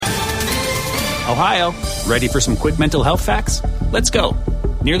Ohio, ready for some quick mental health facts? Let's go.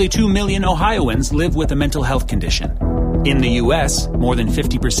 Nearly 2 million Ohioans live with a mental health condition. In the U.S., more than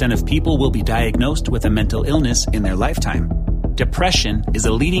 50% of people will be diagnosed with a mental illness in their lifetime. Depression is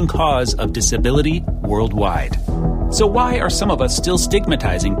a leading cause of disability worldwide. So why are some of us still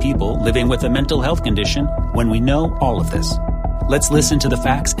stigmatizing people living with a mental health condition when we know all of this? Let's listen to the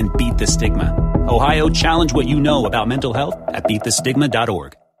facts and beat the stigma. Ohio, challenge what you know about mental health at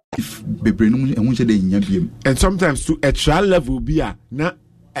beatthestigma.org. And sometimes to a trial level be a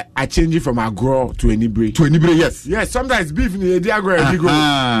change it from a grow to any break. Yes. Yes, sometimes beef in the diagram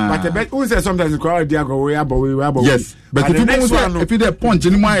but the bet who says sometimes the crowd diagram we are yes. But if you want if you punch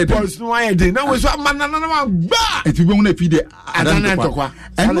anymore now was man if you want to feed the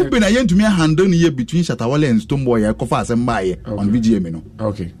and no been a to me handle here between Shatawale and Stoneboy I cover some buy on VGM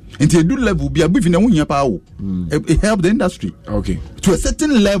okay. Into a good level be a beef in a wunya power. It help the industry. Okay. To a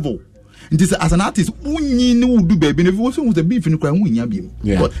certain level. This as an artist, do baby. If you also want a beef in the crime,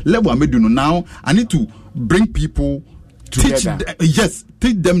 level I made now. I need to bring people together. Teach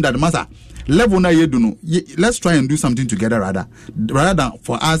them that matter. Level na you don't know. Let's try and do something together rather than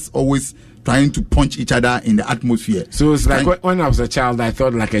for us always trying to punch each other in the atmosphere. So it's like when I was a child, I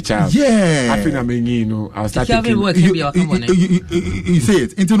thought like a child. Yeah. I think I mean, I was starting. You say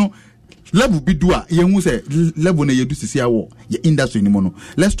it. Into no. Level be doa you say level na you do see our industry anymore.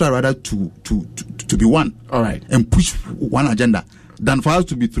 Let's try rather to be one. All right. And push one agenda than for us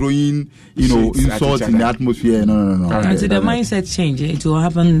to be throwing insults in the atmosphere. No. Right. Until the mindset change, it will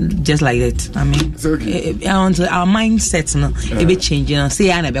happen just like that. I mean, until our mindset it be changing.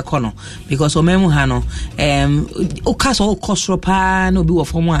 Say I never kono because omemu hano okaso okosro pa no be wo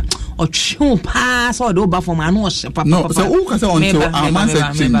form one or chun pass or do ba form anu papa. No, so ukasa until our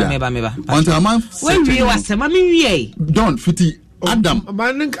mindset change. Until our mindset. When we was mami don't fiti. Adam. No,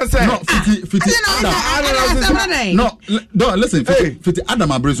 fiti Adam. No, listen. Fiti Adam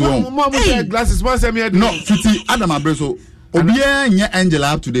Abreso. Mom glasses once a year. No, fiti Adam Abreso. Obiya nya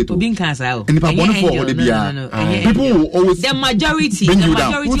Angela up to date. Obin cancer. And people will always the majority of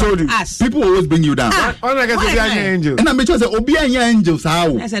us. People always bring you down. Angel. And I make sure say Obiya nya angels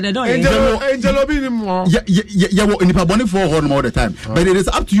how. I said they don't. Angel Obi more. Yeah, well, in the body for all the time. But it is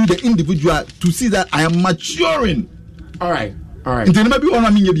up to you, the individual, to see that I am maturing. All right.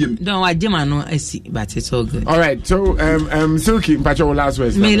 No, I demand no. I see, but it's all good. All right. So, Silky, Pacho, last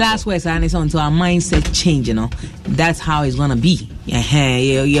words. My last words are until our mindset change. That's how it's gonna be.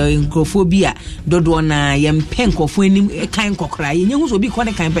 Your incophobia. Dodo na yem penko for any kind cry. You will be quite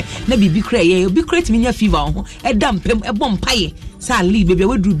a kind of never be cray. Be create me a fever. A dump a bomb pie. Sa leave baby.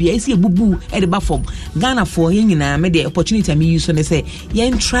 We do be. I see a boo boo at the bathroom. Ghana for him and made the opportunity. Me use so they say.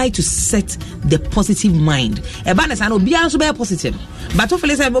 Try to set the positive mind. A banner I know be also be positive. But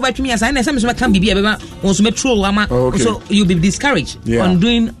hopefully, I go back to me as I know some can be also make true. So you'll be discouraged on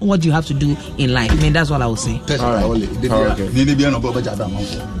doing what you have to do in life. I mean, that's what I will say. All right.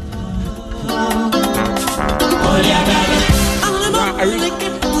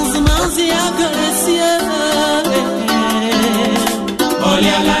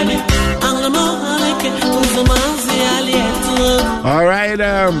 All right,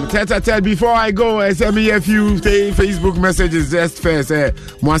 tell before I go, send me a few Facebook messages just first.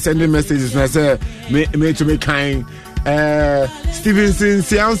 More sending messages. I say, me to make kind. Stevenson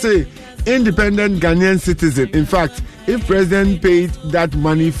Sianse, independent Ghanaian citizen. In fact, if president paid that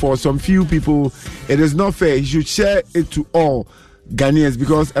money for some few people, it is not fair. He should share it to all Ghanaians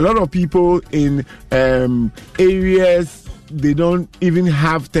because a lot of people in areas they don't even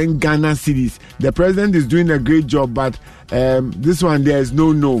have 10 Ghana cities. The president is doing a great job, but this one there is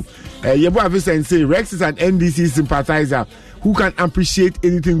no. Yebo Avisa say Rex is an NDC sympathizer who can appreciate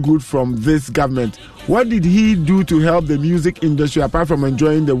anything good from this government. What did he do to help the music industry apart from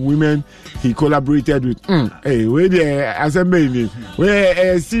enjoying the women he collaborated with? Hey, where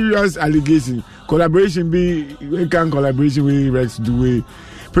a serious allegation. Collaboration be we can collaboration with Rex do.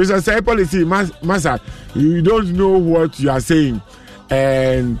 President say policy, Massa, you don't know what you are saying.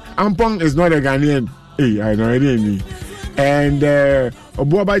 And Ampong is not a Ghanaian. Hey, I know already. And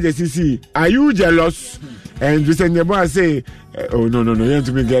Obuaba JCC, are you jealous? And Vincent Yeboah say, oh no, you have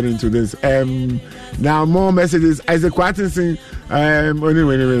to be getting into this. Now more messages. Isaac Watson,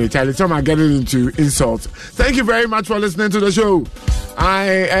 anyway, Charlie, some are getting into insults. Thank you very much for listening to the show.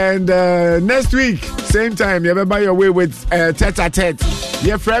 Next week, same time, you ever buy your way with tete-a-tete.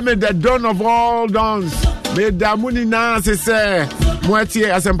 You friend me the dawn of all dawns. Me damuni na se say. Mwati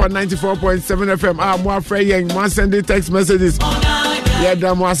Asempa 94.7 FM. Mwa freying. Mwa sending text messages. Yeah,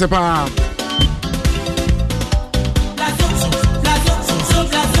 damu asepa.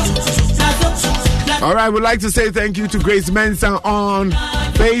 All right, we'd like to say thank you to Grace Mensah on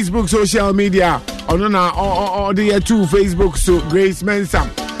Facebook, social media. On the year 2 Facebook, so Grace Mensah.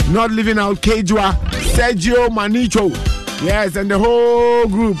 Not Living Out Kejua, Sergio Manicho. Yes, and the whole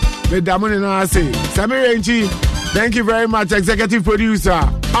group. The Damon and I say, Samir Enchi, thank you very much, executive producer.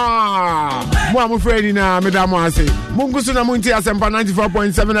 I'm afraid Madam Wase. Mungusuna Munti Asempa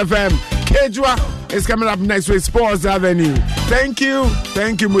 94.7 FM. Kejua is coming up next with Sports Avenue. Thank you,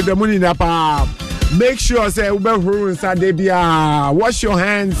 Mudamuni Napa. Make sure say wash your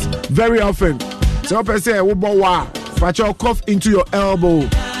hands very often. So say but your cough into your elbow.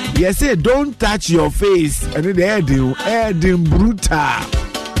 Yes, say don't touch your face and the heading brutal.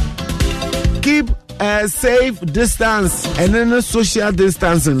 Keep a safe distance and then a social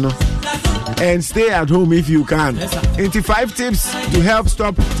distancing. And stay at home if you can. 85 tips to help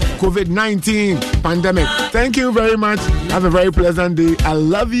stop COVID-19 pandemic. Thank you very much. Have a very pleasant day. I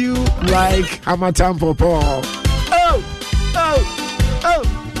love you like Hamatan Popo.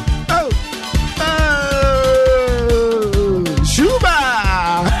 Shuba!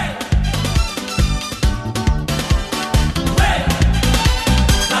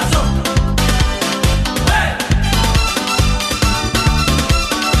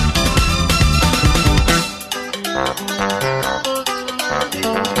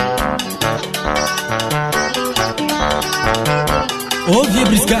 Oh, vieux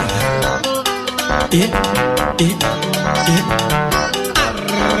briscard.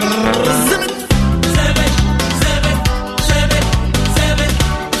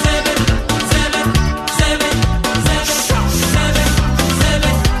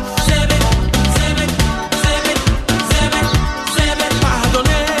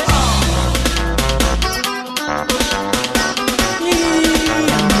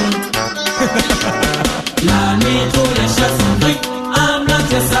 La nuit, tous les chats sont gris.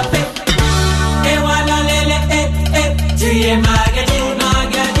 Tu es ma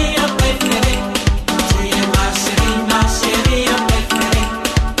gagnante préférée. Tu es ma chérie préférée.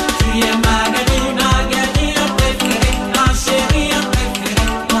 Tu es ma gagnante préférée. Ma chérie préférée,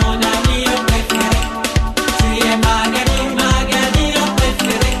 mon ami préféré. Tu es ma gagnante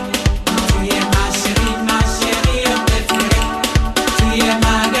préférée. Tu es ma chérie préférée. Tu es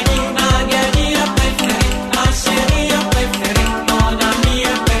ma gagnante préférée. Ma chérie préférée, mon ami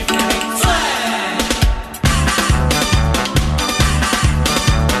préféré.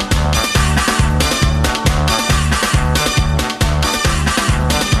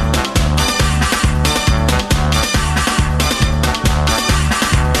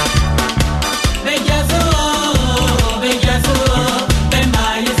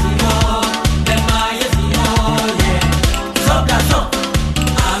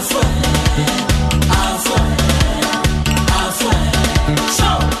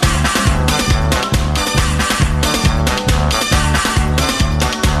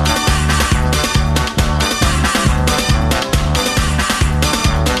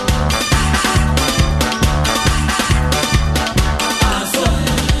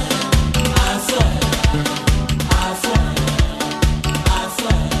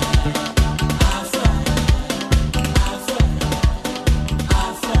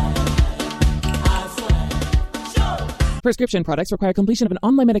 Prescription products require completion of an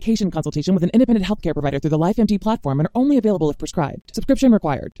online medication consultation with an independent healthcare provider through the LifeMD platform and are only available if prescribed. Subscription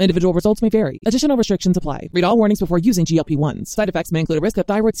required. Individual results may vary. Additional restrictions apply. Read all warnings before using GLP-1s. Side effects may include a risk of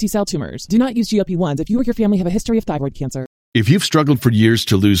thyroid C-cell tumors. Do not use GLP-1s if you or your family have a history of thyroid cancer. If you've struggled for years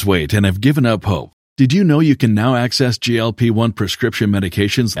to lose weight and have given up hope, did you know you can now access GLP-1 prescription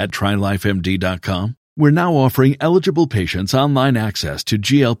medications at TryLifeMD.com? We're now offering eligible patients online access to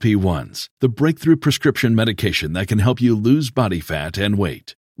GLP-1s, the breakthrough prescription medication that can help you lose body fat and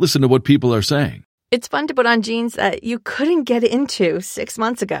weight. Listen to what people are saying. It's fun to put on jeans that you couldn't get into 6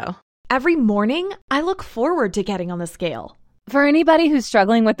 months ago. Every morning, I look forward to getting on the scale. For anybody who's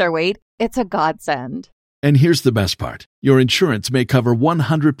struggling with their weight, it's a godsend. And here's the best part. Your insurance may cover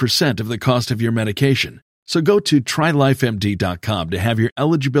 100% of the cost of your medication. So go to TryLifeMD.com to have your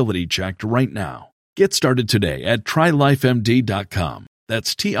eligibility checked right now. Get started today at TryLifeMD.com.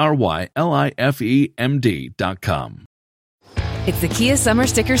 That's TryLifeMD.com. It's the Kia Summer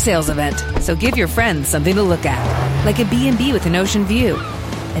Sticker Sales Event, so give your friends something to look at, like a B&B with an ocean view,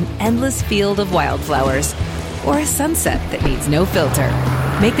 an endless field of wildflowers, or a sunset that needs no filter.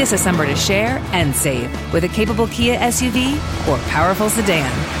 Make this a summer to share and save with a capable Kia SUV or powerful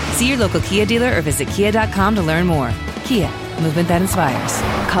sedan. See your local Kia dealer or visit kia.com to learn more. Kia, movement that inspires.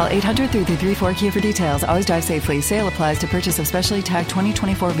 Call 800-3334-KIA for details. Always drive safely. Sale applies to purchase of specially tagged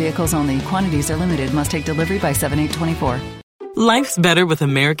 2024 vehicles only. Quantities are limited. Must take delivery by 7/8/24. Life's better with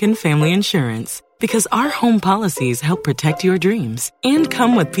American Family Insurance Because our home policies help protect your dreams and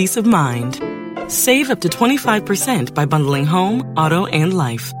come with peace of mind. Save up to 25% by bundling home, auto, and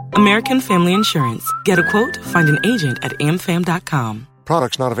life. American Family Insurance. Get a quote, find an agent at amfam.com.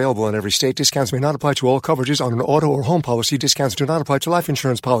 Products not available in every state. Discounts may not apply to all coverages on an auto or home policy. Discounts do not apply to life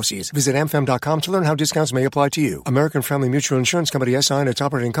insurance policies. Visit amfam.com to learn how discounts may apply to you. American Family Mutual Insurance Company SI and its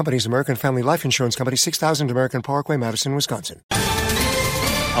operating companies, American Family Life Insurance Company, 6000 American Parkway, Madison, Wisconsin.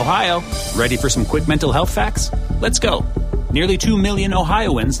 Ohio, ready for some quick mental health facts? Let's go. Nearly 2 million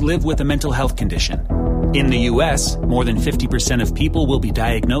Ohioans live with a mental health condition. In the U.S., more than 50% of people will be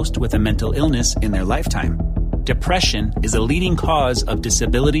diagnosed with a mental illness in their lifetime. Depression is a leading cause of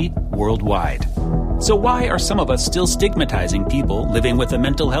disability worldwide. So why are some of us still stigmatizing people living with a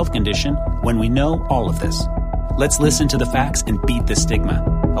mental health condition when we know all of this? Let's listen to the facts and beat the stigma.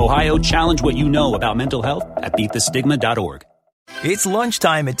 Ohio, challenge what you know about mental health at beatthestigma.org. It's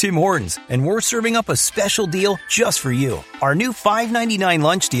lunchtime at Tim Hortons, and we're serving up a special deal just for you. Our new $5.99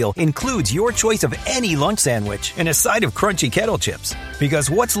 lunch deal includes your choice of any lunch sandwich and a side of crunchy kettle chips.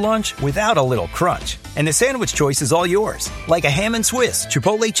 Because what's lunch without a little crunch? And the sandwich choice is all yours, like a ham and Swiss,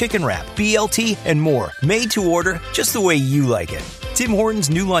 Chipotle chicken wrap, BLT, and more, made to order just the way you like it. Tim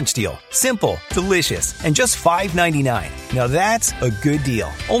Hortons' new lunch deal. Simple, delicious, and just $5.99. Now that's a good deal.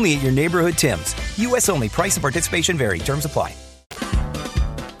 Only at your neighborhood Tim's. U.S. only. Price and participation vary. Terms apply.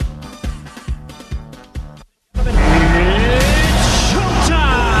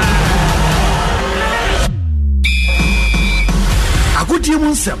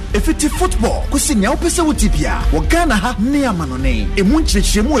 If it's football, kusi nya opese utipia. Wagana ha ne amanone.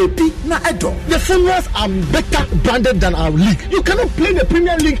 Emunchechemu epi na edo. The seniors are better branded than our league. You cannot play the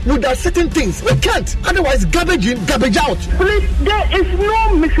Premier League without certain things. We can't. Otherwise, garbage in, garbage out. Please, there is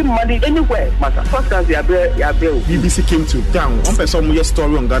no missing money anywhere. Master, first as BBC came to town. One person made a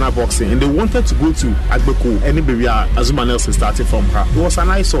story on Ghana boxing, and they wanted to go to Agbeko. Anybody, Azuma Nelson started from her. It was a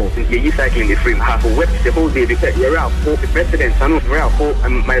nice all. You cycling the frame half a worked the whole day because you're out for the president. I know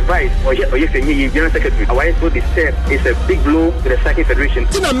and my vice or yes, general secretary. Why so this step is a big blow to the Cycling Federation.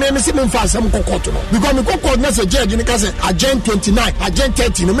 Tina me see me fast am kokoto no because me kokot na say judge ni ka say agent 29 agent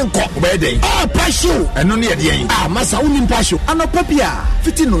 30 no me nko be dey passion eno ne ye masa unim passion anopapia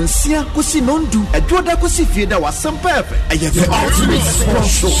fiti no nsia kosi no ndu adwoda kosi fie da wasampa efe eye the ultimate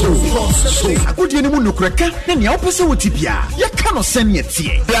sports show akodi ni mu nukreka na ne opese wotipia ye ka no sen ye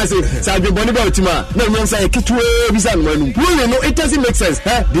tie ya say sa be boni ba otima na nyen say kitwe bisa no manu you know it doesn't make sense.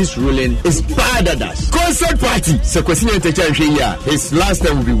 This ruling is bad at us. Concert party. His last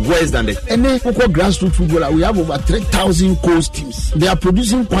time will be worse than that. And then grassroots footballer, we have over 3,000 coast teams. They are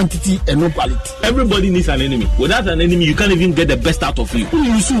producing quantity and no quality. Everybody needs an enemy. Without an enemy, you can't even get the best out of you. Who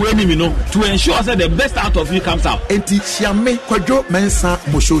you see enemy, no? To ensure that the best out of you comes out. Enti Siame Kwajo Mensa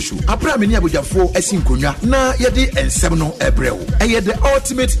Moshoshu. Apra meni abujafo esinkonya na yedi ensemno ebreo. Eye the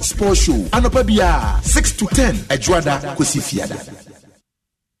ultimate sports show. Anopabia 6 to 10 Ejwada Kosifiada.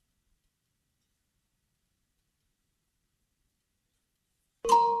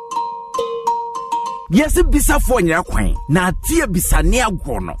 Yes, bisa for nya kwan na tie bisa ne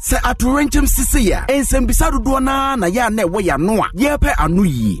agro se atorenchem sisi ya ensem bisa dodo na ya na ewo ya no a ye pe anu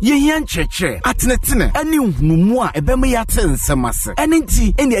yi ye hian cheche atenetene ani hunumu a ebem ya tensem ase eni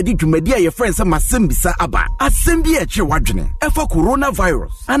nti eni adi dwumadi a ye friend se masem bisa aba asem bi e che wadwene efa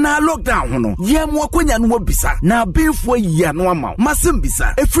coronavirus ana lockdown ho no ye mo akonya no bisa na benfo yi anu ama masem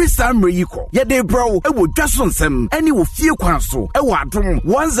bisa e free samre yi ko ye de bro e wo dwaso nsem eni wo fie kwan so e wo adom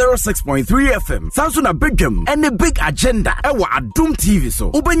 106.3 FM na bedwam and the big agenda ewa Adum TV so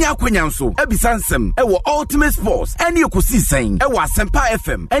ubenya akwanya so ebisansem ewa Ultimate Sports ene ekosi sen ewa Sempa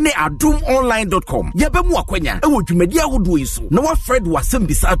FM ene adumonline.com yebemu akwanya ewa dwumadi ahodo yiso na wa Fred wasem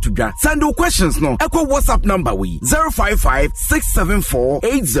bisa atudwa send your questions no ekwa WhatsApp number we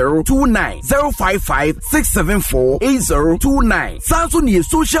 055-674-8029 055-674-8029 sanso ni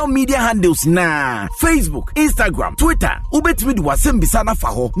social media handles na Facebook, Instagram, Twitter ubetimi di wasem bisa na fa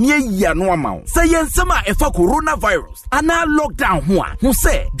ho nye ya no amount say Sama efa coronavirus ana lockdown ho a ho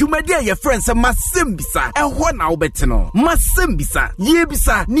se dwumadi a ye friends masembisa ehwo na obetino masembisa ye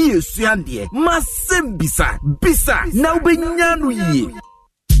bisa ni esuande masembisa bisa na obenya no ye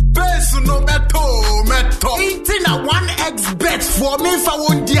Besu no meto Intina 1xbet for me fa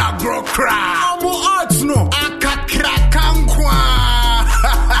won dia bro cra Omo odds no akakra kankwa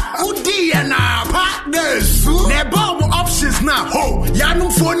Udi na partners ne bomb options na ho yanu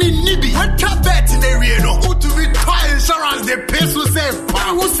phone nibi wata bet na wie no utubi to insurance the peso say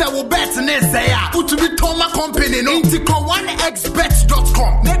pa who say we bet na say ya utubi to my company no intiko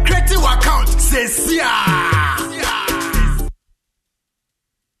 1xbet.com ne create account say sia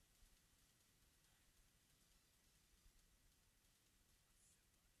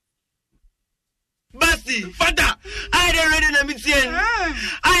Nancy. Father, I don't ready na mitien.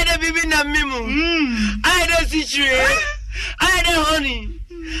 I don't bibi na mimu. I don't situation. I don't honey.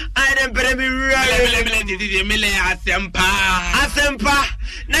 I don't baby Asempa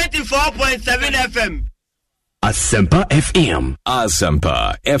 94.7 FM. Asempa FM.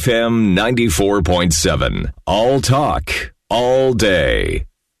 Asempa FM 94.7. All talk, all day.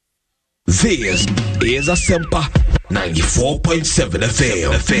 This is Asempa 94.7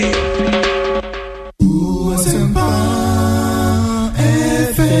 FM. Ooh, Asempa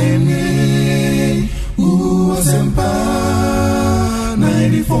FM. Ooh, Asempa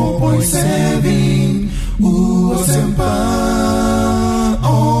 94.7. Ooh, Asempa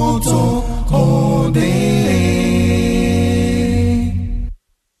all talk, all day.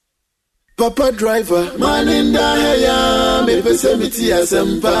 Papa driver, man in the hair, me pesemiti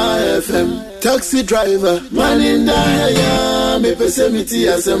Asempa FM. Taxi driver, man in the hair, me pesemiti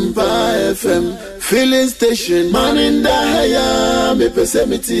Asempa FM. Filling station, man in the hair, me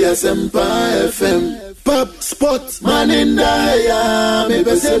pesemiti Asempa FM. Pop spot, man in the hair, me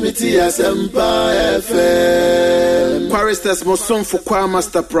pesemiti Asempa FM. Quaristas Moson for Kwa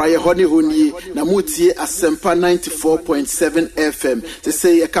Master Prayer Honey Honey, Namuti Asempa 94.7 FM. They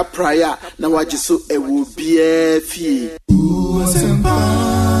say a capraya, Nawajisu e will be a fee. Ooh, Asempa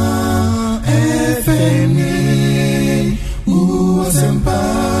FM. Ooh, Asempa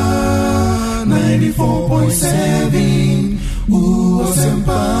 94.7. Ooh,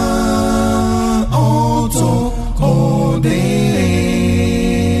 Asempa all talk, all day.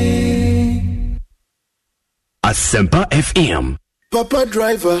 Asempa FM. Papa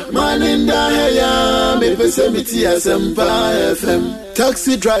driver, man in the hair, me pesemiti Asempa FM.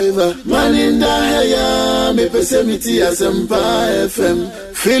 Taxi driver, man in the hair, me pesemiti Asempa FM.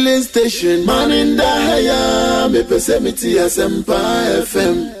 Filling station, man in the hair, me pesemiti Asempa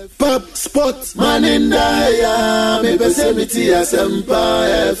FM. Pop spot, man in the hair, me pesemiti Asempa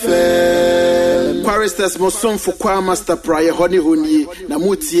FM. Quaristas Moson for Kwa Master Prayer Honey Honey,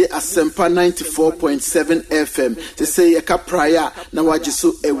 Namuti Asempa 94.7 FM. They say a capraya,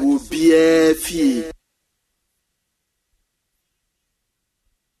 Nawajisu e will be a fee.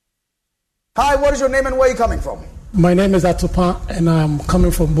 Hi, what is your name and where are you coming from? My name is Atupa and I'm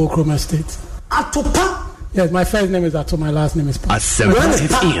coming from Bokrom Estate. Atupa? Yes, my first name is Atu, my last name is Pa.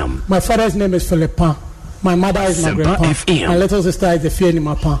 FM. My father's name is Philip Pa. My mother is my grandpa. My little sister is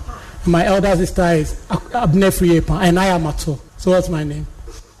Efienima Pa. My elder sister is Abnefriye Pa. And I am Atu. So what's my name?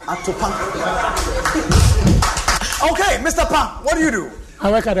 Atu Pa. Okay, Mr. Pa, what do you do?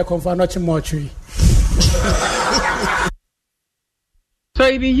 I work at the Confanochi Mortuary. So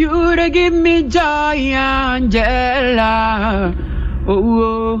if you to give me joy, Angela.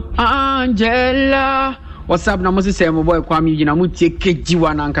 Oh, Angela. What's up? Na must say my boy Kwame you na mu tie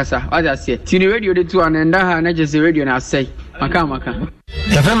kejiwa na nkasa. What I say? Tini radio de tu anenda ha na just radio na say. Maka.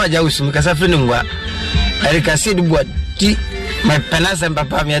 Ya fema jawusu kasa fini ngwa. Erika said what my penance and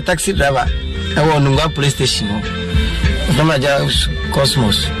papa me taxi driver. I want ngwa police station. Fema jawusu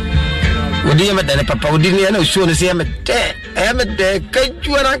Cosmos. Odi ya meta papa odi ni na show no say meta.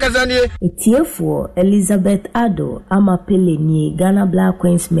 Kejiwa na nkasa ni. Etiefo Elizabeth Ado amapele ni Ghana Black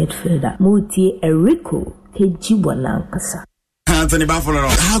Queens midfielder. Muti Eriko Kejiwa na nkasa. Anthony Buffalo,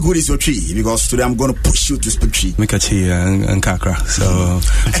 how good is your tree? Because today I'm going to push you to speak tree. Make a tree and kakra. So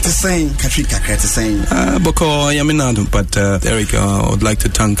it's the same. Kakra, it's the same. Boko Yaminado, but Eric, I would like to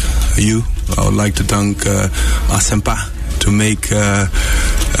thank you. I would like to thank Asempa to make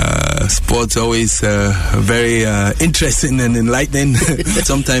sports always very interesting and enlightening.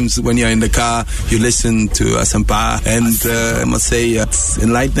 Sometimes when you're in the car, you listen to Asempa, and I must say it's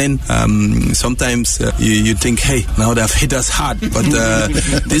enlightening. Sometimes you think, hey, now they've hit us hard, but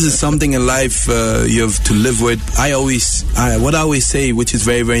this is something in life you have to live with. What I always say, which is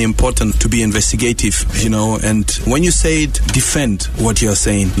very, very important, to be investigative, and when you say it, defend what you're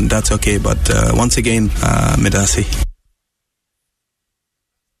saying. That's okay, but once again, Medasi.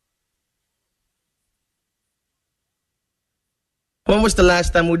 When was the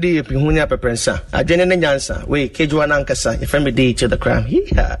last time we did Pihunia Peprensa? A Jenny Jansa, we Kejuan Ankasa, your friend be to the crime.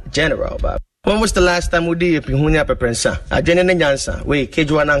 Yeah, General Bob. When was the last time we did Pihunia Peprensa? A Jenny Jansa, we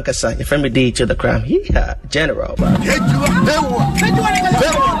Kejuan Ankasa, your friend be to the crime. Yeah, General Bob.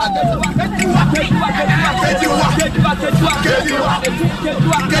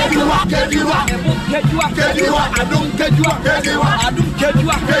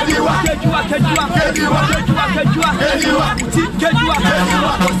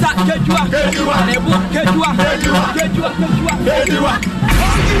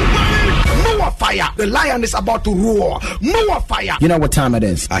 More fire! The lion is about to roar. More fire! You know what time it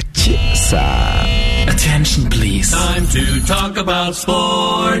is? Achisa. Attention, please. Time to talk about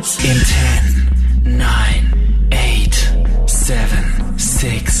sports. In 10, 9, 8, 7,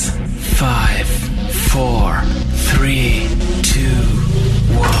 6, 5, 4, 3, 2,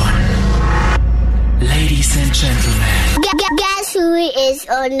 1. Ladies and gentlemen. Guess who is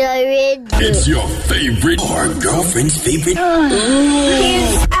on the radio? It's your favorite or girlfriend's favorite.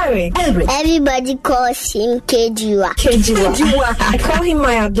 He's Eric. Everybody calls him Kejua. I call him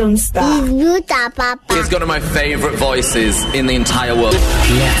my Adon star. He's beautiful, Papa. He's one of my favorite voices in the entire world.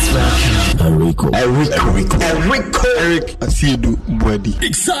 Let's welcome Eric Asiedu Bwedi.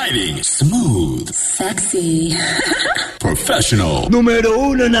 Exciting, smooth, Sexy. professional. Numero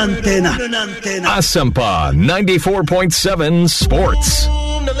uno en antena. Asampa 94.7 Sports.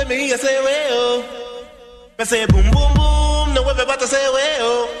 Boom, no let me hear say well. I say boom boom boom, no everybody say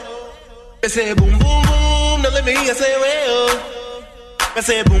well. I say boom boom boom, no let me hear say well. I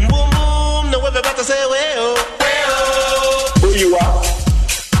say boom boom boom, no everybody say well. Who you are?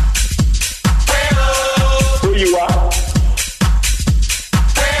 Who you are?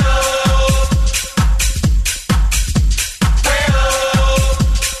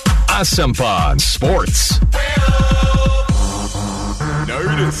 Asampa Sports.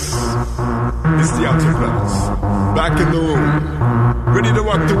 Notice. It's the Outlaws. Back in the room. Ready to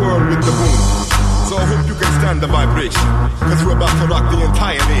rock the world with the boom. So I hope you can stand the vibration. Because we're about to rock the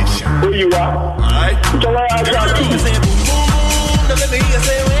entire nation. Who you are? Alright? Say boom boom boom, no let me hear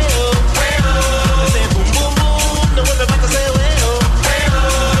say well. Say boom boom boom, no everybody say well. Say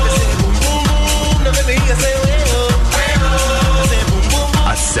boom boom boom, no let me hear say well. Say boom boom boom.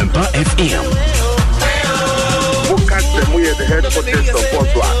 Asampa FM. We are the headquarters of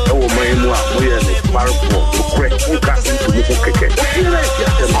Boswa. Our Maimua, we are the Marpo, Erico.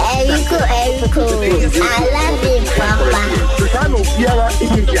 I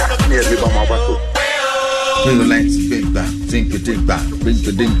love you, Papa. Bring the lights, big back, think it, ding back, bring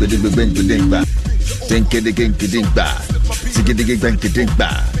the ding, the ding, bring the ding back. Think it, ding, the ding back. Think it, ding, bang, the ding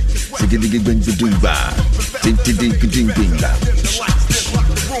back. Think it, ding, bang, the ding back. Think it, ding, ding back.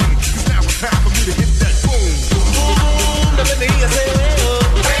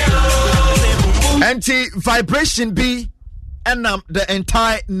 Anti-vibration be and the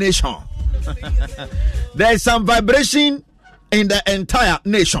entire nation. There is some vibration in the entire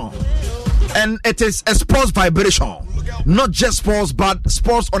nation, and it is a sports vibration, not just sports, but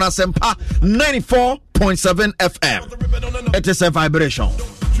sports on Asampa 94.7 FM. It is a vibration.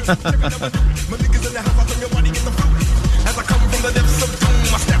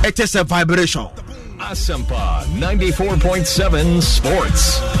 It is a vibration. Asampa 94.7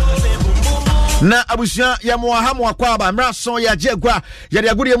 Sports. Na abusia ya muahamu akwaba mraso ya jegwa ya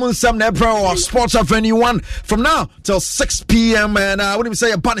diagudi munsam na April Sports of 21 from now till 6 p.m. and what do you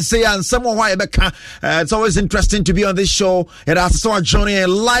say about say and someone why it's always interesting to be on this show. It has so joining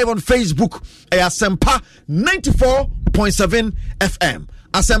live on Facebook Asampa 94.7 FM.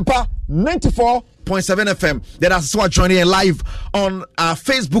 Asampa 94.7 FM. That is so joining live on our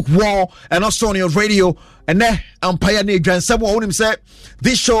Facebook wall and also on your radio. And there Empire Nigran someone who say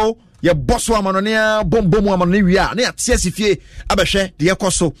this show your boss woman on here, boom woman on here, near TSFA, Abashe, the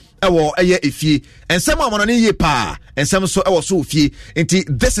Yakoso, Ewo, Eye Ifye, and some woman on here, pa, and some so Ewo so Fye.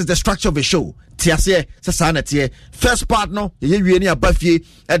 This is the structure of the show. Tiase, Sasanati, first partner, Ye Buffy,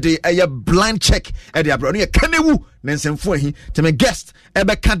 at the blind check at the Abronia Kanewu, Nansen Fuhi, to my guest,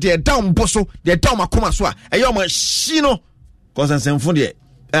 Ebe Candia down Bosso, the Doma Kumaswa, a Yoma Shino, cause I'm Fundy.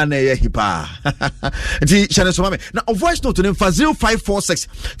 And hipa. Now, a voice note to them for 0546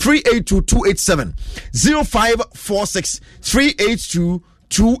 382 287 0546 382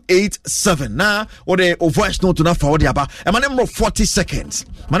 287. Now, what a voice note to na forward yaba. And my number 40 seconds.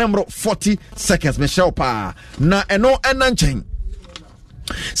 My number 40 seconds. Michelle Pa. Na eno enanchen.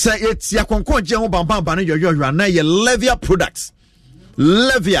 Say it's ya konko je ho bamba bana yo na ye Levia products.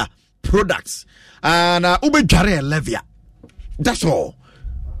 Levia products. And ube jare Levia. That's all.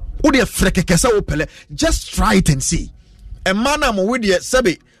 Just try it and see. A man am with you,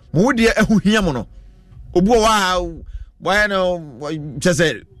 Sabi, Moody, a Huhiamono. Ubu, why no, just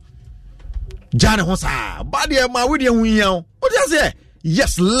say, Jana Hosa, Body, my with you, what does it?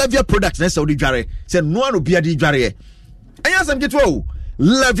 Yes, Levia products, that's how the Jare said, no one will be a Jare. And yes, I'm get well.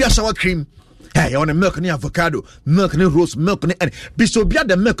 Levia shower cream. Hey, on a milk and avocado, milk and rose, milk and be so beyond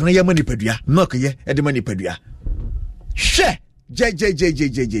the milk and your money pedia, milk ye, and the money pedia. Share. J.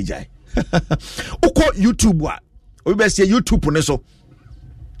 Uko YouTube wa. We best say YouTube on so.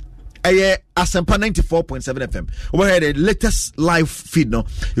 Asempa 94.7 FM. Over here, the latest live feed. No,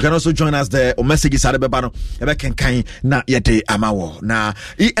 you can also join us there. Or messages at the bebano. Ebe kenkai na yete amawo. Na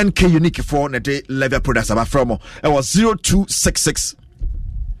ENK unique for nete level products about from. It was 0266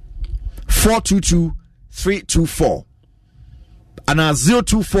 422 324 and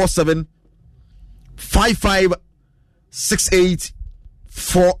 0247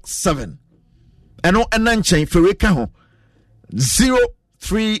 556847 and no and chain for Reka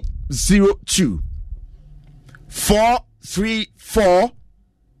 0302 434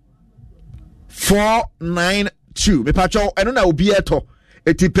 492 me pacho eno na obi eto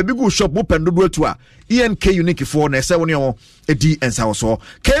eti pebigu shop mo pendodo atu a ENK unique for na se woni o edi ensa so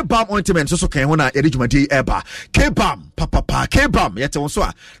K-Balm ointment so kan ho na yede dwumadi eba K-Balm papa K-Balm yete won so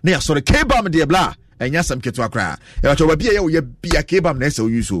a na ya so K-Balm de bla enya sam ketu akra e wacho ba bia ye bia K-Balm na se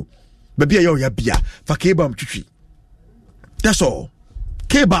oyuso ba bia ye bia fa K-Balm twitwi that's all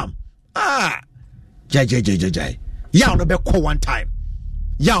K-Balm jai ya no be call one time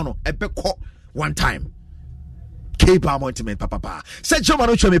ya no e be call one time K-Balm ointment papa. Said John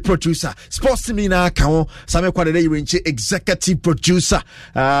Manucho me producer. Sports to me na kaho. Same kwa de renche executive producer.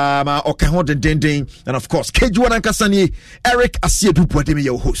 Ma okaho den. And of course, Kejuan Ankasani, Eric Asiedu Pwademe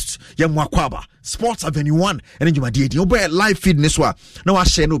your host. Yamwa Kwaba. Sports Avenue 1. And then you my dear. You bear live feed this one. No I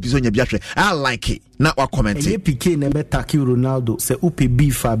share no bizonya biatre. I like it. Not what comment. PK nebe taki Ronaldo se upe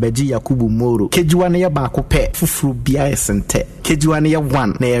bifa beji Yakubu Moro. Kejuan ya bako pe fufru bia esente. Kejuan ya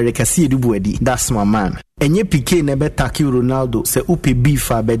 1 na Eric Asiedu Pwadi. That's my man. Enye PK nebe taki Ronaldo se upe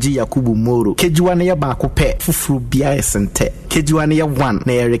bifa beji Yakubu Moro. Kejuane ya bako pe fufru bia esente. Kejuane ya 1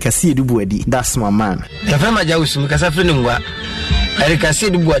 na Eric Asiedu Pwadi. That's my man. Yafema jausu mkasafri nungwa Eric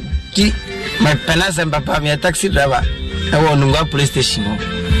Asiedu Pwadi my penasa mpapa mi taxi driver ewo nungwa police station.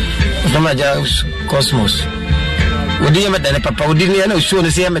 Yafema jausu Cosmos. Udi yamedane papa udi ni yana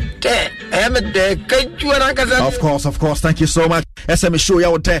usho se yamede Kejuana kasa. Of course. Thank you so much. SM show ya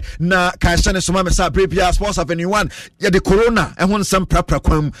wote na kaishane soma me sa prepare Sports Avenue 1 ya de corona e hon sam prapra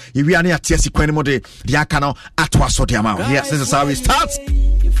kwam ye wi ane atiasi kwan mo de aka no atwa so de ama. Yes, this is how we start.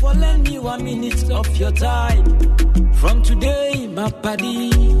 If you lend me 1 minute of your time from today, my buddy,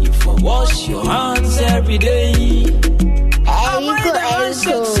 if you wash your hands every day. Eriko,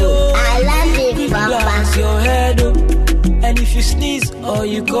 I love it, Papa. Your head up. And if you sneeze or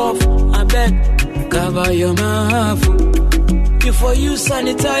you cough, I beg, cover your mouth. Before you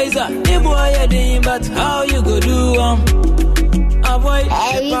sanitizer, the boy a day, but how you go do avoid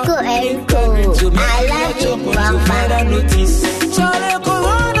Eriko, I love it, Papa. Notice. Charlie,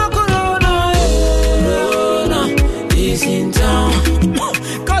 corona is in town.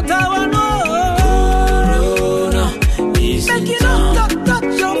 Corona is in town.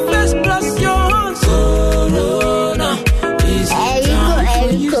 Touch your face, plus your hands. Corona is in town.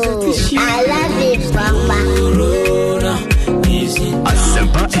 Eriko, I love it, Papa. Corona is in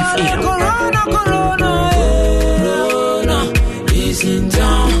town. Charlie, corona is in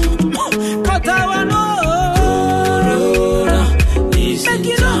town. Corona is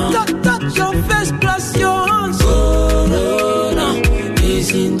in town. Touch your face, plus your hands. Corona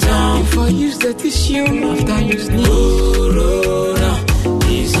is in town. If I use the tissue after you sneeze, Corona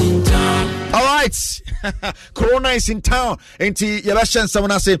is in town. All right. Corona is in town. Enti yabashan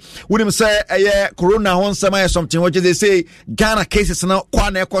someone say would him say corona on some something what they say Ghana cases now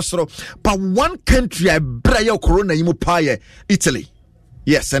kwana ekosoro but one country I bra corona yimu paye Italy.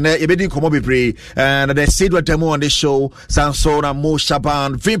 Yes, and you been come be and they said what demo on this show. Sansona, Mo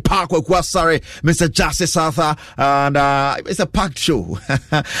Shaban, Vin Park, Kwasare, Mr. Justice Arthur, and it's a packed show.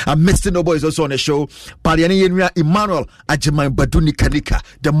 And Mr. Noble is also on the show. Paliani Emmanuel Ajimai Baduni Kanika,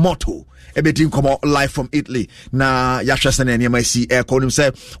 the motto. Everything come out live from Italy. Na Yashasan and MIC air call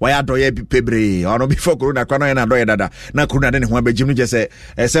himself. Why I do ye pebre? Or no before Corona Crana and Adoya Dada. Na Kuna then one by Jimmy just say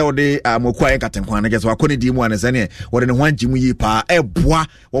the Mokwai Katanquan. I guess what couldn't do one as any. What in one Jimmy pa e bois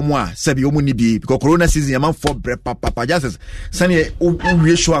or moi, Sabi Omuni be because Corona season among for Papa Justice. Sunny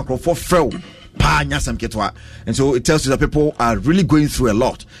reassure for fro. Pa Nyasam Ketwa. And so it tells you that people are really going through a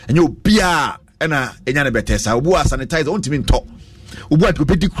lot. And you be a Enyana Betesa, who are sanitized on to talk. What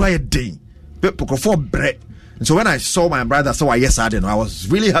could be quiet day? People for bread. And so when I saw my brother, so I was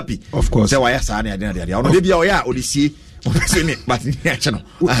really happy. Of course. So I Odyssey. But we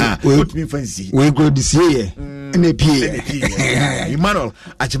go this year. Emmanuel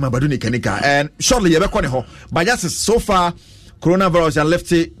Ajima Baduni Kanika. And shortly, but just so far, coronavirus and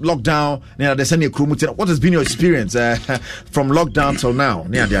left it lockdown. What has been your experience from lockdown till now?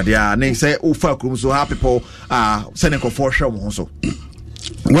 They say, how people are sending for show also.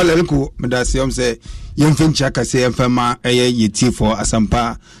 Well, Elko, Medasium say, Yemfinchaka say, Fema, a T for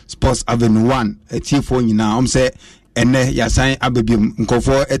Asampa Sports Avenue 1, a T for you now, say, and Yasan Abibim,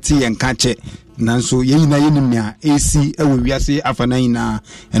 Nkofo, a tea and catch it. Nanso yeyina yenimia AC ewiase afanaina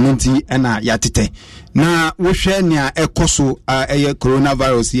enonti ena yatete na wo hwe nea ekoso eye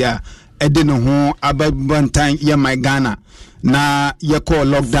coronavirus ya ede no ho ababantan ye my Ghana na ye call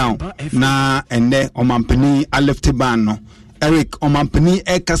lockdown na ene omampani alifte ban no Eric omampani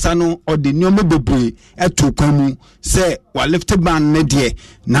ekasa no ode nyoma bebre eto kwamu se wa lifte ban ne de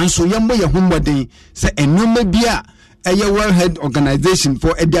nanso yembo ye homoden se enyoma bia eye World Health Organization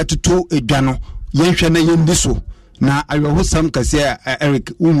for ediatoto edwano yenhwe na yendiso na ayeho sam kase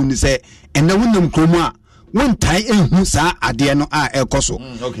Eric umu ni se ena wonam kromu a wontai ehu saa ade no a ekoso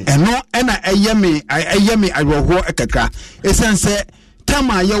eno ena eyeme ayeho ekakra esense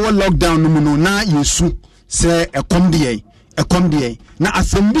tama yewo lockdown no mu no na yesu se ekomde na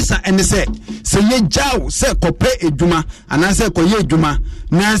asembisa ene se ye jaw se kope edwuma ana se koye edwuma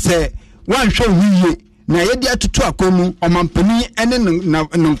na se wanhwe huye na yedi atutu akomu omampani ene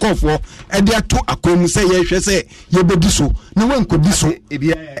nkofo edi atu akomu se yehwe se yebedi so na wankodi so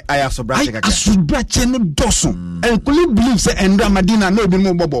ebi ayaso brache kaka asubrache no doso enkuli believe se endra madina na obi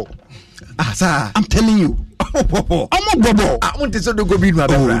mo bobo sir I'm telling you omo bobo wonte so do go bi nu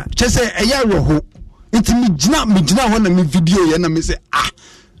abefra chese eya roho iti mi gina ho na mi video ye na me se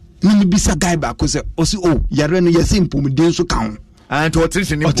mi bisa guy ba ko se o si yare no ye simple mi den so kan and to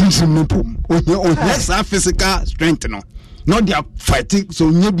attention no pum yes physical strength no not their fighting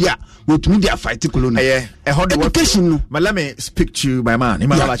so nyebia with me their fighting colonel education no but let me speak to you my man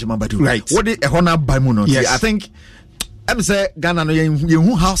Imalabachi Mambadu right what the ehona by mu no I think I'm say Ghana no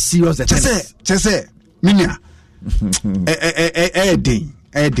you how serious the thing chese minia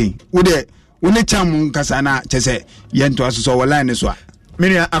den wo de woni cham kasa na chese yento asoso wala ne so a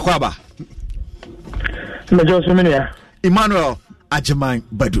minia akwaba mejo so minia Emmanuel Ajiman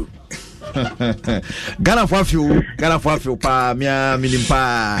Badu Ghana for few pa mia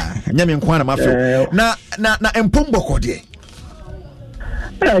milimpa nyame nkwana mafio na empomboko de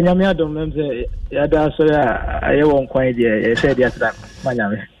nyame adom memse ya da so ya aye won kwan de e se de asra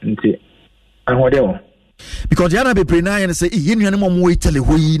manyame nti ahode won because yana be pre na yen say yenu mo mo itele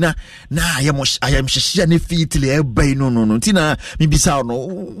hoyi na ayam hihia ne fitile e bai no nti na mi bisa no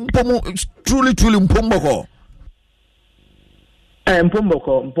mpomo truly mpomboko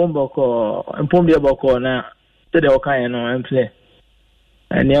mpomboko na tede okan no emple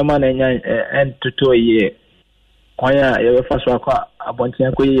niama na nya entuto ye kwanya ye faso akwa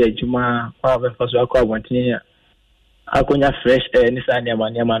abonten ko ye adwuma kwa faso akwa abonten akonya fresh ni sa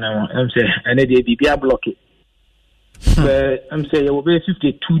niama na emse ene de bibia block emse ye will be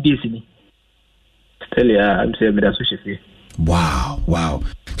 52 days ni still ya emse me da so shefi wow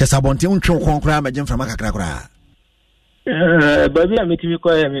kesa abonten ntwe konkora magem from akakra baby a metimi ko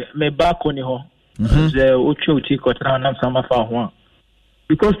me back on ho ze uchi kotra na sama fa ho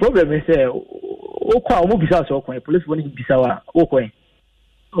because problem is o kwa mo bisa so kwa police woni bisa wa o kwa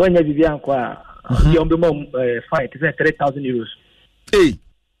onya bibia nkwa yo mbe mo fine it is 3,000 euros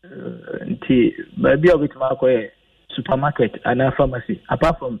nti baby a bit ma ko supermarket and pharmacy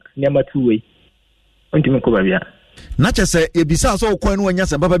apart from number 2 way ntimi ko babia na chese e bisa so kwa no anya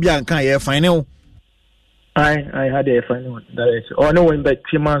samba babia nkan ye fine o I had a final direction. Or no one but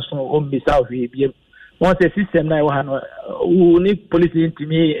 3 months on be south. Once a system now, who need police to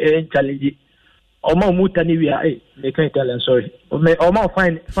me and challenge or more mutani. They can't tell. I'm sorry. Or more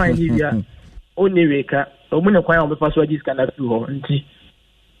fine. Only Reka. Or when a quiet on the password is kind of two. And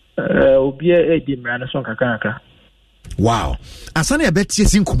be a dimran song kakaka. Wow. Asane abeti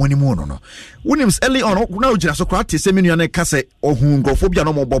sin komoni mu no. Wonim early on now jira so kwate se menu na kase ohungofobia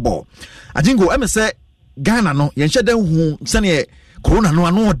no mo bobo. Ajingo emse Ghana no yenhye den hu sane corona no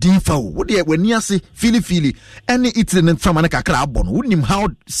ano odin fa wo de wani ase fili any Italy from an kakra abon wonim how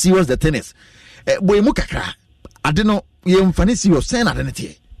serious the tennis boy mu kakra ade no ye mfane serious sen ade ne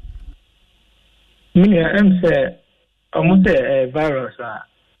tie mini am say amude virus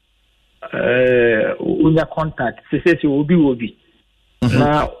unya contact se obi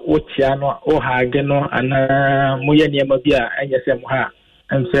na o tia no o hage no ana moye niam bia enye se mo ha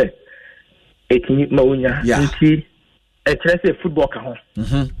am say etini maunya nti etrese football ka ho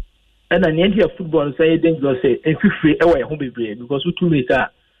and an end football say dangerous say enfifre e wa ho bebre because we too make a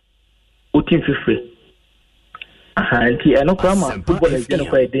o team fifre nti eno kwa ma football is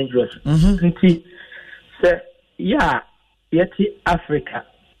quite dangerous nti say yeti Africa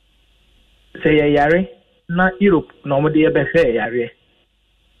say yare na Europe no mo de be say yare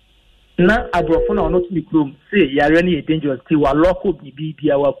na abrofo na ono to the room say yare na dangerous ti wa lock up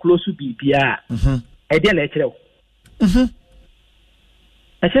bibia wa close bibia e dey na ekirew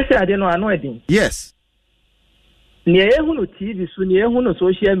say ade no ano edin yes ne ehu no TV so ne ehu no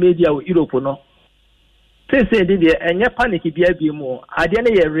social media wo Europe no say dey enye panic bia bi mu ade na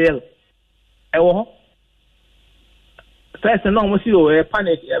ye real e wo ho first no mo see o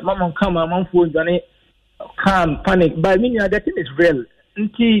panic mama come mama phone jani calm panic but mean that thing is real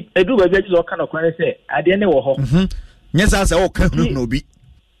nti edu ba bia just kind of kware say ade na wo ho yes as o kan no bi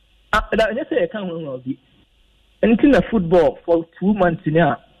that yes say kan no bi nti na football for 2 months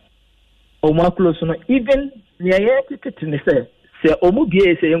now o ma close no even near ticket ni say omu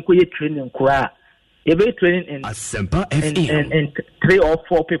bia say enkoye training kura e be training in Asempa FM and 3 or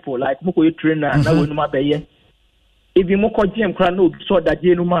 4 people like moko ye trainer na wonu ma beye even moko gym kura no so that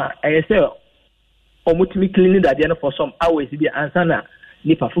je no ma I say omutimi cleaning that no for some hours be answer na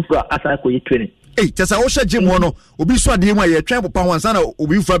nipa fufura asa ko ye training tesa wo hye gym no obi so ade mu aye twen popa wansa na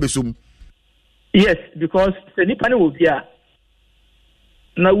obi fura besum yes because the nipa ne obi a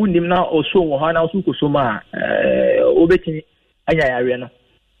na wunim na oso wo ha na oso ko so ma obetini anya yare no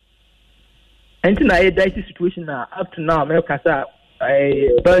enti na a dicey situation na up to now America sa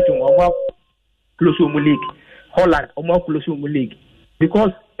Belgium omo close to league Holland omo close to league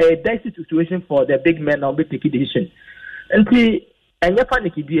because a dicey situation for the big men now be take decision enti anya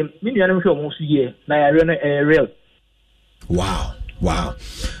panic bi me nua no hwe omo so ye na yare no real wow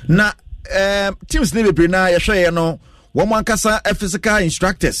na teams ne be na ye hwe no wo man kasa physical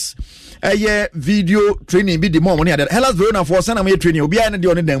instructors video training bi di mo money ada Hellas Verona for sana me training obi an de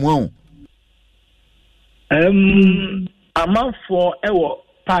on dan mu amount for ewo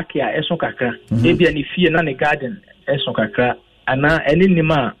park ya eso kakra ebi ani fie na ne garden eso kakra ana eni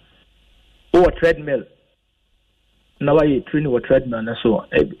nima o treadmill na wa training with treadmill na so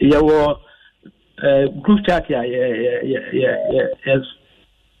yawo group chat ya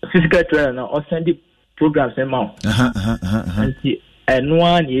physical trainer na o send programs in mount eno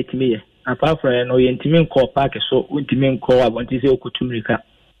an yetimi ye apart from no yentimi nko park so untimi nko abonti se okutumrika.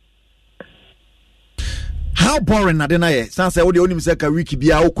 How boring na na ye san say wo de onim say ka week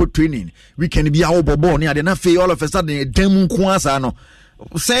bia wo ko training weekend bia wo bobo ni ade na fe all of a sudden dem nko asa no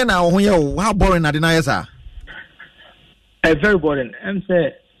say na ho ye how boring na ye sir very boring. I'm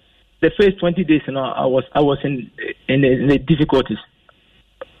say the first 20 days I was in the difficulties.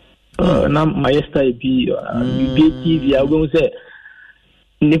 Now my style be TV I go say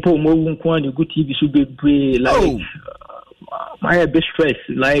nipo mo nko an good TV should be like my a bit stress.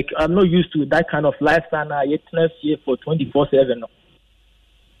 Like I'm not used to that kind of lifestyle now. Yet next year for 24/7.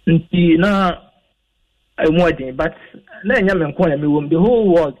 Now I'm waiting, but now I'm going the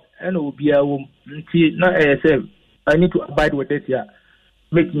whole world and will be a woman. Now I need to abide with it. Yeah,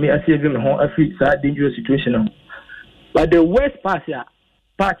 make me a saving home. I feel it's a dangerous situation. But the worst part here,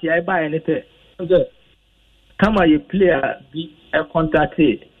 I buy anything. Come on, you player be a contact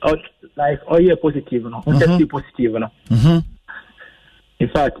or like you positive, no, positive, no. In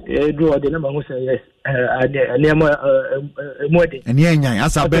fact, do the number who say yes. Near more and yeah,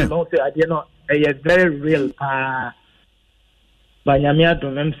 as I bet. A very real. But Yamia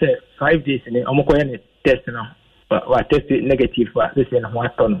to them say 5 days in Omokoyan test now. But test negative for this and 1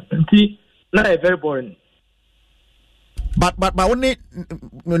 ton. See, not a very boring. But only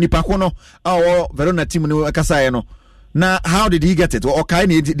Nipakono or Verona team no Casayano. Now, how did he get it? Or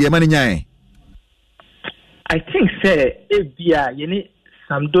kind of the money? I think, say, if you need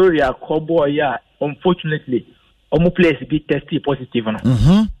Sampdoria, Kobo, yeah, unfortunately, almost place be tested positive.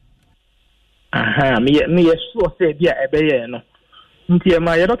 Me, sure say, yeah, a bear, no. Until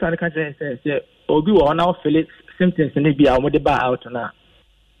my doctor can say, Obi will now feel it symptoms and be out with the bar out now.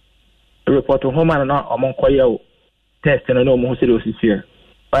 Report to home and not among Koyo test and no more seriously here.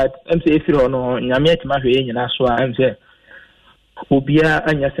 But I'm saying if you don't know, Yamet Mahi, and that's why I'm saying, Ubia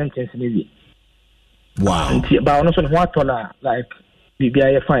and your sentence maybe. Wow. But also, what on like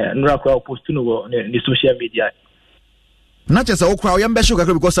BBI fire and rock post to know on the social media. Not just a crowd, young Besho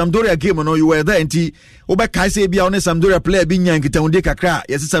because Sampdoria game, no, you were there and T. Oba Kaise be honest, Sampdoria player being young, get on Decacra,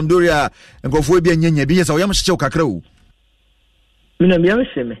 yes, Sampdoria and go for be and Yenya, be as I am Shoka Crow. Me,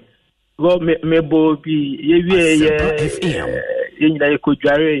 well, me be in the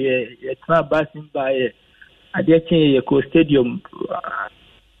Kujare, it's not passing by a Deco Stadium,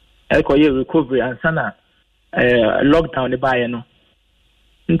 Echo recovery and Sana lockdown the Bayano.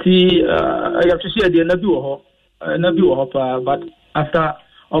 I have to see the Nabu, but after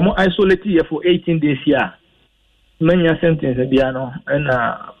almost isolated for 18 days here, many sentence a piano and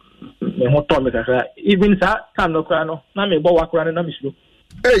even that time no crano, Nami Bowa Crano Namislu.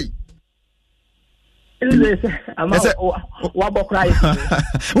 Hey! Wabo cry.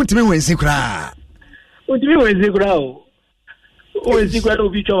 What do you mean when Sikra? What do you mean when Sikra? Oh, is Sikra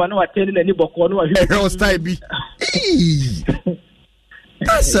of each one attending any book or no?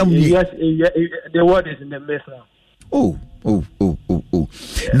 That's some. Yes, the word is in the mess now. Oh.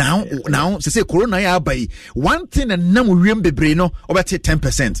 Now, say Corona ya by one thing and now we be no about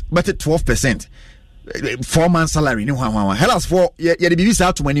 10%, but 12%. 4 months salary ni hwa hellas for ye de bibi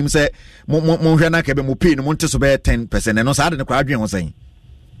sa to manim say mo hwe na ka be mo pay no mo nte so be 10% and no sa de ne kwa adwen ho say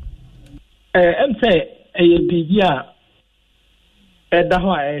em say e bibi a e da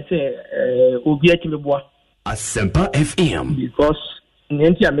ho a say obi akime boa Asempa FM because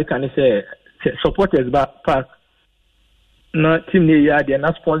nenti America ne say supporters back park na team ne ya de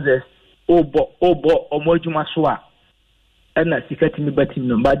na sponsors obo omojuma so a na sika team ba team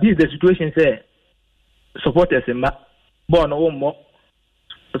no but this is the situation say supporters in ma born no more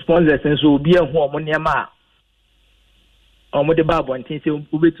sponsors and so be a home on yama or the babo and think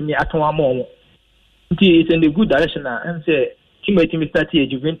ubetimi aton amo it's in the good direction and say team start here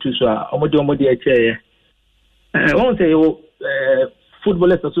Juventus or omo chair won't say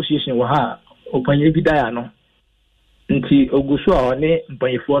footballers association wa ha opanye bi da no nti oguso a one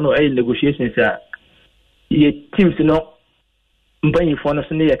mpanyefo no negotiations ye teams no mpanyefo no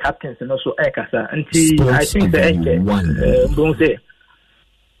so ne captains no so kasa nti I think the don't say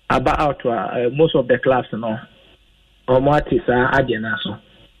about most of the clubs no or more artists are adena so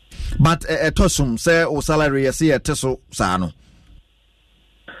but tosum say o salary yes e teso sa no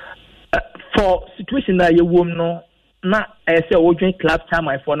for situation na ye wom no na say o join club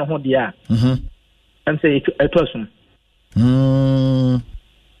chairman for no ho dia I'm say tosum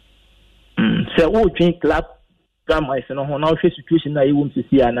say o join club chairman no ho na o situation na ye wom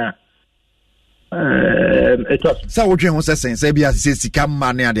sisi ana sa wo dwen ho say bia say sika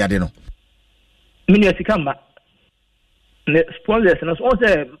ma ne ade no mini sika ma ne sponsors no so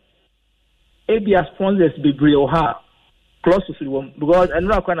say ebia sponsors be brave o ha close to them because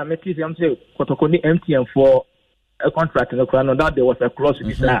another kind of metrics I'm say kotokoni MTN for a contract no no that there was a clause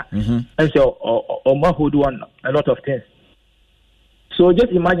with that and so or hold one a lot of things so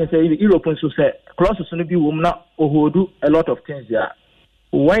just imagine say European so say clauses no be woman na hold a lot of things there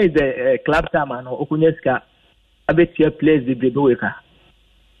why is the club time and okunyeska abetia players the brebe weka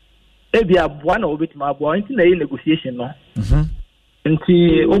ebia one of it ma bo nti na negotiation no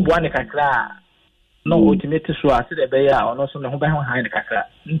nti obuane kakra no ultimate so as the be ya ono so no ho ba ho hand kakra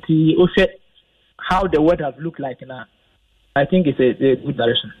nti o se how the world have looked like now I think it's a good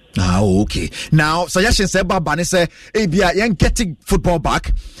direction. Okay. Now, suggestion say Baba ne say ebia yen getting football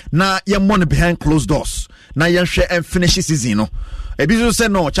back na yen money behind closed doors na yen share and finish season no ebi say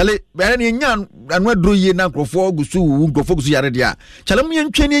no chale be ne nya anwadro ye na grofo gusu yare dia chale mu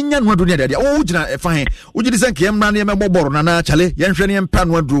yen twa ne nya anwadro ne dia o gina fahen o gidi say kem na ne meboboro na chale yen hwe ne mpa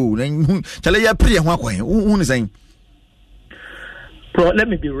anwadro chale ya pre ho akwan hu ne say Bro, let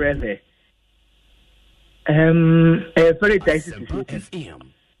me be real there. A very dicey situation.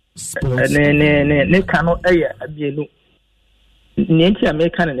 Ne cano abienu. Nenti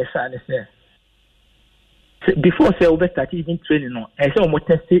American and the before say we start even training no. I say we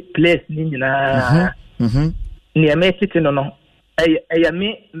test place ni na. Ni me sitting no.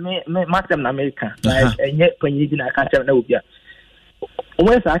 Me maximum American. Enye panyi na ka tell na obi a.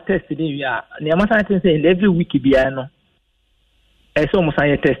 We start test ni we a. Ni amasa say every week bia no. I say we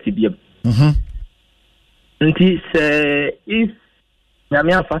say test bia. Nti if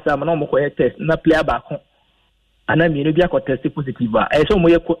nyame afasa am na mo koye test na player back ana mi no bia ko test positive I so mo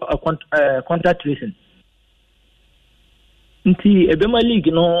ye contact tracing nti ebema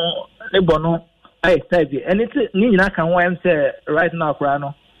league no le bono I start and it ni nyina kan ho am say right now kra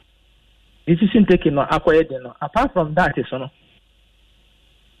no decision taking no akoye de no apart from that is no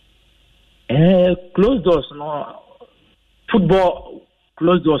closed doors no football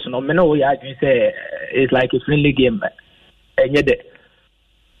close doors no me no we are doing say it's like a friendly game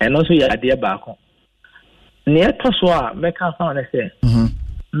and also you are there back near to so make can sound say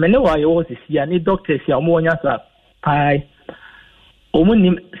me no why you see any doctors here mo nya sa pai omo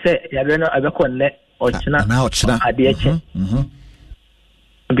nim say ya be no abeko ne ochina ade eche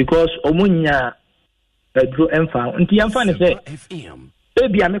because omo nya pedro emfa nti emfa ne say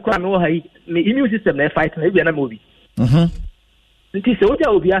ebi am kwa me wo hai me immune system na fight na ebi na me obi nti se oja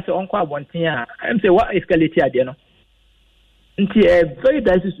obi ase onko abonten a am say what escalate ade no nti a very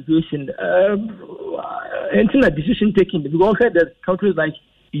dicey situation internet decision taking because the countries like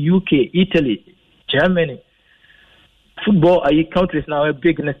UK, Italy, Germany football are countries now are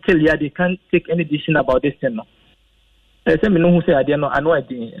big and still they can't take any decision about this thing no Say me know who say I know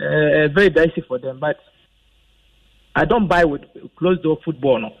very dicey for them, but I don't buy with closed door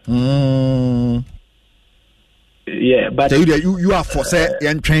football no. Yeah, but so you are for say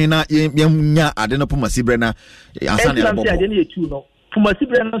trainer nya ade no puma sibrena ansa na bobo. I dey too no. Puma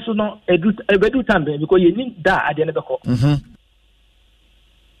sibrena so no edu time because you need that ade no beko.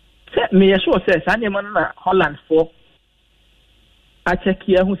 Say me sure say sa na Holland for I check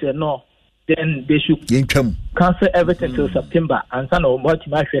here who say no, then they should cancel everything till September and some of what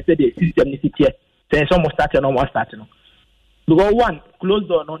my say the system is here. Then some start no more start no. Because one close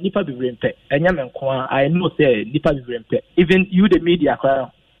door no nipa be rempe. I know say nipa be rempe. Even you the media I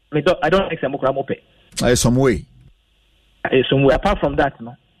don't like some kra mope. Some way. Some way apart from that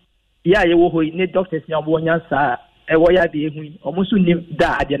no. Yeah, you wo need doctors nya wo nya sa e wo ya de ehu omusu nim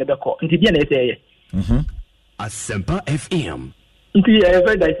da ade na beko. Nti dia na say Asempa FM. Nti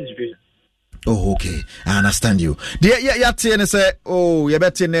very nice situation. Oh, okay. I understand you. Yeah, say, oh, you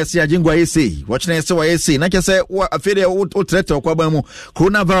better see a jingwa say. Watch na say, na ke say, what afede o threat kwa ba mu.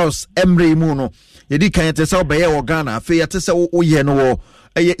 Coronavirus emre mu no. Yedi kan te say obeye wo Ghana, afi ya te say wo ye no wo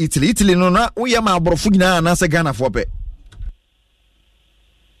Italy no na wo ye ma aborofo gina na say Ghana fo pe.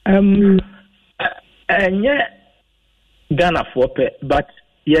 Ghana fo pe, but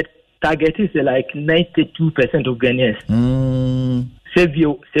yet target is like 92% of Ghanaians.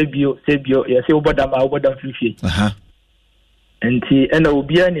 Sebio, yes, Obadam Fifi. And I will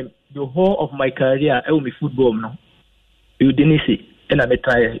be the whole of my career, I will be football now. You didn't see, and I may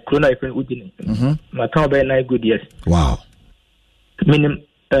try Corona if you didn't. My town by 9 good years. Wow. Meaning,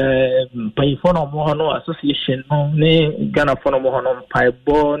 Payphone Mohano Association, Ghana Phone Mohano,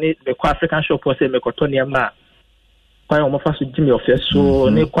 Paibo, the African shop was a Mecotonia Ma. Quite almost Jimmy of so,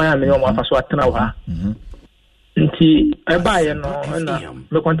 Niquia Minoma Faswatana. Nti eba no na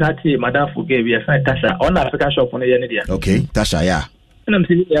me contact madam forgave ya say Tasha on African shop on the dia. Okay, Tasha yeah. And I'm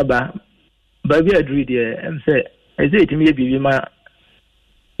saying ya ba we agree there am say it me bibi ma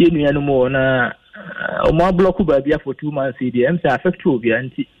yenu no mo na o mo block ba bia for 2 months there am say affect obi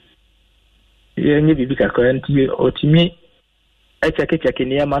anti yenye bibi kakra nti otimi e check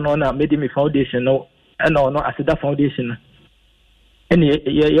ni ma no na made me foundation no and no asida foundation and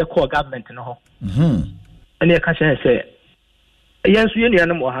ye call government no ho. And I can't say, yes, you know,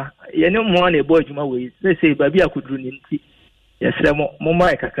 you know, one a boy to my way. They say, baby, I could run into yes,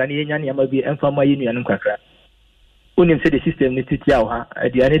 Moma Kakani, and maybe and from my union and Kakra. When say the system needs to tell her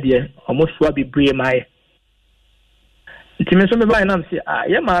at the end of the year, almost will be brave my. Timmy, by and say,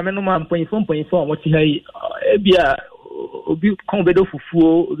 yeah, mamma, no man, 0.4, what you say, be a come bedo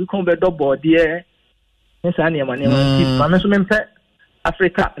fufu, come bedo board, dear. Yes, I am an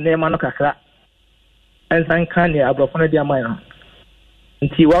Africa, name Kakra. And san kan ya abrofo dia man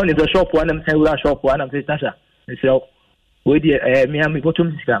nti wa ni the shop one am say we shop one am say Tasha so we dey me am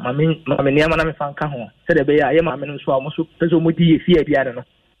botum sika ma me niam na me fan ka ho say de be ya ye ma me no so amoso peso mo di fie bia no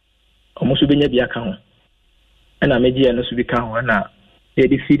amoso benya bia ka ho na me die no so bi ka ho na e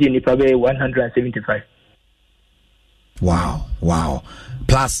di feed ni pa be 175. Wow.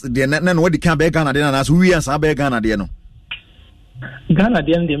 Plus the na what the can be Ghana dey na so we an sa be Ghana dey no. Ghana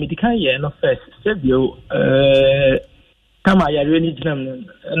the medical year no first sebio kama ya really jinam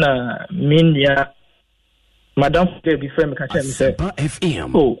na minya madam before me catch me say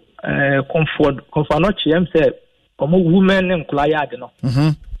oh comfort no chem say omo women nkula yard no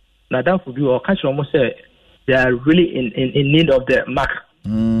na dan for bi o catch omo say they are really in need of the mark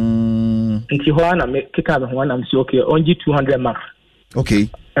nti ho na me kika be ho na me say okay only 200 marks okay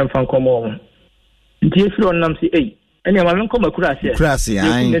and fan komo nti efiri on nam say eh eni ma menko makura ase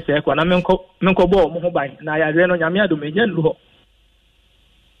ai ne se kwa na menko bo mo ho ban na ya re no nyame adom enye nlu ho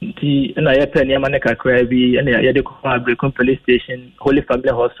nti na ya pe ne ma ne kakra bi ena ya de ko Abrecon police station Holy Family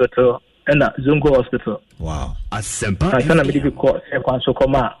Hospital ena Zungo Hospital. Wow. Asempa sana me di ko se kwa so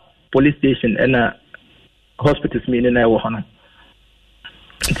koma police station ena hospitals me ne na wo hono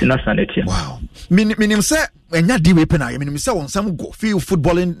nti na sanity. Wow. Minim say enya di we pena minim say won sam go feel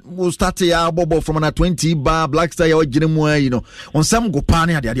footballing will start ya bobo from na 20 bar Black Star ya ogire mu you know on sam go pa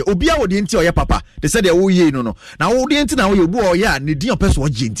ne ade obi a wo de nti oye papa they said they wo ye no na wo de nti na wo ye bu o ya ne di on person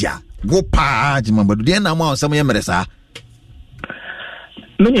oje nti a go pa jima badu de na mo on sam ye meresa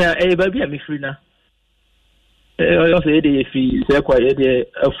menya baby am free na yo say dey free say kwa ye dey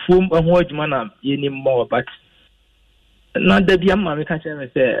afum ho adwuma na ye ni more but na da bia ma me ka chere me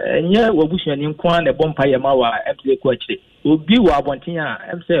say enye wabusuani nko na bompa ye ma wa MPA ko akire obi wa abonten a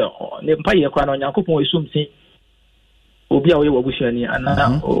em say ne mpa ye kwa na Onyankopon esumsi obi a wo ye wabusuani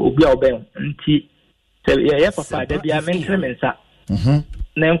ana obi a oben nti ye papa da bia me ntre me nsa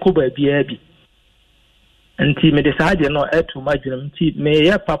na enko ba bia bi nti me de saje no eto madwum nti me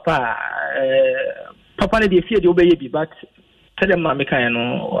ya papa papa ne de fie de obeye bi but tell them ma me kan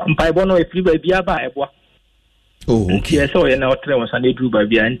no mpaibo no efiri ba bia ba eboa. Okay. Yes, so you know tre won san edu ba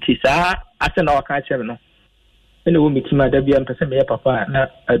bia nti sa ase na waka chere no. Ene wo mitima da bia mpese me ya papa na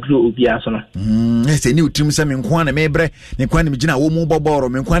aduro obi aso no. Yes, eni utrim se me nko na me bre, ne kwa ne me gina wo mu boboro,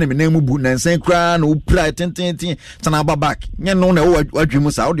 me nko na me nan mu bu na nsan kra na opra tenten tana ba back. Nye no na wo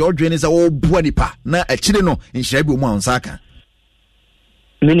adwemu sa, wo de odwe ne sa wo bua nipa na akire no nhira bi o mu ansa aka.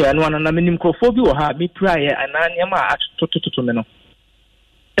 Mini anu na menim krofo bi wo ha me praye anania ma atotototo me no.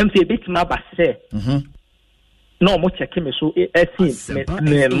 Mfe betima ba se. No mo check me so esin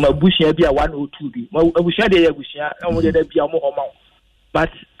me mabushia bi a 102 bi mabushia de ya bushia mo de da bi a mo homa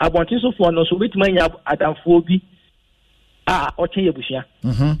but abontin so for no so betima nya adamfo bi a o chen ya bushia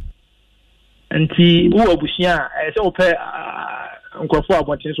nti wo bushia se o pe nkrofo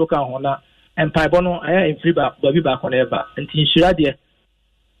abontin so ka ho na empaibo no aya enfri ba bi ba ko na eba nti nhira de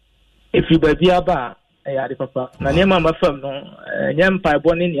efri ba bi aba ya de papa na ne ma fam no nyam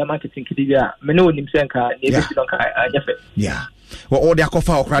paibo ne ne ma kitinkidi bia me ne onim senka ne be si don ka anyafe yeah well all the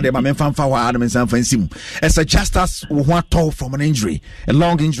akofa okra de ma memfa wa adam sanfa nsim as a just as who atol from an injury a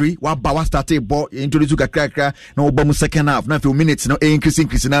long injury wa ba wa start ball introduce kakra na oba mu second half na few minutes no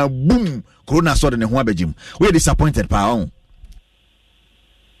increase na boom corona so de ne ho abegim we disappointed pa on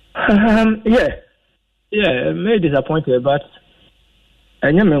yeah me disappointed but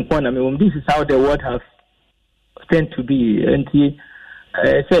this is how the world has tend to be. And he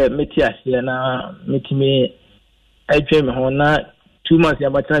said, Metias, na metime, I dream on 2 months.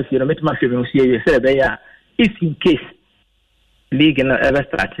 I'm trying to make my film see. Said, if in case league and ever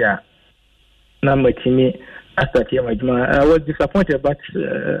start here, now metime, I start here. I was disappointed, but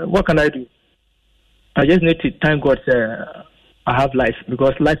what can I do? I just need to thank God. I have life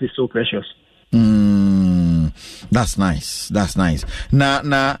because life is so precious. That's nice.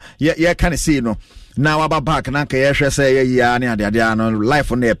 Na yeah kind of see you know. Now about back na ka ye hwe say ya ne ade no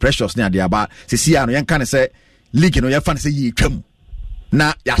life on the precious ne ade aba se see ya no yen kan say league no ye fan say yi twam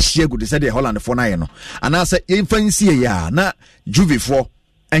na ya hye good say the Holland for na ye no ana say yen fan see ya na Juve for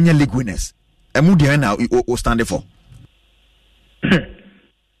enya league winners emu de na o stand for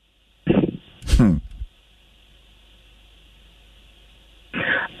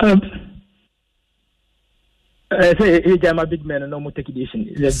I say, I'm a big man and no more take edition.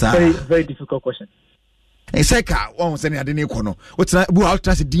 It's a very, very difficult question. And Seka, one was any other Nicono. What's that? Who out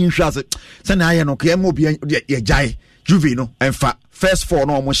as a dean shaz? Send I no Kemo be a jai, Juvino, and first four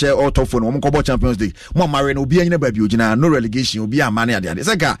no more share or top for no more Champions League. More Marine will be in a baby, no relegation will be a man at the other.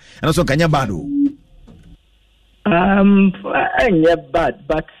 Seka, and also Kanya Badu. Yeah, bad,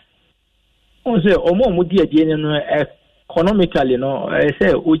 but also, Omo would be a genuine economically, no, I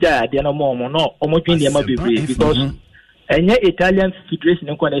say Uja Diana Momo, no, almost in the because any Italian Federation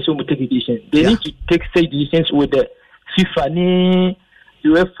and connection will take decisions. They need to take say decisions with the FIFA,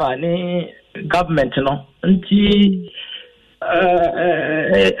 UEFA, government, no, until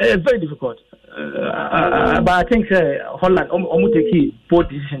very difficult. But I think Holland almost take both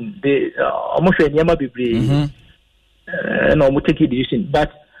decisions. They almost say Yama be and almost take decision.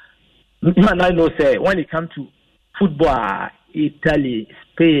 But man, I know say when it comes to football, Italy,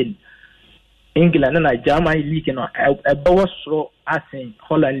 Spain, England, and German league, you know, a power slow as in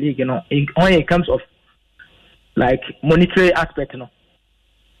Holland league, you know, when it comes of like monetary aspect, you know.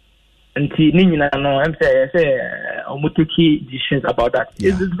 And I'm saying decisions about that.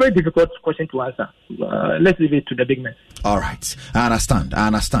 Yeah. It's a very difficult question to answer. Let's leave it to the big man. All right, I understand.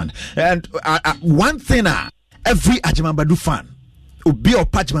 And one thing, every Ajimambadu fan. Obi or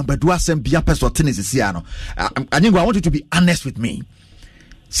Pachman Badua Sem Bia Peso Tennis is Siano. I want you to be honest with me.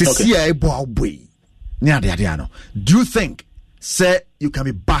 Sisia Boy. Do you think, say, you can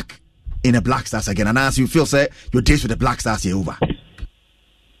be back in the Black Stars again? And as you feel, say, your days with the Black Stars are over?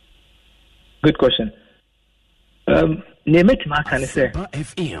 Good question. Nemet Mark say,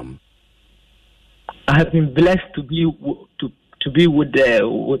 I have been blessed to be with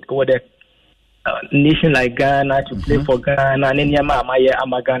the nation like Ghana to play for Ghana and any ama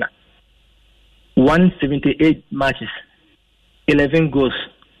Ghana. 178 matches, 11 goals,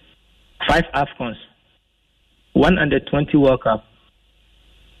 5 AFCONs, 120 World Cup,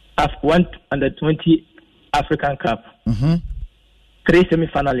 120 African Cup, 3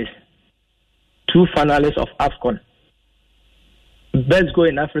 semi-finalists, 2 finalists of AFCON, best goal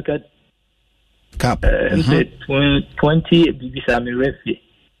in Africa Cup, 20 BBC referee.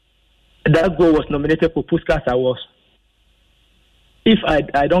 That goal was nominated for Puskas Awards. If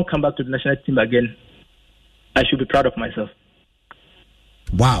I don't come back to the national team again, I should be proud of myself.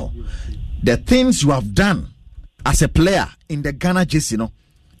 Wow. the things you have done as a player in the Ghana JC,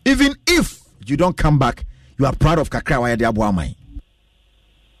 even if you don't come back, you are proud of Kakra Wayade Abuamai.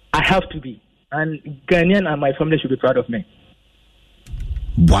 I have to be. And Ghanaian and my family should be proud of me.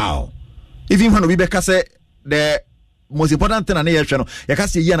 Wow. Even when Rebecca said the most important thing, you can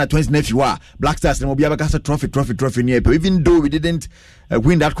see here in 20 Black Stars and Mobiaba trophy near. Even though we didn't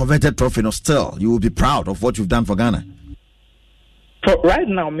win that coveted trophy, still you will be proud of what you've done for Ghana. For right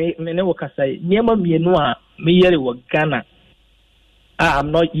now, me never can say Niema me no me here with Ghana.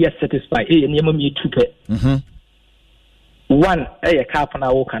 I'm not yet satisfied. Niema me two pay. One, cap na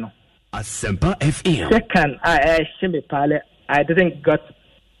wokano. Asempa FM. Second, I shame pale. I didn't got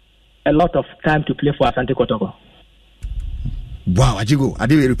a lot of time to play for Asante Kotoko. Wow, Ajigo, I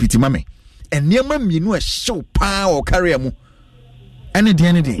did repeat mame. And Niema me no a show power or career mu.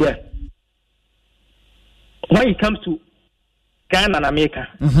 Anything. Yeah. When it comes to Ghana and America.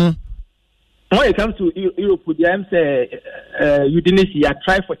 When it comes to Europe, the I'm say you didn't see. I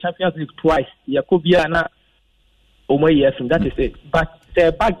tried for Champions League twice. Yakobia na Omo yes, that is it. But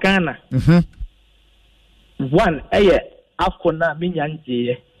back Ghana. One, AFCON na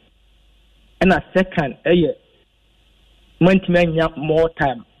minyanje. And a second, Montimenya more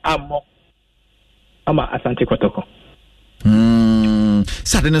time. I'm Asante Kotoko.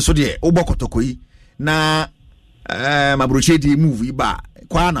 Suddenly, so dear, Obo Kotoko yi na. Mabroche di movie ba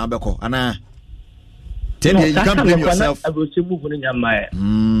kwa na beko ana tell you can't blame yourself. Mabroche move on nyama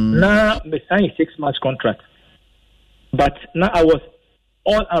na me sign 6-month contract, but now I was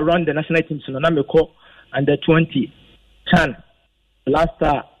all around the national team. So now me call under 20 Chan last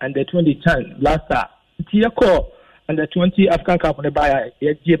year, under 20 Chan last year. Tia call under 20 African Cup on the buy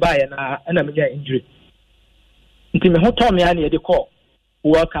ye buy na me get injury. Nti me ho to me ani dey call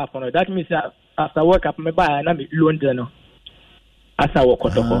World Cup on that means after World Cup, me buy na me loan no. As I walk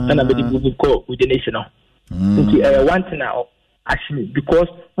Kotoko, and I be the go with the national. One thing now, actually, because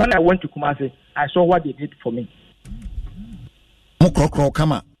when I went to Kumasi, I saw what they did for me.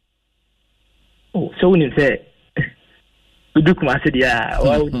 Come on. Oh, so when you say, we do Kumasi, yeah.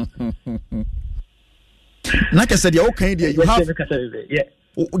 Like I said, you're okay, dear. You have. Yeah.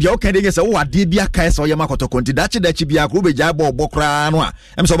 You're okay, they say, oh, I did be a case or Yamakoto Conti. That's that you be a group of Jabo Bokra.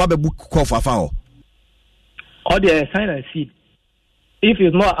 I'm so about a book call for foul. All the sign and see. If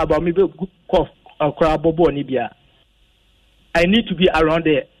it's not about me, book call or Bobo Nibia, I need to be around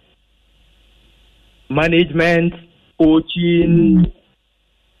the management, coaching.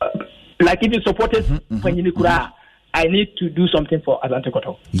 Like if you supported when you I need to do something for Asante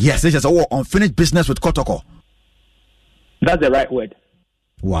Kotoko. Yes, this is all unfinished business with Kotoko. That's the right word.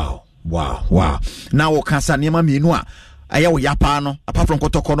 Wow. Now Okasa Niema Minua. Ayaw Yapa no, apart from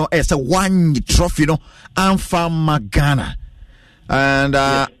Kotoko no, it's a one trophy no, Amfa Magana. And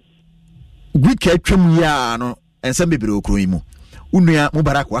we catchum ya no, and some baby okruimu. Unia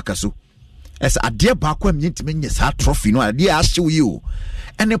Mubarak Wakasu. As a dear Bakwam Yintimin yes, our trophy no, dear ask you.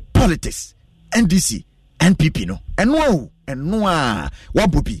 And the politics, NDC, NPP no, and no,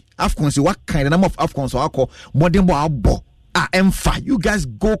 Wabubi, Afcons, what kind of number of Afcons or alcohol, modern abo. M5, you guys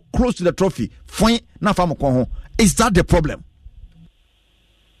go close to the trophy. Fine, now is that the problem?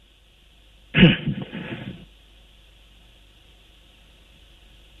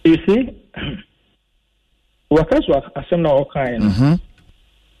 You see, workers were assumed all kind.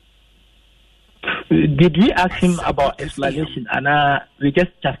 Did we ask him about explanation and we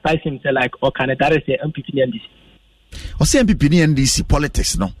just chastise him say like, oh, can that is MPP and NDC? Or say MPP and NDC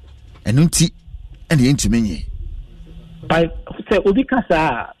politics no, and unti and the intimate. By say Obi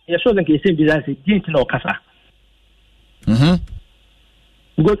Kasa, you show them the same business. Didn't know Kasa.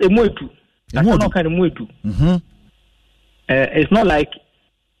 Because a moitu, that's not kind of moitu. It's not like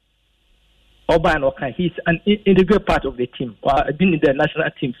Oba and Oka. He's an integral part of the team. Or been in the national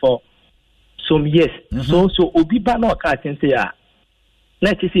team for some years. So Obi Bano Oka can say,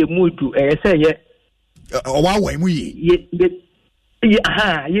 let's say moitu. Say ye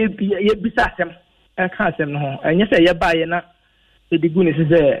bisa them. I can't say no. And yes, I buy na the goodness is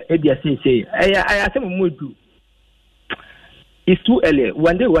say. I say do. It's too early.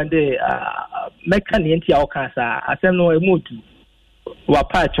 One day, make an anti our cancer. I say no, mood to what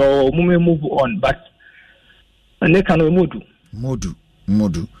patch or move on, but and they can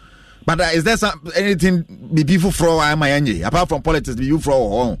modu. But is there anything be people from Miami apart from politics? Be you from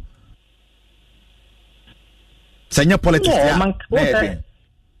home? Senior politics,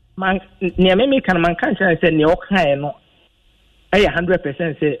 man, near me can man can't say no kind no. I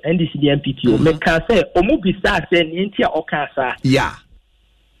 100% say NDC MPP. Me can say Omubi start say Intia Okasa. Yeah.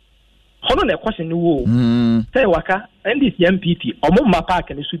 Hold on a question. Say waka NDC MPP. Omu Mapa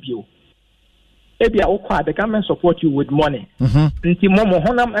can subio. Maybe the government support you with money. Nti momo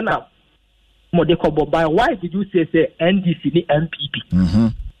honam ena mo de kobo by why did you say NDC ni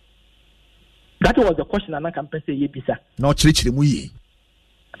MPP? That was the question and I can say yebisa. No chirichiri mu yi.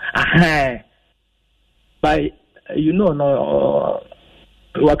 But you know no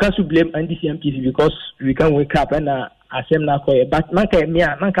we can't blame NDC MPP because we can wake up and asem na koye but man ka me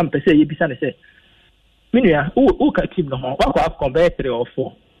na kan say yebisa ne say minua who ka team no ho wa kwa compare 3 or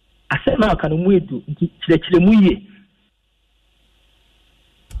 4 asema kan mu edu chire mu ye.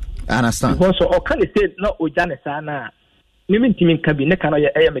 I understand. Because so can say no ojane sa na me team kan bi ne kan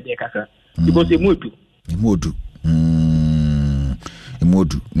ye me de kasa because mu edu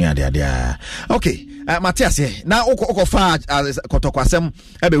ni ade okay Matthias na okofa kotokwasem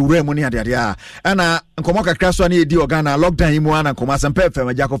ebe wura mu ni ade ana nkomo kakra so na edi organa lockdown imu ana nkomo asem pefem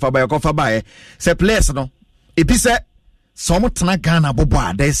ajakofa ba se place no ebise some tena Ghana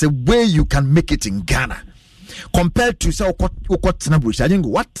bobo there is a way you can make it in Ghana compared to say okot tena bush. I think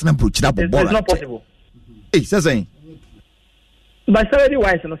what tena bush that bobo. It's not possible. Hey, saying. But somebody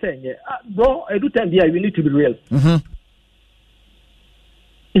wise no saying bro, I do time here we need to be real.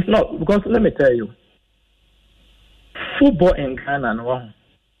 It's not because let me tell you. Football in Ghana no.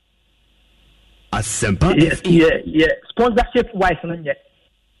 Yeah. Sponsorship wise no yet.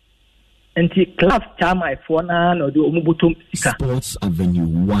 Anti class chama for na no do omubutum sika Sports Avenue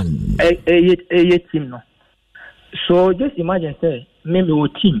 1 a team no. So just imagine say maybe o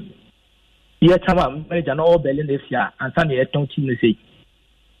team yeah chama manager no Berlin this year and san ye ton team say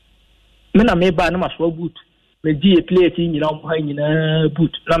me na me ba na maso boot me gi play team nyina o han nyina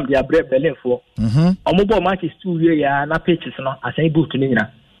boot nam dia bre Berlin for omubo match is 2 year ya na pitches no asan boot ni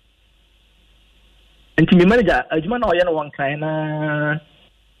nyina anti me manager ajuma na o ye no wan kan na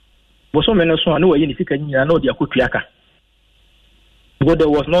Boso meneso anu wayi ni fika nyina na odi akotuaka. Because there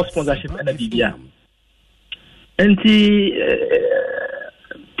was no sponsorship and Bibia. Anti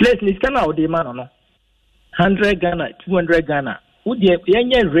place ni kana o de man no. 100 Ghana, 200 Ghana. Udi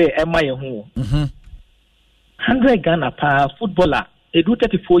yenye re ema ye hu. 100 Ghana per footballer. E do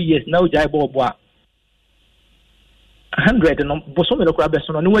 34 years now jai bo 100 no boso me no kura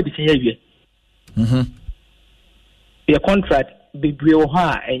beso no wadi tin ye wie. Your contract bebree wo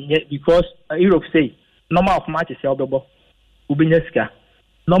ha enye because Europe say normal of matches ya obebo ubenya sika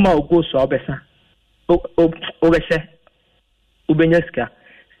normal go so obesa obese ubenya sika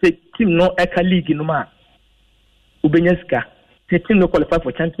say team no eka league no ma ubenya sika say team no qualify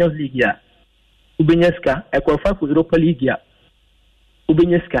for Champions League ya ubenya sika e qualify for Europa League ya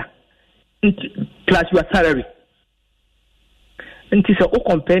ubenya sika plus your salary nti se o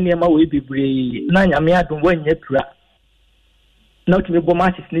company ma we bebree na nyame adom wanye pura na to me bo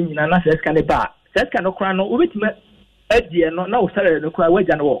matches ni nyina na se ska ne ba se ska no kra no obetime adie no na o salary no kra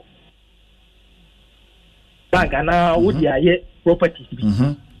waja no wo banga na wodi aye properties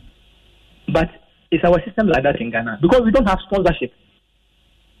bi but it's our system like that in Ghana because we don't have sponsorship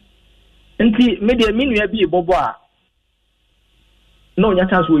nti media minu bi bobo a no nya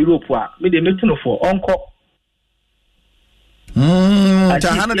chance wo Europe a media metuno for onko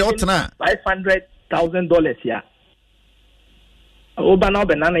Tahana de otna $500,000 ya. Oba na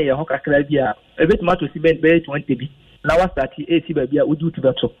banana ye ho kakra bia. Ebet ma to si be 20 bi. Na wa start AC ba bia udu to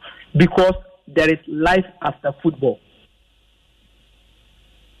beto because there is life after football.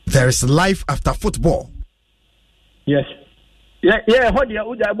 There is life after football. Yes. Yeah, ho dia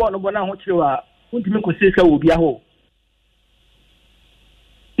uja ball no bona ho chiwa. Untimi ko sesa wo bia ho.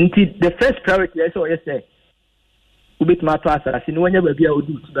 Until the first priority is so say ubit ma to asara si no nya ba bia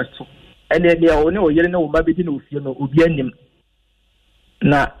udu to beto. Ene dia o ne o yere na wo ba be di na ofie no obi anim.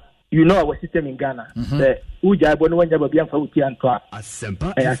 Na you know our system in Ghana. The uja bo no nya ba bia fa uti anto a.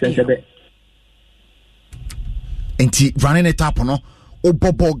 Asempa. Asensebe. Enti running it up no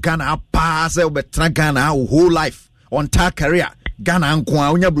obobo Ghana pass obetra Ghana whole life on entire career Ghana anko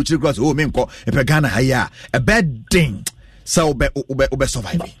a onya bruchiri cross o me nko e Ghana haya a bad thing so obe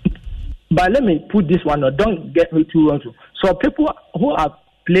survive. But let me put this one, don't get me too wrong. So people who have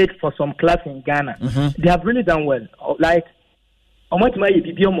played for some clubs in Ghana, they have really done well. Like, but near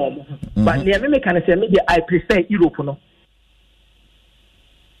me can say maybe I prefer Europe. No,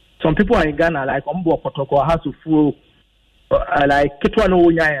 some people are in Ghana like Ombo Kotoko has to full like Ketwano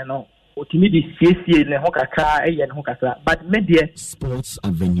Unya no. Ultimately, CSC ne hokaka e yen hokaka. But media Sports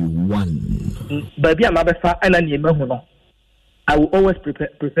Avenue 1. Baby, I'm abefa anani mehu no. I will always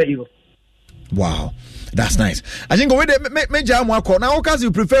prefer Europe. Wow, that's nice. I think we me jam one call now. Because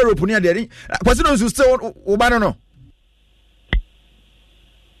you prefer Europe near there. Person who still ubano no.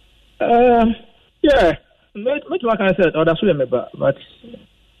 Yeah, what can I say? Oh, that's what I remember. But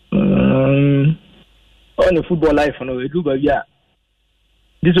on the football life, we do, but yeah,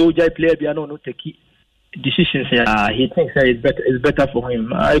 this old guy player, we no take decisions. He thinks that it's better for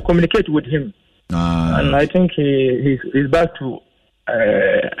him. I communicate with him, and I think he's back to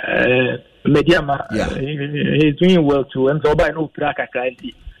Mediama. He's doing well too. And so by no praka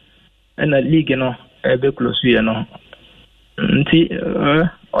currently, and the league, be close,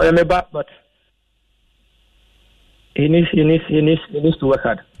 I am back, but he needs to work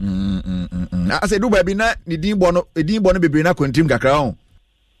hard. I said, do baby, not the Dean Bono be bring up on Team Gakao.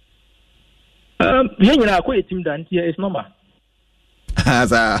 I quit him done here is normal. I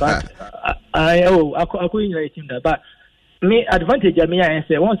quit him that, but me advantage of me, I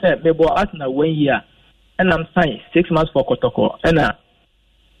say, once I may go out in a 1 year, and I'm signed 6 months for Kotoko, and a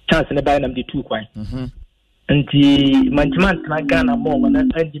chance in the buy them the 2 quite. And the management can Ghana more when I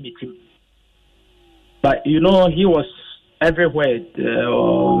end him. But he was everywhere.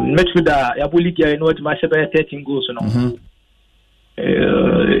 Midfielder, Yabuli, you know, to match about 13 goals.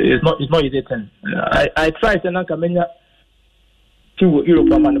 It's not easy thing. I tried to Nankamenya to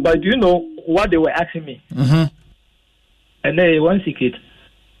Europe, man. But do you know what they were asking me? And they one secret.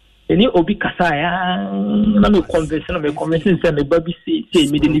 Any obi kasaya, na me conversation say me baby say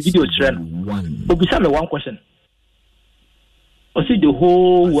me the video trend. Obi say me one question. I see the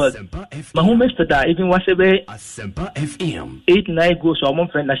whole world. My home is that even was Asempa FM 8-9 goals for one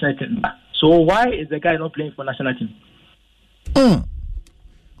friend national team. So why is the guy not playing for national team?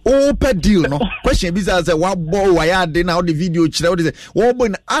 Per deal no. Question is as what boy why are they now the video what is it? What boy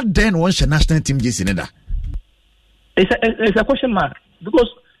add then one national team just in that? It's a question mark because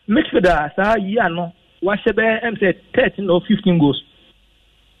midfielder no was say 13 or 15 goals.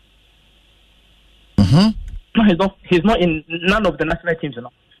 No, he's not in none of the national teams,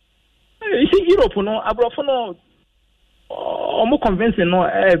 You see, Europe, abroad, more convincing,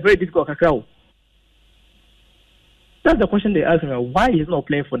 very difficult. That's the question they ask me. Why he's not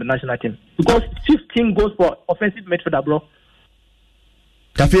playing for the national team? Because 15 goals for offensive midfielder, bro.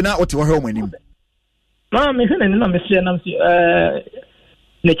 Kafina, what you home with him? No, I'm saying,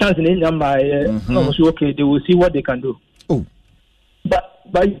 the chance in India, okay, they will see what they can do. Oh, but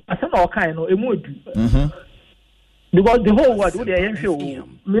I don't know kind of because the whole world, what they are show,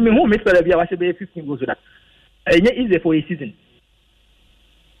 maybe who makes better, I should be 15 goals with that. It's easy for a season.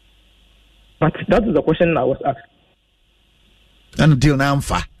 But that is the question I was asked. And deal now, I'm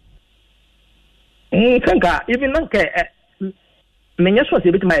far. Even Menyas was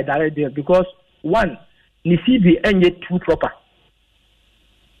a bit my direct deal because one, the CV and yet too proper.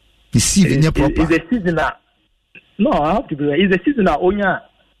 The CV proper. Is a seasoner. No, I have to be. Is a seasoner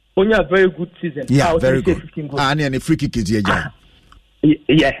only a very good season. Yeah, very good. And the free kick is here. Yeah.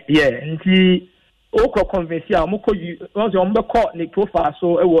 And the Oko convince ya moko you once you call the profile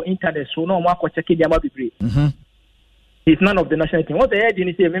so it internet so no one check the amabibre. He's none of the national team. What the head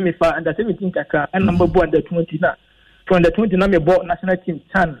you say me for under 17 kaka and number under 20 na. For under 20 na me bought national team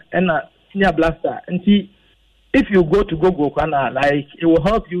Chan and senior blaster. And see if you go to Google like it will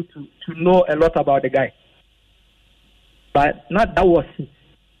help you to know a lot about the guy. But not that was his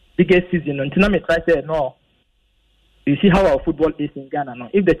biggest season. Until I try to say no. You see how our football is in Ghana now.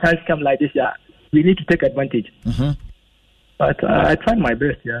 If the chance come like this, we need to take advantage. But I tried my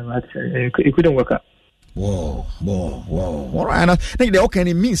best, but it couldn't work out. Whoa. All right, I think they all can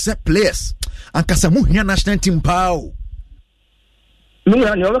mean set players. And Kasamu here national team pow.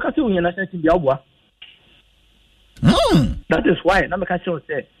 National team That is why I'm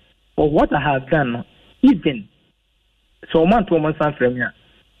say for what I have done, even so man to man from here,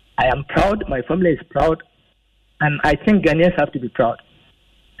 I am proud, my family is proud, and I think Ghanaians have to be proud.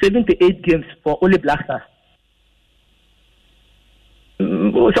 78 games for only Black Stars.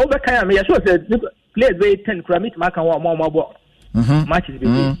 So that kind of me, I should say, players very 10 Kramit Maka more matches.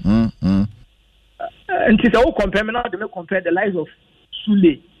 And it's all compare me now. They compare the lives of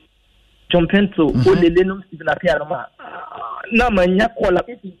Sule, John Pento, Ole Lenum, Stephen Apiarama. Now Manyakola,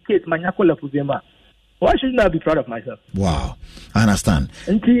 if in case Manyakola Puzema. Why shouldn't I be proud of myself? Wow, I understand.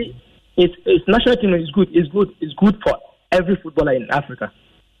 And see, it's national team is good. It's good for every footballer in Africa.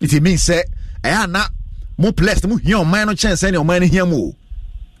 It means say, I am not more blessed. More here, man, no chance any man here more.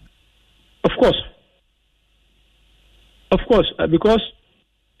 Of course, because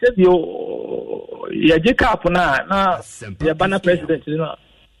you Jacob na your banner president,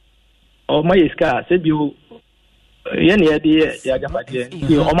 or my scar said you. Yen dear,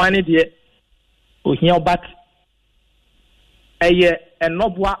 you or mine dear. O here back a year and no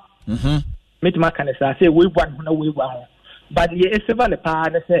bois. Meet my can say we want no we want. But ye is seven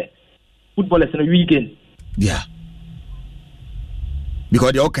a say football is in a weekend. Yeah.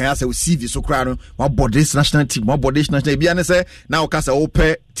 because they all can say CV so crowd what body this national team what body this national be say now can say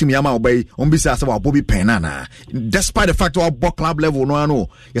open team yama obey on be say about Bobby Penana despite the fact our club level no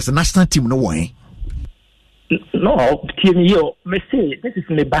yes a national team no way no team yo me say this is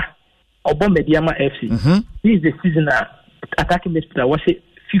me ba Obo Mediama FC this is the season attacking midfielder was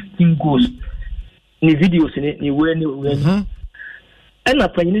 15 goals ni videos ni we and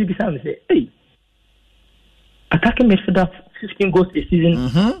up when you be say hey attacking midfielder 15 goals a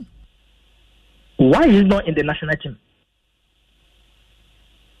season. Why is he not in the national team?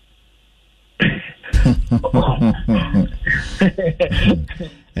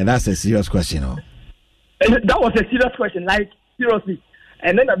 And that's a serious question. Oh. That was a serious question, like seriously.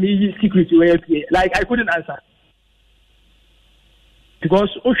 And then I mean, secret to like I couldn't answer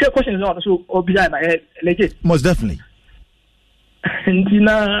because your question is not so behind my head. Legit. Most definitely. And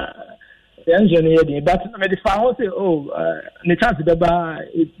engineer, but the found say, the chance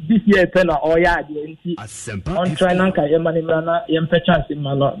this year pen or on try nanka yemanimana yempe chance in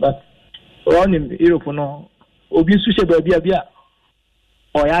manor, but on in Europe no obi suche baby abia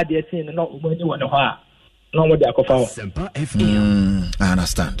or ya de thing no ubani one ha no more their cofa I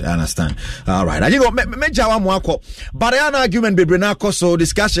understand all right I think meja wa mo akọ but an argument bebre na koso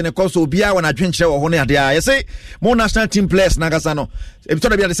discussion e koso bia wana dwenche wo ho ne ade a say mo national team players na gasa no e bi to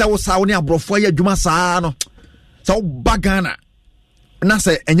da bia say wo sa wo ne abrofo ya dwuma saa no so bagana na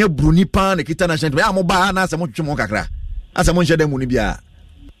say enye bruni pan ne kita national team mo ba na say mo twetwe mo kakra asa mo nhede mu ni bia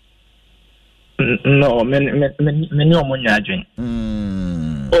no men no mo nya adwen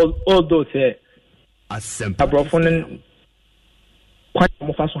all those abrofo quite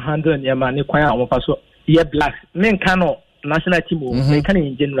almost 100 and Yamani quite almost ye black men cannot national team men can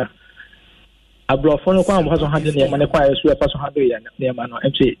in general abrofo quite almost 100 Yamani quite so 100 Yamano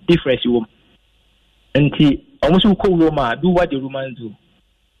and say difference you and almost call Roma do what the Romans do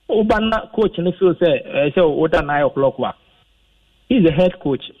Obana coach in the field say order 9 o'clock he's a head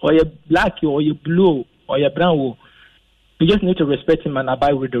coach or you black or you blue or you brown you just need to respect him and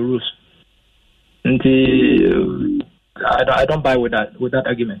abide with the rules and I don't buy with that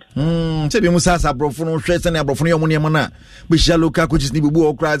argument. Say be musasa brofo no hwe se na brofo no yomone mana be sha local coaches ni bubu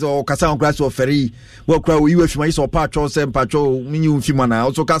o cries or kasa on cries or ferry wo cry wo you afima iso patcho se patcho minyu mfima na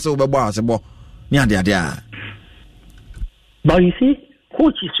also kasa wo bebo asebo ni ade a but you see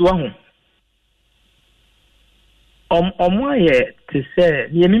coaches wa ho omoye to say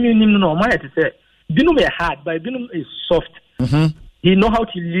ni emi nim no omoye to say binum is hard but binum is soft. He know how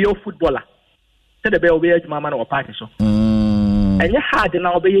to lure footballer. Said the bell be mama no party so. And you hard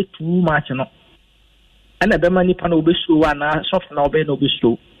now be too much no. And the bema nipa no be slow and soft now be no be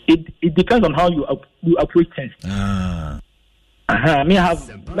slow. It depends on how you approach things. Me I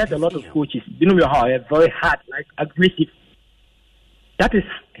have met a lot of coaches. You know how very hard, like aggressive. That is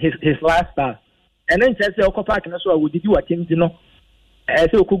his lifestyle. And then say okay park na so we did you attempt you know.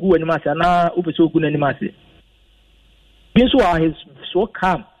 Say okugu animase na obeso ogu animase. This one is so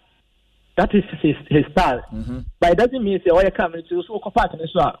calm. That is his style. But it doesn't mean say oh you come into so park na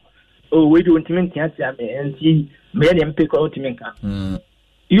so we do ultimate tiatia me and see me dem pick ultimate can.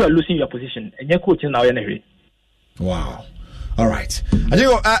 You are losing your position and your coach now you wow. All right. I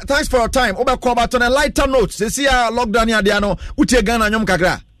think thanks for your time. Oba ko about on a lighter note. Say see lockdown here dia no utie Ghana nyom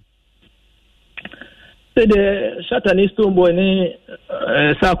kakra. Say the Satanist boy ni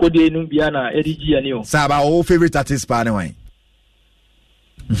Sakode nu bia na EDG ani o. Saba all favorite artist pa ne wan.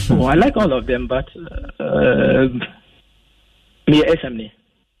 Oh, I like all of them, but me SM ni.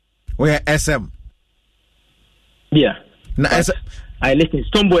 We SM. Yeah. Na I listen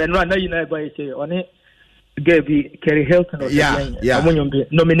Stoneboy and now you know by say on it Gabby Kerry Hilton or yeah.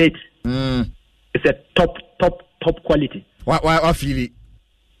 Nominate. It's a top quality. What feel it?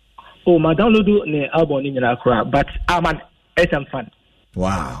 Oh, my download the album in Accra, but I'm an SM fan.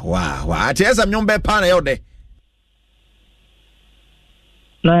 Wow. I tell some young bear pan out there.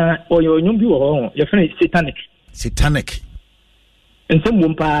 Na your nyumbi wo your friend is satanic and some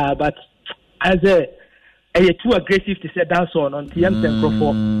wumpa but as a too aggressive to say dance on TM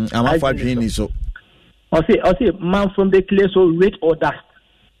Tempo I'm for dream so I say man from the clay so rate or dust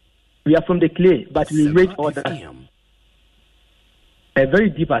we are from the clay but we rate or dust a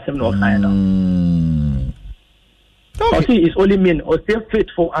very deep assembly of fire now I say it's only mean or stay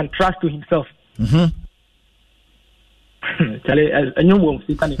faithful and trust to himself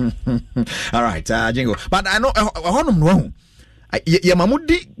all right, Jingo. But I know no. Ya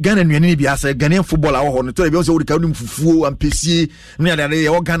mamudi Ghana nnuane bi asa Ghanaian football awo ho no to e bi so wodi ka wodi mfufuo ampesi me ade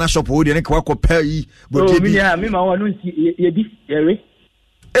ya Ghana shop wo de ne kwa kopa yi bodi bi me ma wo no nsi ye bi yewe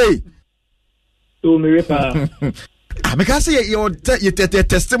eh o me repa I can say your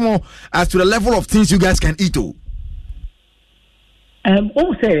testimony as to the level of things you guys can eat. Also,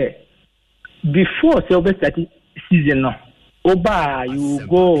 before the season, Oba, you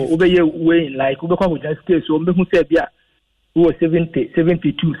go over your way like Uber just case, so who said, yeah, who was 70,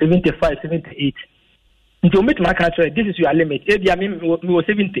 72, 75, 78. Until meet my country, this is your limit. I mean, we were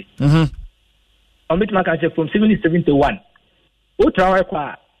 70. I'll meet my country from 70 to 71. What try a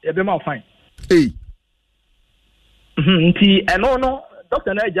fine. Hey. And no,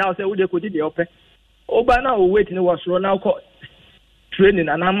 Dr. Niger said, would you could the open? Oba now waiting was now training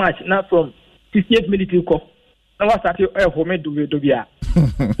and how much not from 68 military corps. Now I started home to Dubia.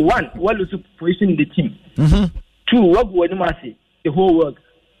 One, what was position in the team? Two, what would you say? The whole world.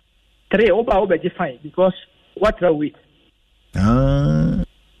 Three, over fine because what are we?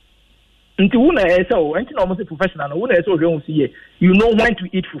 Into one so, and almost professional. One so you know when to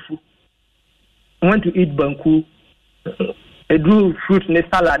eat fufu, when to eat banku, a drew fruit, ne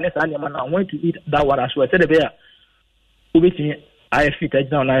salad, ne animal. I want to eat that one as well. I said, "Bear, I fit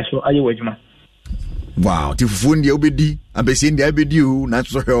down. I saw Ayawajma." Wow, the fufu the obedi, I'm saying the obedi, not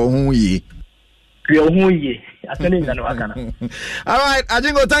so who ye. All right,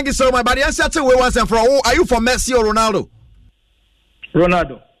 Ajingo, thank you so much. But the answer to we once and for all, are you for Messi or Ronaldo?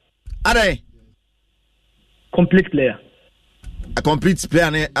 Ronaldo. Are they? Complete player. A complete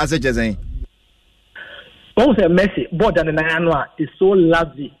player as a Jazzy. Also, Messi, more than the Nayanwa is so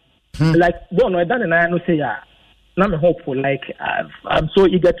lovely. Like, one, I done the Nayano say, I'm hopeful. Like, I'm so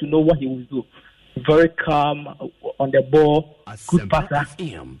eager to know what he will do. Very calm on the ball, good passer,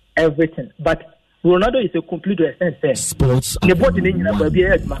 everything. But Ronaldo is a complete sense. Sports. The body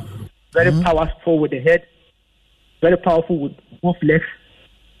very powerful with the head, very powerful with both legs.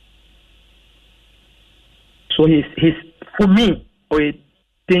 So he's for me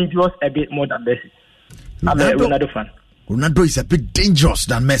dangerous a bit more than Messi. I'm a Ronaldo fan. Ronaldo is a bit dangerous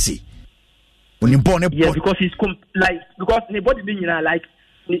than Messi. When you born because he's because the body like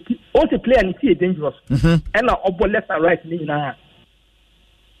also player and he is dangerous. And now left and right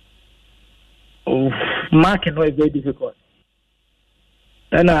marking is very difficult.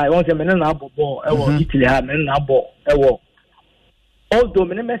 And I want to mention ball. I want Italy have ball. Although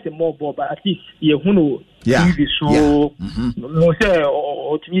many Messi more ball, but at least you know so no say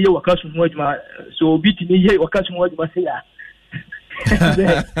or to me work so beat me here work say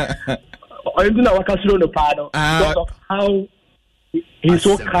I do not work the paddle because of how he's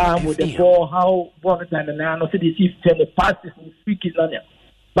so calm with the ball, how ball and I know the passes and free kicks on him.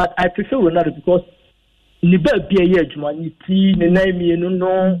 But I prefer Ronaldo because ni be a year Jumani T, the name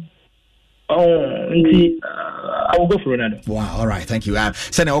no. I will go for Ronaldo. Wow, all right, thank you.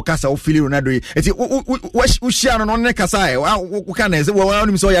 Send a Okasa Philly Ronaldo. It's Ushiano on Nekasai. What can I say? Well,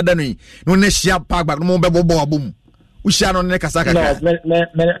 I'm so you're done. No, Neshia Park, but no boom. Ushiano on Nekasaka. No,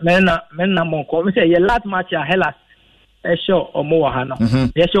 men, I'm say, your last match, Hellas. A show or more, Hano.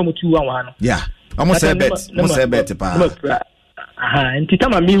 Yes, show me 2-1. Yeah, almost a bet. And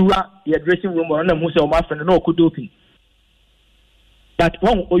Titama Mira, your dressing room, or Musa, my friend, no could open. But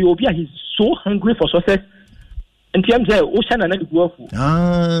one Oyobia, he's so hungry for success. And TMZ, Ocean and Buafu.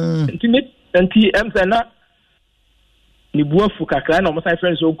 Intimate and TMZ, Nibuafu, Kakran, or my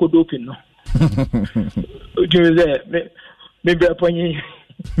friends, so could open. No, maybe upon you.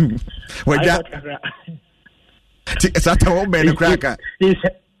 It's at home, man. Cracker.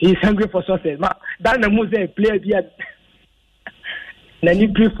 He's hungry for success. Dan Muse player beard. Then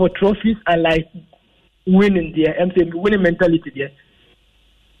you play for trophies and like winning there. I'm saying winning mentality there.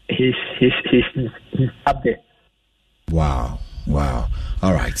 He's up there. Wow.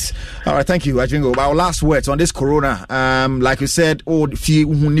 All right. Thank you. I think our last words on this corona. Like you said, Italy,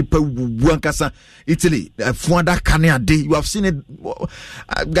 Fuanda Kanya Day. You have seen it.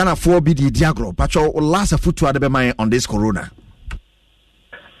 Ghana 4BD Diagro. But your last foot to Adebema on this corona.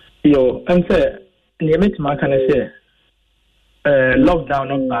 Yo, I'm saying, Niemit Makana say,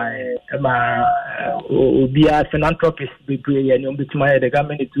 lockdown by be a philanthropist, be and the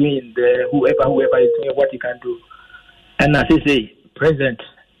government is doing whoever is doing what he can do. And as I say, President,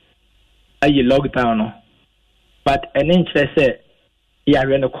 are you locked down? But an interest said, yeah,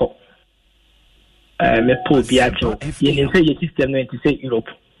 rent a call. Me pull Biacho. You say your system to say Europe,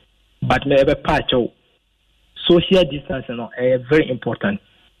 but me ever patch out. Social distancing is very important.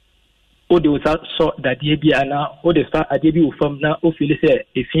 O de was so that ye be ana o de start adebi wo fam na o feel say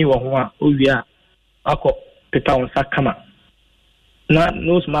efin wo ho a o wia akọ pepa on sakama na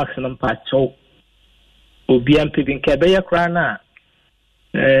nose mask na patch out. Obi am pebin ka be ya kra na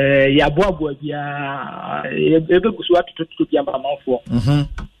ya boabo bia ebe gusu atoto bia amanfo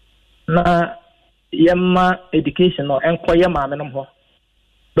na yɛma education no ɛnkɔ yɛ maame nom hɔ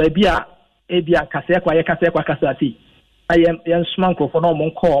baabi a ebia kasɛ kwa yɛ kasɛ kwa kasa ati yɛn soma nkurɔfoɔ na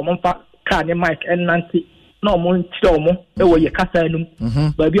ɔmo nkɔ ɔmo mfa kaa ne mic ɛnante na ɔmo nkyerɛ ɔmo ɛwɔ yɛ kasa anum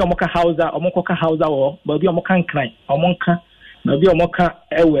baabi a ɔmo ka house a ɔmo kɔ ka house a wɔ baabi a ɔmo ka nkran ɔmo nka baabi a ɔmo ka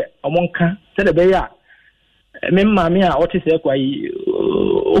ɛwɛ ɔmo nka sɛdeɛ bɛyɛ a me maame a ɔte sɛ kwa yi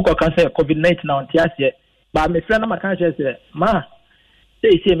wokɔka sɛ covid-19 na ɔnte aseɛ ba mefrɛ na maka kyerɛ sɛ ma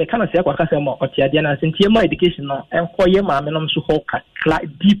say me kana say kwa kasa mo otiade na ntie ma education no enko ye ma me no so ho kakla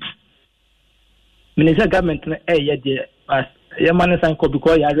deep minister government no ye de ye man san ko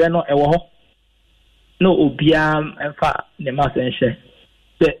because ya re no e wo ho no obia emfa ne ma san hye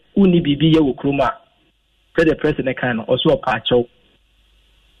se uni bibi ye wo kroma se the president kan no oso pa acho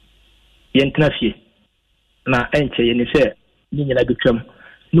ye ntna fie na enche ye ni se ni nyina betwam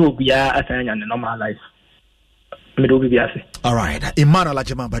no obia asanya ne normal life. All right, Emmanuel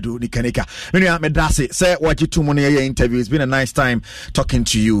Ajema Badu Nikanika. Medase say what you two money interview. It's been a nice time talking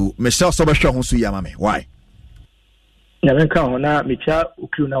to you. Michelle Sobasho Hunsu Yamame. Why? All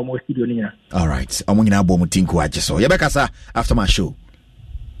right, Amungina Bomutinku Ajiso. Yabekasa after my show.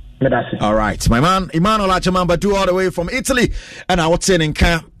 All right, my man Emmanuel Ajema Badu all the way from Italy, and I was saying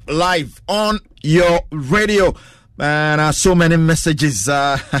live on your radio, and so many messages.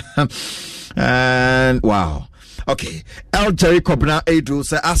 And wow. Okay, El Jerry Kobna Adru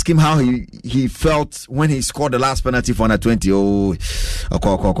said, ask him how he felt when he scored the last penalty for under 20. Oh,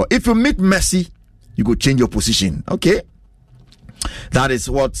 if you meet Messi, you go change your position. Okay, that is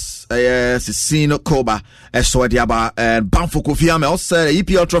what Cecino Koba Eswadiaba and Bamfo Kofi Amel said. The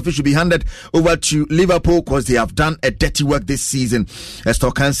EPL trophy should be handed over to Liverpool because they have done a dirty work this season.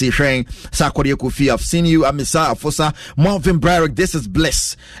 Estokansi Sheng Sakori Kofi, I've seen you. Amisa Afosa Marvin Brarick. This is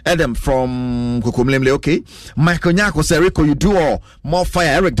Bliss Adam from Kukumlemle. Okay, Michael Nyako said, Rico, you do all more fire.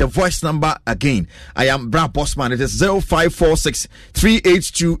 Eric, the voice number again. I am Brad Bossman. It is 0546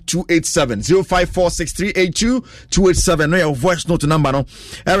 382 287 0546 382 287. No, your voice note number. No,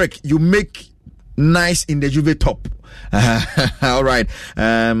 Eric, you make nice in the Juve top. All right.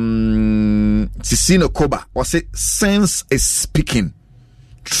 Cecino Koba was it sense is speaking,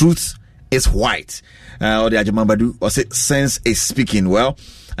 truth is white. Or the Ajamabadu was it sense is speaking. Well,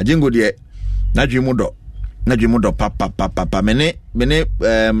 Ajingo de Najimodo papa many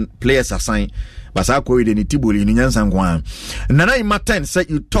players are signed. Basa ko ide ni tibuli ni nyansa ngwan. Nana Imaten said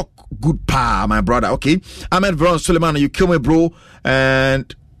you talk good pa, my brother. Okay. Ahmed Veron Suleiman, you kill me, bro,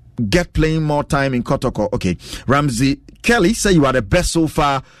 and get playing more time in Kotoko. Okay. Ramsey Kelly say you are the best so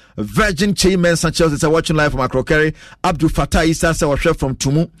far. Virgin Chayman Sanchez is watching live from Akrokeri. Abdul Fattah Issa say chef from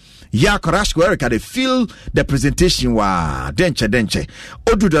Tumu. Ya Karashko Eric, they feel the presentation. Wow, denche.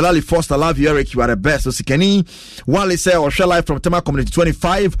 Odu Dalali Foster, love you, Eric. You are the best. So Sikeni Wally say share live from Tema Community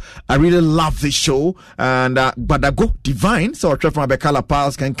 25. I really love this show. And Badago Divine, so chef from Abekala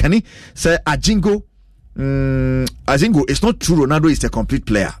Pals Kankani say Ajingo. Ajingo, it's not true. Ronaldo is a complete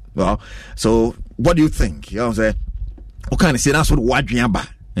player. Well, so what do you think? You know what I'm saying? Okay, say that's what Wadriamba.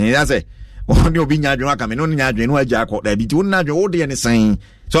 And that's it. On your being Yadraka, no Yadrin, no Jaco, there be two Nadro, and saying.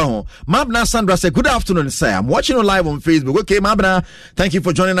 So, Mabna Sandra said, good afternoon, sir. I'm watching you live on Facebook. Okay, Mabna, thank you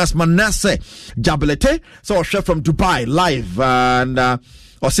for joining us. Manasseh Jabalete, so a chef from Dubai, live. And,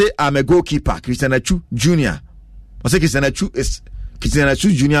 or say, I'm a goalkeeper, Christian Achu Jr. Or say, Christian Achu is Christian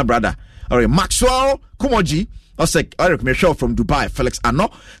Achu Jr. brother. All right, Maxwell Kumoji. I said, Eric Michelle from Dubai, Felix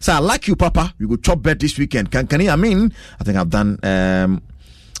Ano. So I like you, Papa. We go chop bet this weekend. Can you? I mean, I think I've done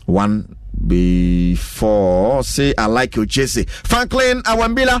one before. Say I like you, Jesse. Franklin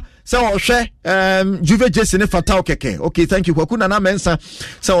Awambila. So share Juve Jesse ne Fatao Keke. Okay, thank you. Kwakuna na mensa.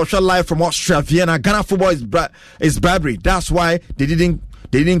 So share live from Austria, Vienna. Ghana football is Bradbury. That's why they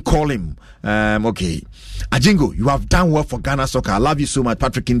didn't call him. Okay. Ajingo, you have done well for Ghana soccer. I love you so much,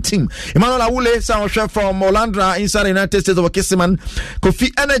 Patrick and team. Emmanuel Awule, sound chef from Olandra, inside the United States of Kisiman. Kofi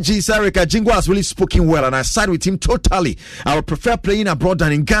Energy, Sarek Ajingo has really spoken well, and I side with him totally. I would prefer playing abroad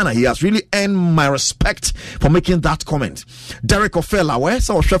than in Ghana. He has really earned my respect for making that comment. Derek Ofela, where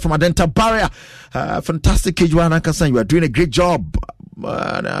sound chef from Adenta Barrier. Fantastic, Kejuan Ankasan. You are doing a great job.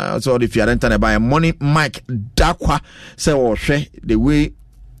 So if you are entering by a money, Mike Dakwa, so the way.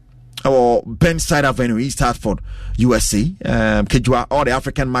 Or Burnside Avenue, East Hartford, USA. Kejua, all the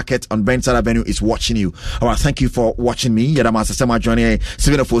African market on Burnside Avenue is watching you. All right, thank you for watching me. Yadama Sasema Johnny,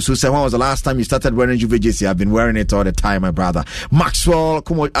 704 said, when was the last time you started wearing Juve JC? I've been wearing it all the time, my brother. Maxwell,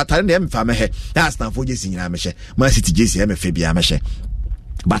 come on, that's not for JC, Man City JC, MFB,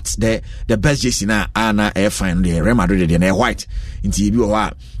 but the best JC now, Anna Air Fine, the Real Madrid, and Air White. In TV,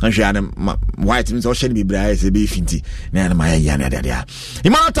 white means ocean be bra is a be finti na my yana there.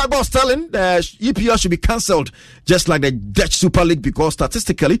 Emmanuel Tagbo Sterling, the EPL should be cancelled just like the Dutch Super League because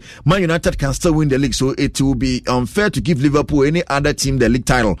statistically Man United can still win the league, so it will be unfair to give Liverpool any other team the league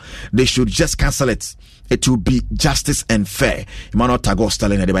title. They should just cancel it. It will be justice and fair. Emmanuel Tagbo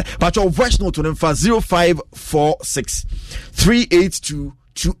Sterling anyway. But your voice note to them for 0546 382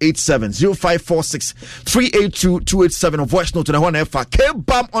 287 0546 382 287 a voice note to the one for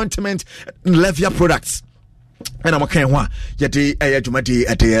K-Balm ointment Levia products. And I'm okay. One, yet Jumadi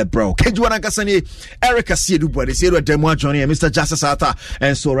at the bro. Kejuana Gassani, Erica Sieduba, the Sierra Demo Johnny, and Mr. Justice Arthur,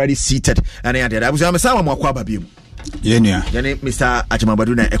 and so already seated. And I was a Sama Quababu. Yeah, Mr.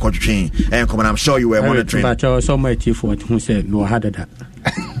 Ajamabaduna Echo Chain, and come on, I'm sure you were monitoring. But I saw my tea for who said no harder that.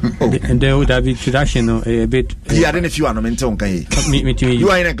 And there would have been introduction a bit. Yeah, I don't know if you are you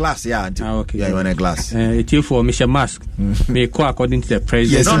are in a glass, yeah. Okay. Yeah, you are in a glass. A tea for Mr. Musk may go according to the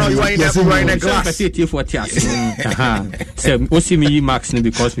president. No, you are in a glass. I tea for Tias. So, what's me marks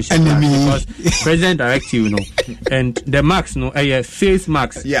because because president directive, you know, and the marks, no, a face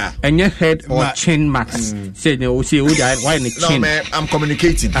marks, yeah, and your head or chin marks. Say, no, see, why in the chin? No, man, I'm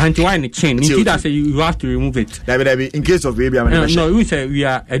communicating. And why in the chin? Indeed, I say you have to remove it. In case of baby, no, we say we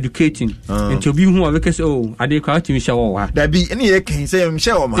are educating until we who are because I did call to show. There be any can say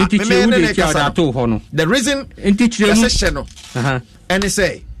Michelle, the reason in teacher session, and they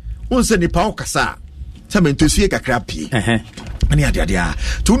say, once the Pau Casa, something to see a crappy. Any idea?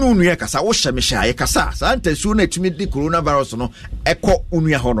 To know Nia Casa, Osha Misha, Casa, Santa soon to meet the coronavirus, no, echo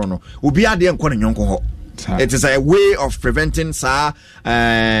Unia Honono, Ubia de Yonko. It is a way of preventing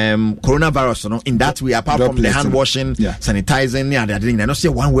coronavirus, no? In that way, apart from the hand washing, sanitizing, yeah, they're doing. I don't see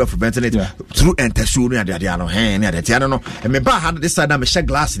one way of preventing it through enter-soon, yeah, they're no hand, yeah, I don't know. And maybe I had this side, I'm a share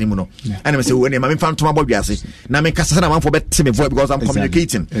glass anymore. And I say, when I'm found to my boy, I say, now make a man for better me voice because I'm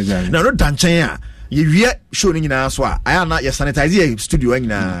communicating. Now, not done, you showing in our swat. I am not your sanitizer studio,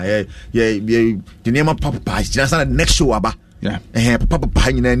 the name of Papa, just next show about. Yeah, Papa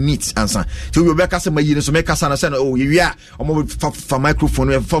behind a neat answer. So we back us in my years to make us understand. Oh, yeah, I'm for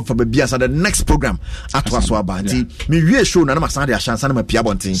microphone for baby as the next program at Waswabati. Me reassure none of my Sunday chance and my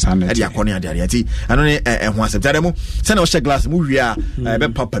Piabontin, and the Aconia Diariety. And only once a Tadamo, send us a glass movie.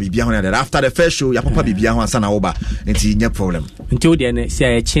 Papa be behind that after the first show, your Papa be behind Sana Oba, and see no problem. Until then,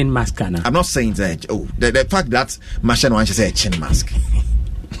 say a chin mask. I'm not saying that. Oh, the fact that Machine wants to say a chin mask.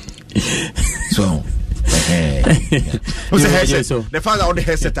 So. The father on the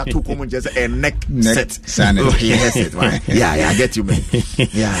headset are too common, just a neck set. Headset, right? Yeah, I get you, man.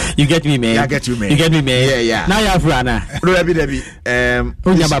 Yeah, you get me, man. I get you, man. You get me, man. Yeah. Now you have Rana. Debbie.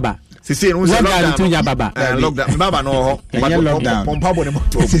 Unya Baba. Sisi lockdown. Baba. Lockdown. Baba no. Lockdown. Pompa bone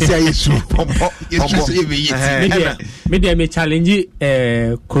moto. Sisi ayesu. Media me challenge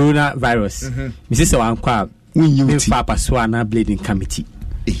coronavirus. Mrs. Wankwa. Me papa swana bleeding committee.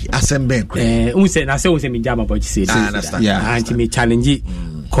 Assemble. Say me jama but say yeah, and me challenge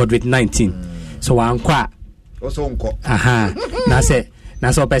COVID-19. So wankwa also unko.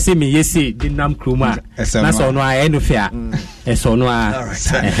 Na so person me yesi dinam kruma. Na so no I no fear. So no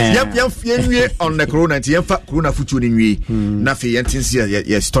yem on the corona yem fa corona futu ni nwi. Na fe yentin see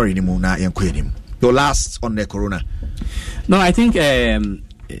your story ni mu na yen ko enim. Your last on the corona. No, I think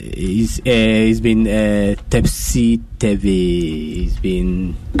it's been topsy-turvy. It's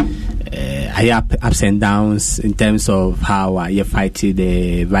been ups and downs in terms of how you fight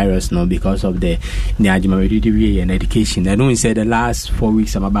the virus now because of the and education. I know you said the last 4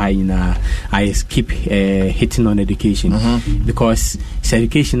 weeks I keep hitting on education because it's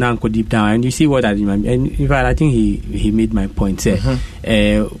education now go deep down and you see what and in fact I think he made my point.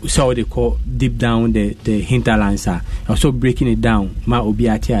 So they call deep down the hinterlands are also breaking it down.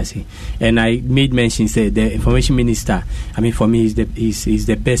 And I made mention say the information minister. I mean, for me, he's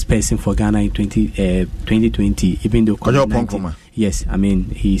the best person for Ghana in 2020. Even though yes, I mean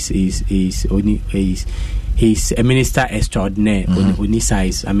he's a minister extraordinaire on his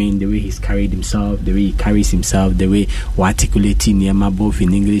size. I mean the way he's carried himself, the way he carries himself, the way we articulate Niyama both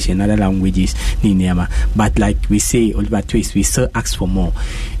in English and other languages Niyama. But like we say, Oliver Twist, we still ask for more.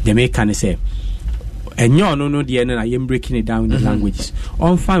 They may kind of say. And you no the end I am breaking it down in the languages.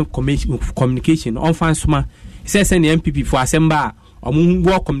 On fan communication, on fan suma says any MPP for assemble or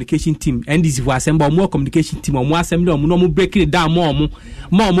more communication team, and this for assemble more communication team or more assembly or more breaking it down more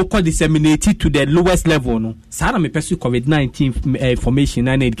call disseminated to the lowest level. No, Sarah me pursue COVID-19 information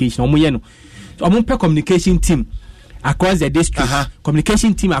and education or more communication team across the district,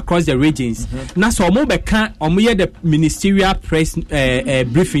 communication team across the regions. Now, so more can the ministerial press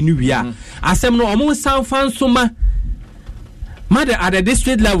briefing we are. As no sound fan suma Mother at the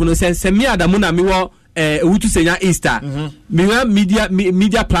district level no say me adamuna me wo wutu senya Easter. Me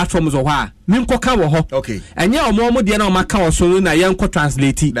media platforms or ha. Me nkoka wo ho. Okay. Enye omo de na o maka wo so na yenko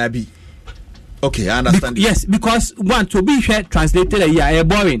translate. Dabi. Okay, I understand. Yes, because one to be translated a year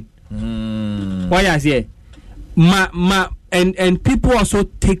boring. Why is here? And people also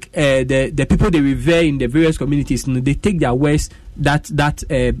take the people they revere in the various communities. You know, they take their words that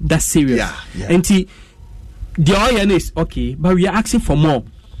serious. Yeah. And the audience is okay, but we are asking for more.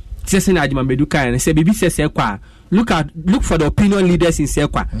 Look for the opinion leaders in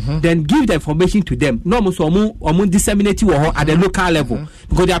Sekwa. Then give the information to them. No more disseminate at the local level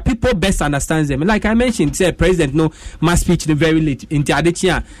because there are people best understands them. Like I mentioned, say president no mass speech very late in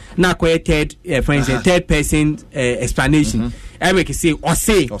the now third for instance third person explanation. Eric say or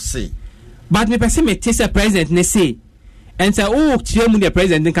say. But me person me tell president ne say. And say, the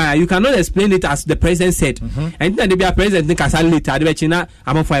president, you cannot explain it as the president said. And then be a president, later,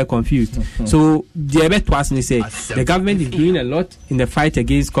 I'm fire confused. So, the best person say the government is doing a lot in the fight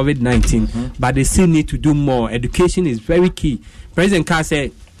against COVID-19, but they still need to do more. Education is very key. President Carr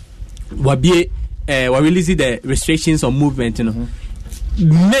said, we're releasing the restrictions on movement. You know,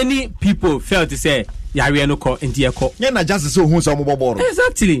 many people felt to say, exactly.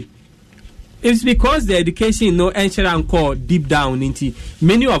 It's because the education, ensure and core deep down into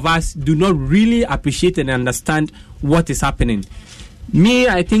many of us do not really appreciate and understand what is happening.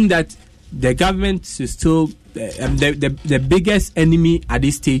 I think that the government is still the biggest enemy at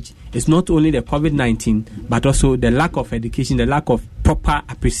this stage is not only the COVID-19 but also the lack of education, the lack of proper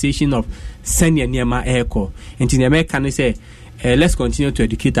appreciation of senior Nyama Echo. And in the American say, let's continue to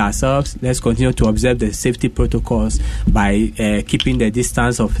educate ourselves. Let's continue to observe the safety protocols by keeping the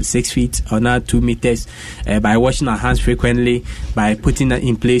distance of 6 feet or not 2 meters, by washing our hands frequently, by putting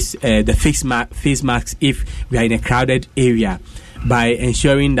in place the face masks if we are in a crowded area, by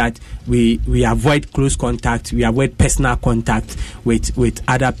ensuring that we avoid close contact, we avoid personal contact with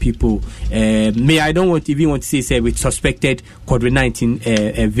other people. I don't want to say with suspected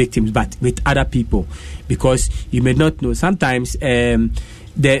COVID-19 victims, but with other people, because you may not know. Sometimes the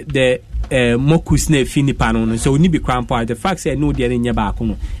mokusne fini pano, so we need to be cramped. The fact that no there in about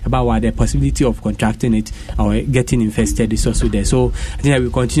the possibility of contracting it or getting infested is also there. So I think I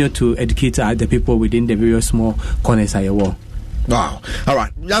will continue to educate the people within the various small corners of the world. Wow. All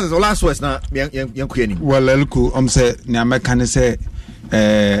right. That's the last words now. Well, Elku, say, Namakane say,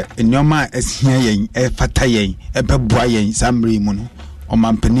 Nyoma Eshian, Fatayen, Ebebuayen, Samri Mono, or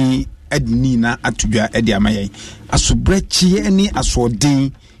Mampani, Ednina, Atuja, Ediamaye, Asubrechi, any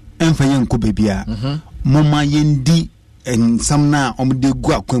Aswordin, Enfayan Kubebia, Moma Yendi, and some now on the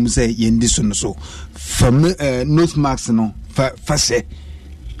Guakum say Yendi so. From nose marks, no, Fashe.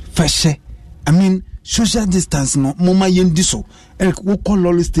 I mean, social distance no mama yendiso Eric wo call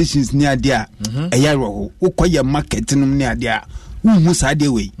all stations near there eyaro wo call your market no near there wo hu sa de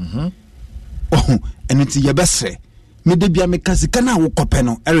we eno ti ye besre me de bia me kasika na wo kope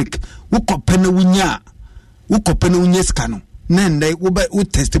no Eric wo kope na wunya ska no na ndai wo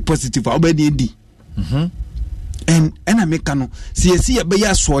test positive wo be di and ena me ka no si ye be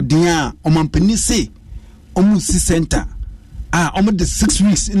ya so den a omampani say omu si center omu the 6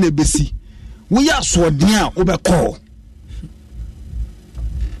 weeks in the besi we are so dear over call.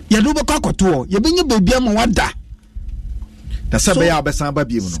 Yaduba Cocoto, you bring your baby am wada. That's a bear beside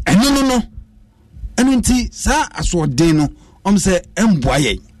baby. No. And until Sir Aswordeno, say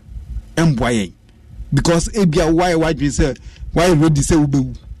Mboye. Because Abia why we say why would you say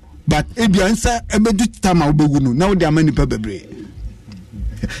Ubu? But Abia answer a bit time I'll be now there are many people.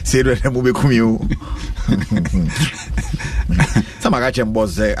 Say that will become you. Some are catching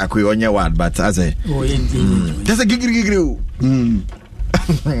boss on your word, but as a just a giggle.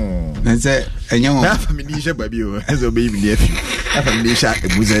 That's it. And you have a miniature baby as a baby nephew. Have a miniature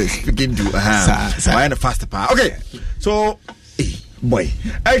speaking to why in a faster part. Okay, so boy,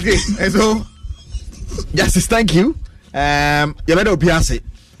 okay, and so Justice, thank you. You better be answered.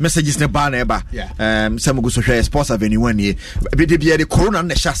 Messages ne ba na eba some go so share sports avenue one year be the corona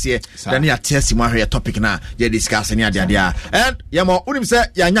na hyase then ya test mo ahwe topic na ya discuss ne ade and ya mo unim say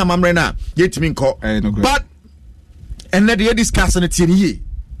ya nya mamre na yetimi nko but and na dey discuss ne tie ye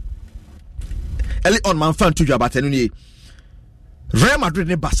early on man fan to about enu ye Real Madrid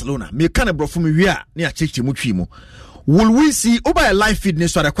ne Barcelona me kan bro from wi a na ya cheche mu twi mu will we see over a live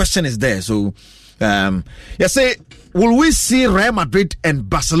fitness? So the question is there. So you say, will we see Real Madrid and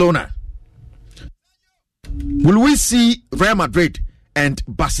Barcelona? Will we see Real Madrid and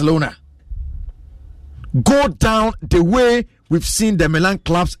Barcelona go down the way we've seen the Milan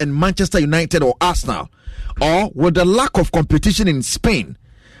clubs and Manchester United or Arsenal? Or will the lack of competition in Spain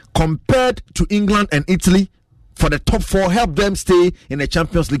compared to England and Italy for the top 4 help them stay in the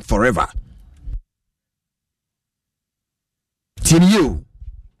Champions League forever? Team U,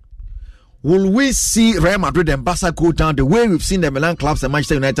 will we see Real Madrid and Barca go down the way we've seen the Milan clubs and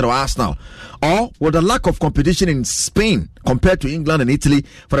Manchester United or Arsenal? Or will the lack of competition in Spain compared to England and Italy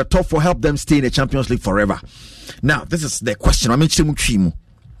for the top 4 help them stay in the Champions League forever? Now, this is the question.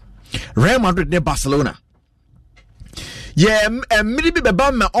 Real Madrid and Barcelona. Yeah, maybe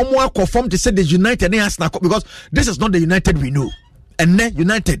Bebama Omwa conform to say the United and Arsenal because this is not the United we know. And then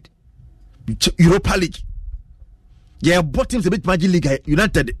United, Europa League. Yeah, both teams a bit Magic League,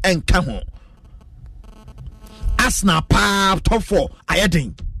 United and Cajon. Arsenal, top 4,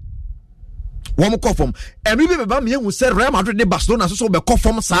 Ayadin. One more call from. And maybe Bebama will say Real Madrid and Barcelona so be call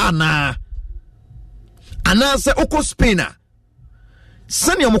from Sana. And I say Oko Spain.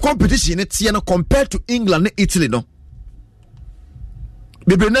 Send your competition it's compared to England and Italy, no.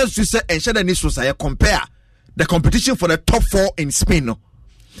 Maybe next to say and share the news I compare the competition for the top 4 in Spain, no.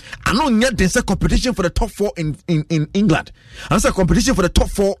 I know yet there's a competition for the top 4 in England. And there's a competition for the top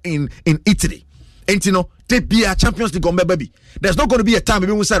 4 in Italy. And you know, they be a Champions League on baby. There's not going to be a time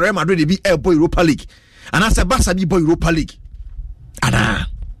when we say Real Madrid be a boy Europa League. And I say Barca be boy Europa League. And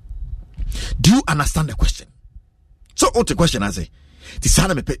do you understand the question? So what the question I say? The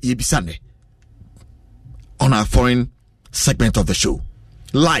Sana me be Sunday on our foreign segment of the show.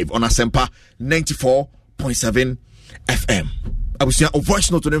 Live on Asempa 94.7 FM. I will see a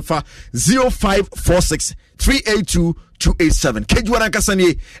voice note to them for 0546 382 287. Kejuana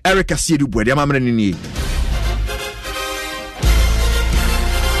Kasani, Erica Siedu Bwede, Mamani.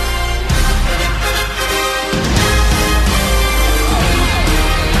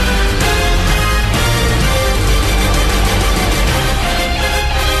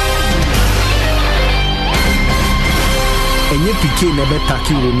 Enye Piqué na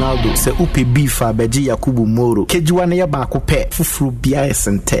betaki Ronaldo se upe bifa beji Yakubu Moro. Kejuane ya baako pe fufuru bia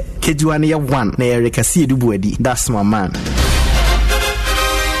esente. Kejuane ya 1 na Erica Siedu Bwede. That's my man.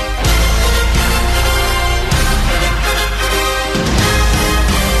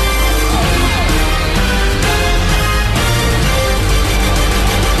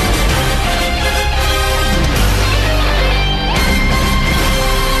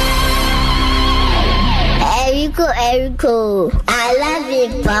 Erico, I love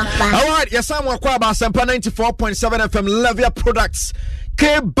you, Papa. All right, yes, I'm Wakwaba, Sempa 94.7 FM, Levia Products,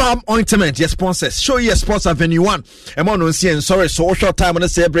 K-Balm Ointment, your sponsors. Show your Sports Avenue 1. I'm on seeing, sorry, so short time on the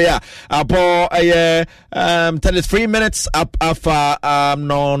Sebrea. About 33 minutes up after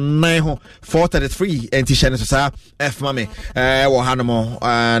 4:33 and Tishan Sasa F Mami, Hanamo,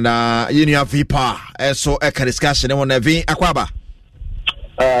 and Union Vipa, and so a discussion on V Akwaba.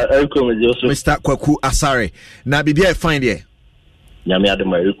 Mr. Kwaku Asare. Now, be there, find ye. Yami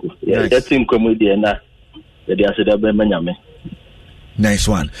Adamariku. Yeah, that's in comedy and that. Nice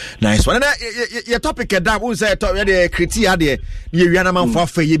one. Nice one. And your topic at that was the critique there. You Yanaman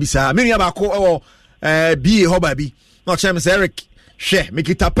for Yebisa. Many of our co be hobby. Not James Eric. She make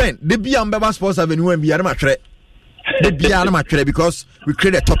it happen. The be on Sports Avenue and be Adamatre. The be Adamatre because we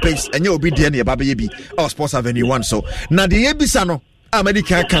create topics and you'll be there near Baby or Sports Avenue 1. So now the Yebisano.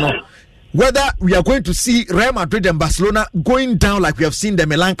 American cannot. Whether we are going to see Real Madrid and Barcelona going down like we have seen the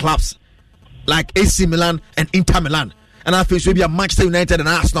Milan clubs, like AC Milan and Inter Milan, and I think maybe Manchester United and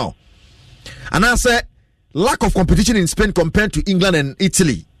Arsenal. And I say lack of competition in Spain compared to England and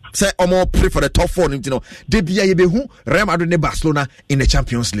Italy. Say more pray for the top 4. You know, they be a who Real Madrid and Barcelona in the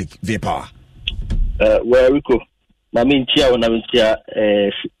Champions League. V power. Where we go? I mean, Chia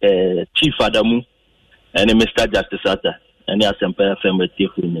Chief Adamu and Mr. Justice Ata. And yes, I'm family.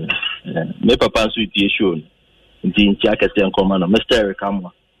 Me papa so it show. In Chaka and command, Mr. Eric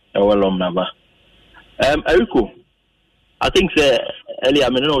Amwa, our number. Erico, I think earlier I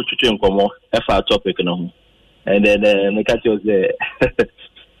mean no to come FR topic no. And then the catch was the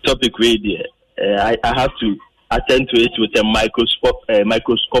topic radio. I have to attend to it with a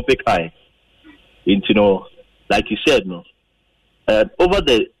microscopic eye. You know, like you said, no. Over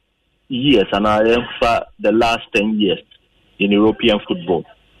the years, and I for the last 10 years. In European football,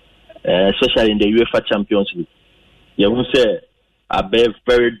 especially in the UEFA Champions League, you will say are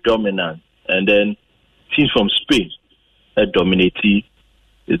very dominant, and then teams from Spain dominate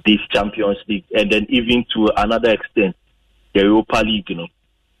this Champions League, and then even to another extent, the Europa League. You know,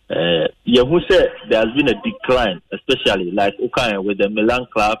 you will say there has been a decline, especially like with the Milan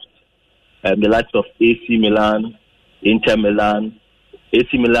clubs, the likes of AC Milan, Inter Milan,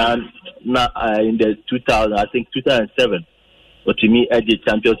 AC Milan. Now in the 2007. Otimi Edge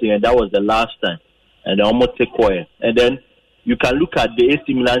Champions League, and that was the last time. And then almost take away. And then you can look at the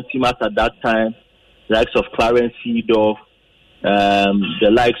AC Milan team at that time, the likes of Clarence Seedorf, the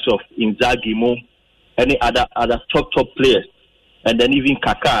likes of Inzaghi, any other top players, and then even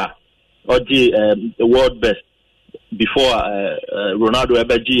Kaká, or the world best before Ronaldo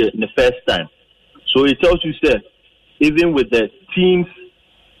ever in the first time. So it tells you, sir, even with the teams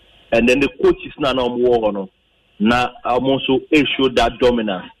and then the coaches now also show that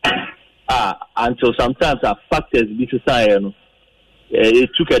dominance. Until sometimes our factors it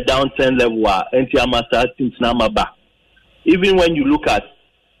took a downturn level teams now back. Even when you look at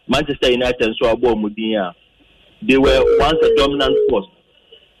Manchester United and so they were once a dominant force.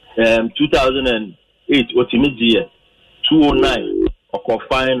 2008 Otimiji 2009 Oko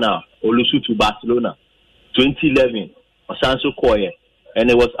final Olusu to Barcelona. 2011 Osanso Koye, and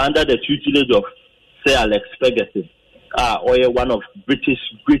it was under the tutelage of Sir Alex Ferguson, one of British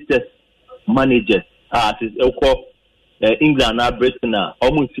greatest managers. England and Britain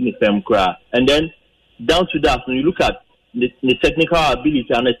almost in the same crowd. And then down to that, when you look at the technical ability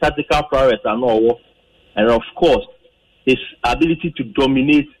and the tactical prowess and of course his ability to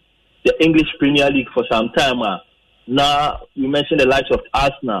dominate the English Premier League for some time. Now you mentioned the likes of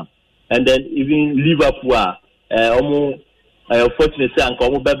Arsenal and then even Liverpool. Unfortunately,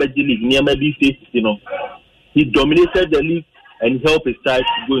 he dominated the league and helped his side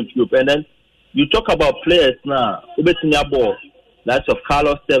to go into Europe. And then you talk about players now, likes of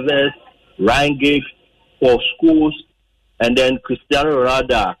Carlos Tevez, Ryan Giggs, Paul Scholes, and then Cristiano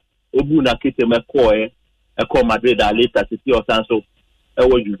Ronaldo, Obu Nakete McCoy, Eko Madrid, later City or Sanso,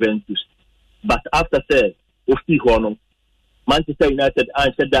 Juventus. But after that, Manchester United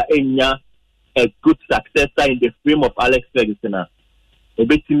answered that a good successor in the frame of Alex Ferguson.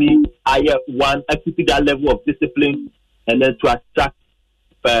 Obviously, I want to keep that level of discipline and then to attract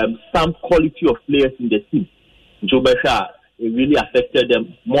some quality of players in the team. Joe Besha, it really affected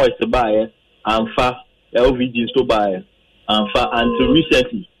them more as a buyer and LVG so buyer until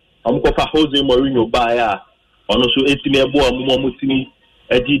recently. I'm going for Jose Mourinho buyer and also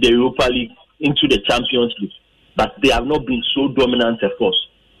the Europa League into the Champions League, but they have not been so dominant, of course.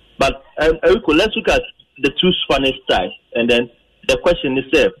 But Erico, let's look at the two Spanish sides, and then the question is,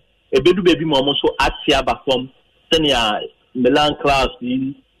 Ebedu baby mama so Atiaba from Milan class,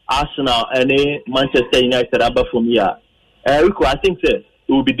 Arsenal, and Manchester United above from here. Erico, I think it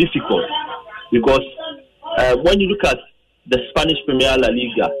will be difficult because when you look at the Spanish Premier La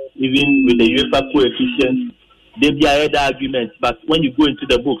Liga, even with the UEFA coefficient, there be other arguments. But when you go into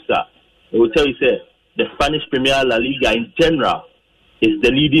the books, it will tell you, the Spanish Premier La Liga in general is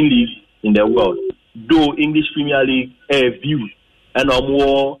the leading league in the world. Though English Premier League view and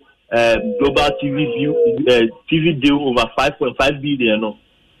more global TV deal over 5.5 billion.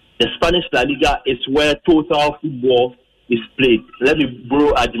 The Spanish La Liga is where total football is played. Let me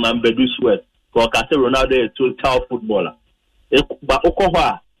borrow Adjiman Bedu's word. Because I say Ronaldo is a total footballer. But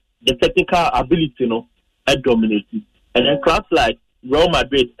the technical ability, dominating. And then clubs like Real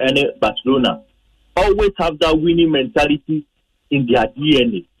Madrid and Barcelona always have that winning mentality in their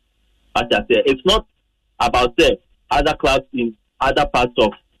DNA. As I said, it's not about other clubs in other parts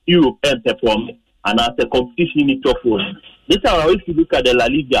of Europe and performing, and as a competition in tough one. This time, if you look at the La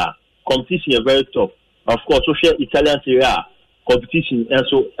Liga, competition is very tough. Of course, social Italian Serie A competition, and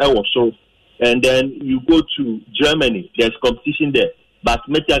so. And then you go to Germany, there's competition there. But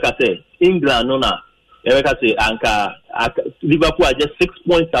like I say, England, Liverpool are just 6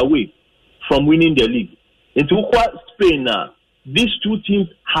 points away from winning the league. Into Spain now, these two teams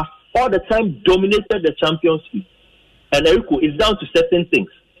have all the time dominated the Champions League. And Erico, it's down to certain things.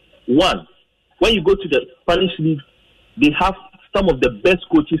 One, when you go to the Spanish league, they have some of the best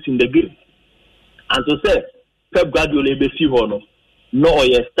coaches in the game. And so say, Pep Guardiola no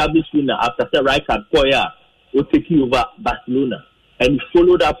established winner after Rijkaard Koya will take over Barcelona. And he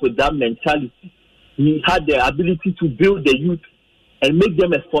followed up with that mentality. He had the ability to build the youth and make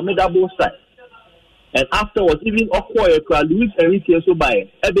them a formidable side. And afterwards, even Okoye, Luis Enrique, so by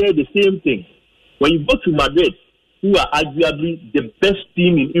the same thing. When you go to Madrid, who are arguably the best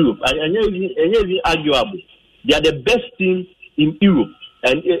team in Europe, and arguable, they are the best team in Europe.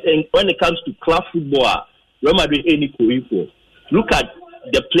 And when it comes to club football, Real Madrid ain't equal. Look at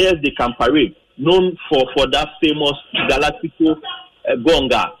the players they can parade, known for that famous Galactico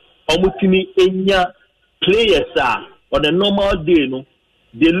Gonga. Omutimi Enya players on a normal day,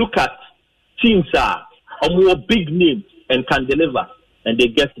 they look at teams more big names and can deliver, and they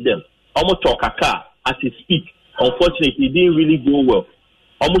get them. Omoto Kaká as he speak, unfortunately, he didn't really go well.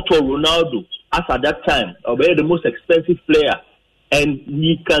 Omoto Ronaldo, as at that time, the most expensive player And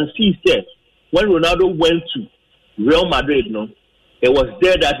we can see that when Ronaldo went to Real Madrid, it was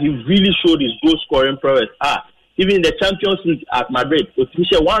there that he really showed his goal scoring prowess. Even in the Champions League at Madrid, he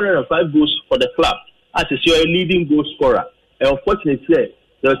had 105 goals for the club as a leading goal scorer. And unfortunately,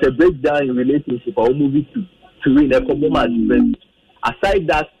 there was a breakdown in relationship or moving to win a combo match. Aside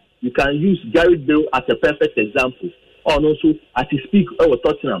that, you can use Gareth Bale as a perfect example. And also, as you speak about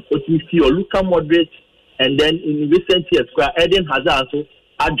Tottenham, but you see Luka Modric, and then in recent years, Eden Hazard also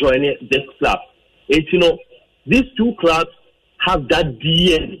are joining this club. And these two clubs have that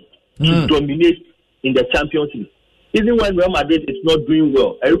DNA to dominate in the Champions League. Even when Real Madrid is not doing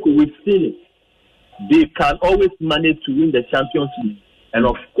well, Erico, we've seen it. They can always manage to win the Champions League. And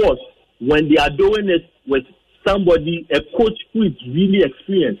of course, when they are doing it with somebody, a coach who is really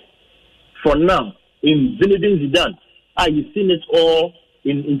experienced, for now, in Zinedine Zidane, you've seen it all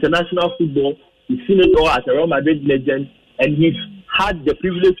in international football, you've seen it all as a Real Madrid legend, and he's had the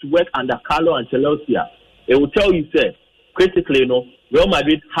privilege to work under Carlo Ancelotti. It will tell you, sir, critically, Real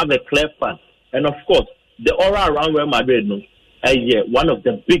Madrid have a clear path. And of course, the aura around Real Madrid, one of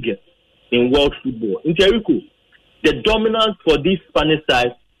the biggest in world football. In Jericho, the dominance for this Spanish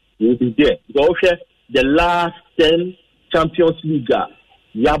side will be there. Because the last 10 Champions League,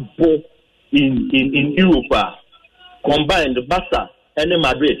 Yabo in Europe, combined Barca and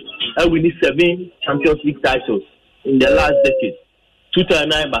Madrid, and we need 7 Champions League titles in the last decade.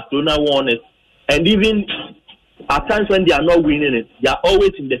 2009, Barcelona won it. And even at times when they are not winning it, they are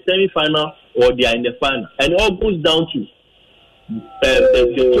always in the semi-final or they are in the final. And it all goes down to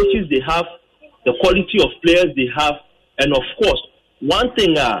the coaches they have, the quality of players they have, and of course, one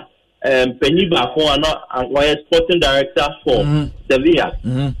thing, Penny Bafon, a sporting director for Sevilla,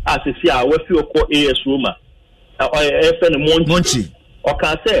 as I say, I will feel called AS Roma, or FN Monchi. Or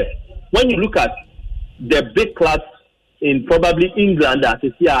can say, when you look at the big clubs in probably England, as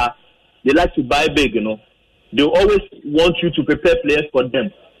I say, they like to buy big, They always want you to prepare players for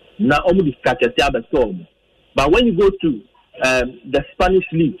them. Now, but when you go to the Spanish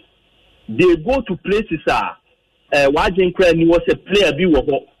league, they go to places was a player,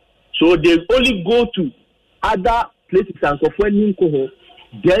 so they only go to other places and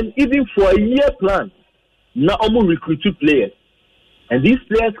then even for a year plan, now almost recruit players, and these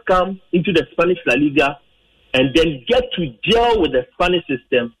players come into the Spanish La Liga and then get to gel with the Spanish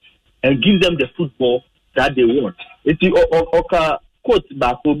system and give them the football that they want. Quote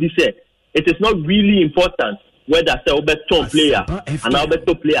Bakobi said, it is not really important whether it's a top player and a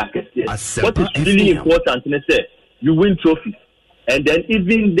better player. What is really important is you win trophies. And then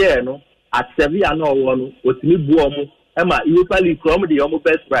even there, at Sevilla, Europa League, the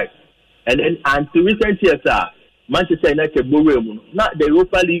best prize. And then until recent years, Manchester United, now the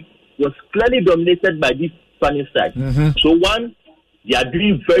Europa League was clearly dominated by this Spanish side. So one, they are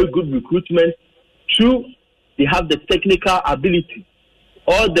doing very good recruitment. Two, they have the technical ability.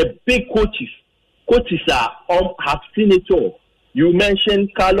 All the big coaches have seen it all. You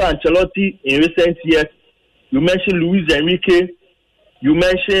mentioned Carlo Ancelotti in recent years. You mentioned Luis Enrique. You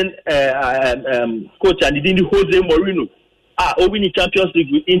mentioned Coach Andini Jose Mourinho. Winning Champions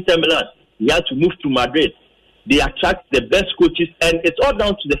League with Inter Milan. He had to move to Madrid. They attract the best coaches, and it's all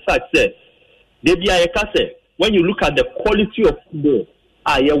down to the fact that when you look at the quality of football,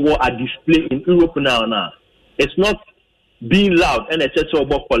 are display in Europe now. It's not being loud and it's just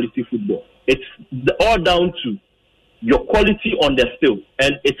about quality football. It's all down to your quality on the field,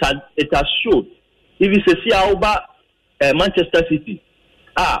 and it has showed. If you say Manchester City,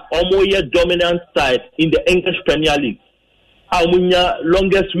 almost a dominant side in the English Premier League,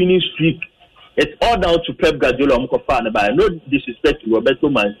 longest winning streak. It's all down to Pep Guardiola. No disrespect to Roberto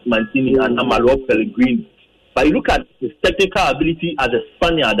Mancini and Amaral Pellegrini, but you look at his technical ability as a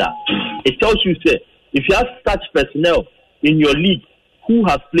Spaniard. It tells you, if you have such personnel in your league who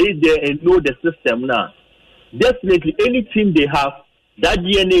have played there and know the system now, definitely any team they have, that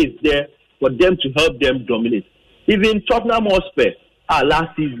DNA is there for them to help them dominate. Even Tottenham Hotspur,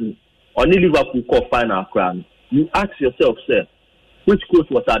 last season, only Liverpool called final crown. You ask yourself, which coach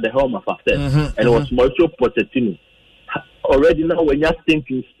was at the helm of affairs? And it was Mauricio Pochettino. Already now, when you're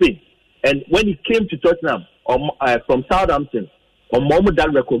thinking Spain, and when he came to Tottenham from Southampton, Mohamed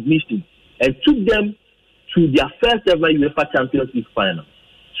that recognition and took them to their first ever UEFA Champions League final.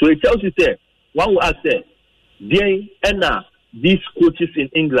 So it tells you, one will ask, these coaches in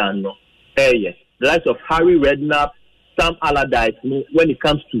England, the likes of Harry Redknapp, Sam Allardyce, when it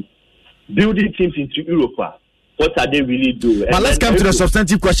comes to building teams into Europa, what are they really doing? But let's come to the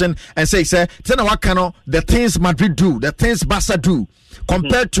substantive question and say, what kind of the things Madrid do, the things Barca do,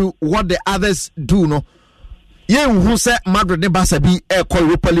 compared to what the others do, yeah, who said Madrid and Barca be call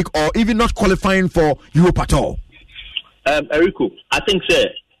Europa League or even not qualifying for Europe at all? Erico, I think, sir,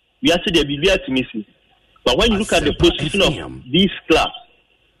 we are to the BBR to miss. But when you look at the position of these clubs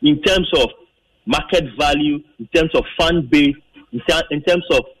in terms of market value, in terms of fan base, in terms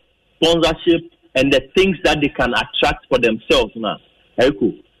of sponsorship, and the things that they can attract for themselves now,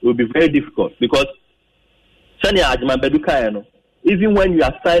 Erico, it will be very difficult because even when you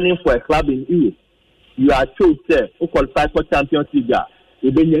are signing for a club in Europe, you are told to qualify for Champions League,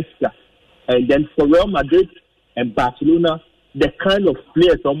 and then for Real Madrid and Barcelona, the kind of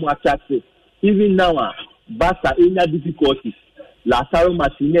players are more attractive. Even now, Barca in their difficulties, Lautaro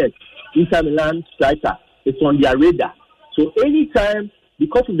Martinez, Inter Milan striker, it's on their radar. So anytime,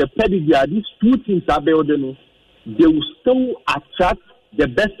 because of the pedigree these two teams are building, they will still attract the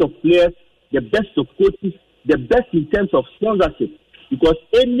best of players, the best of coaches, the best in terms of sponsorship. Because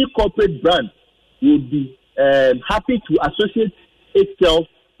any corporate brand will be happy to associate itself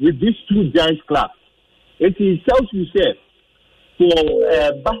with these two giant clubs. It tells you, sir, for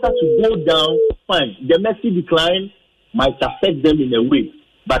Barca to go down, fine. The Messi decline might affect them in a way.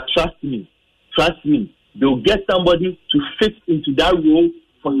 But trust me, they'll get somebody to fit into that role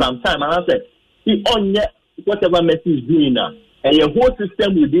for some time. And I said, whatever Messi is doing now, and your whole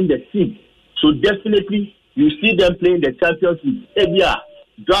system within the team. So definitely, you see them playing the Champions League.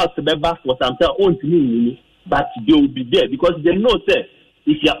 Drought back for some time, but they will be there because they know, sir,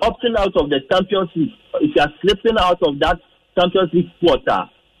 if you are opting out of the Champions League, if you are slipping out of that Champions League quarter,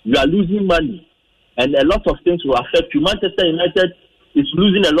 you are losing money. And a lot of things will affect you. Manchester United is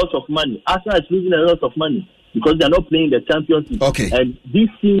losing a lot of money. Arsenal is losing a lot of money because they are not playing the Champions League. Okay. And this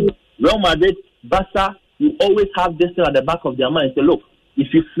team, Real Madrid, Barca, will always have this thing at the back of their mind. Say, look,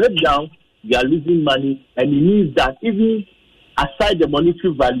 if you slip down, you are losing money. And it means that even aside the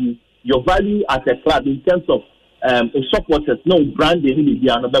monetary value, your value as a club in terms of supporters, no brand, they really be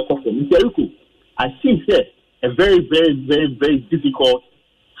another perform. I think that a very, very, very, very difficult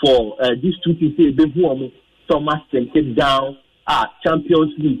for these two teams to Thomas can take down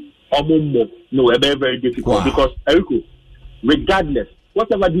Champions League or more. No, a very, very difficult because Erico, regardless,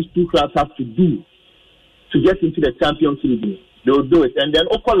 whatever these two clubs have to do to get into the Champions League, they will do it. And then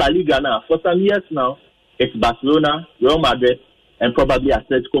La Liga now, for some years now, it's Barcelona, Real Madrid, and probably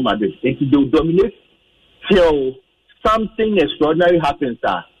Atletico Madrid. And they will dominate till something extraordinary happens.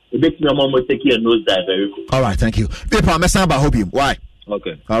 It makes me almost take a nosedive, Erico. All right, thank you. Paper, Messamba, hope you. Why?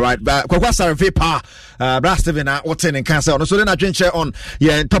 Okay. All right. But Kwakwasa Vepa, Brad Steven, what's in cancer? So then I drink on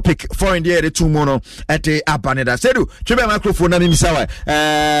topic for India, the two mono at the Abaneda. Sedu, Chiba microphone, and Misawa.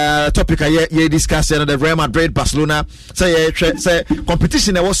 Topic I discuss the Real Madrid, Barcelona. Say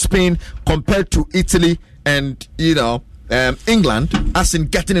competition that was Spain compared to Italy and, England, as in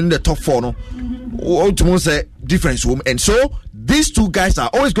getting in the top four. No, to say difference. And so these two guys are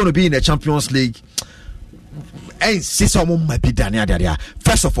always going to be in the Champions League. And see someone might be done.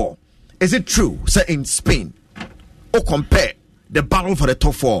 First of all, is it true, say in Spain, or compare the battle for the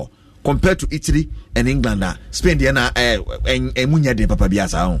top four compared to Italy and England? Spain, and Munya de Papa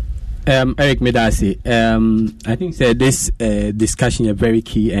Biasa. Eric Medasi, I think this discussion is very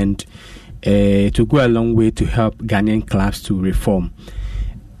key and to go a long way to help Ghanaian clubs to reform.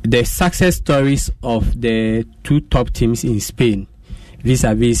 The success stories of the two top teams in Spain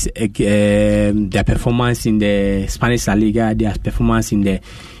vis-a-vis their performance in the Spanish La Liga, their performance in the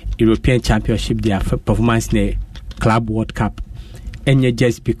European Championship, their performance in the Club World Cup, and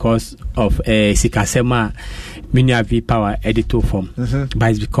just because of Sikasema Minia V Power editor form, but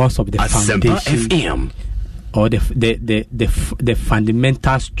it's because of the foundation or the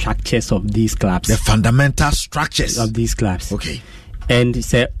fundamental structures of these clubs. The fundamental structures of these clubs. Okay. And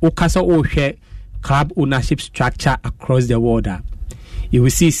say Okasa Oshe club ownership structure across the world. You will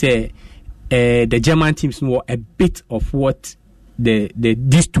see the German teams know a bit of what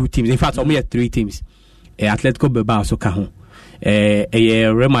these two teams, in fact only three teams, Atletico Bilbao so kaho,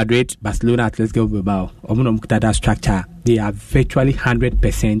 Real Madrid, Barcelona, Atletico Bilbao, that structure, they are virtually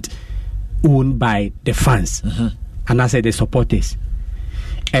 100% owned by the fans, and I say the supporters,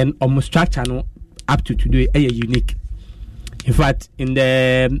 and structure no up to today unique. In fact, in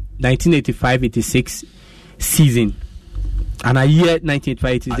the 1985-86 season, and a year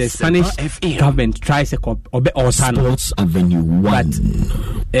 1985, the Spanish government tries to Sports Avenue 1. But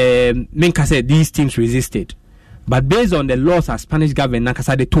Menka said these teams resisted. But based on the laws of Spanish government,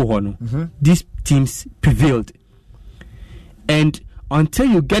 these teams prevailed. And until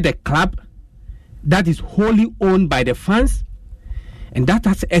you get a club that is wholly owned by the fans, and that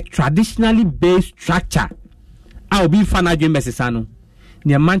has a traditionally based structure, I'll be fan of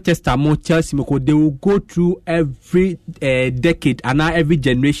near Manchester, more Chelsea, they will go through every decade and now every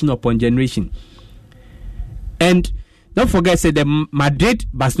generation upon generation. And don't forget, say the Madrid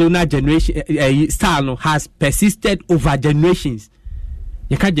Barcelona generation style has persisted over generations.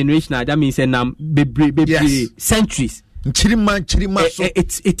 You can't generation that means centuries.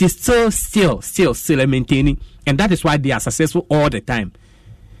 It is still maintaining, and that is why they are successful all the time.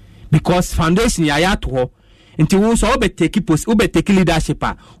 Because foundation yayato until we so take leadership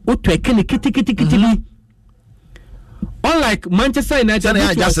unlike Manchester United,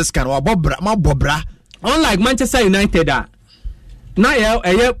 unlike Manchester United, now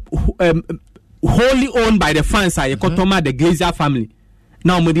wholly owned by the fans, the Glazer family.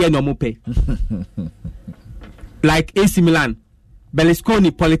 Now no pay. Like AC Milan,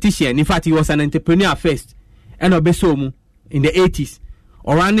 Berlusconi, politician. In fact, he was an entrepreneur first, and Obesomu in the 80s.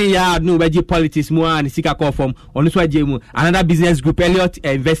 Orani ya no beji politics more and sika call from another business group, Elliott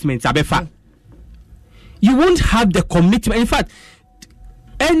Investments, Abefa. You won't have the commitment. In fact,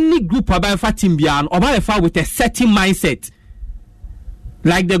 any group about Timbian or Abefa with a certain mindset,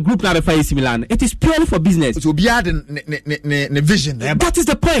 like the group now Abefa AC Milan, it is purely for business. So beyond the vision. That is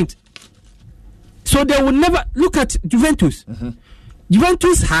the point. So they will never look at Juventus.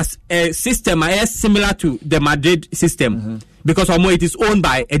 Juventus has a system similar to the Madrid system because it is owned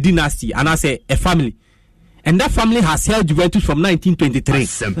by a dynasty and I say a family, and that family has held Juventus from 1923.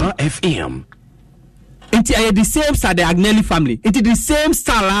 Semper FM. It is the same style, the Agnelli family. It is the same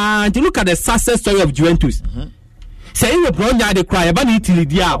style. And you look at the success story of Juventus. Say you brought the cry about Italy.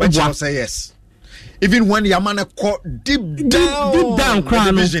 Say yes. Even when Yamane caught deep down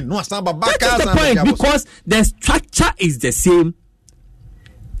crown. No, that is the point, because the structure is the same,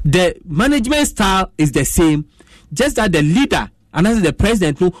 the management style is the same, just that the leader and as the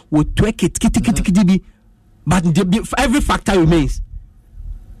president will tweak it, but every factor remains.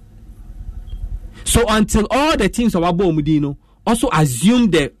 So until all the teams of Abo Mudino also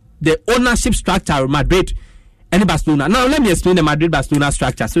assume the ownership structure of Madrid and Barcelona. Now let me explain the Madrid Barcelona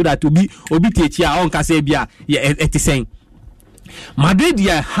structure so that to be on Kasebia, it is saying Madrid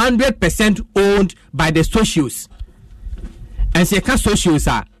 100% owned by the socios, and second socios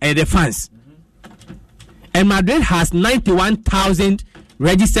are the fans. And Madrid has 91,000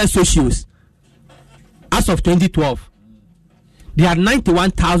 registered socios as of 2012. There are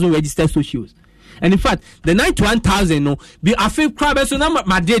 91,000 registered socios. And in fact, the 91,000 be a few crabs so now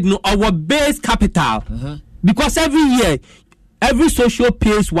Madrid our base capital. Because every year, every social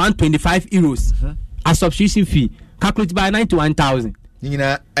pays 125 euros as subscription fee, calculated by 91,000.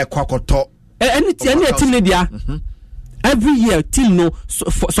 Every year, till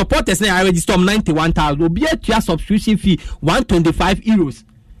supporters now register 91,000. Will be a subscription fee 125 euros.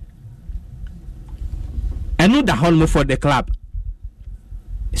 And not the home for the club.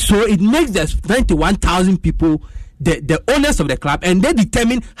 So it makes the 91,000 people the owners of the club, and they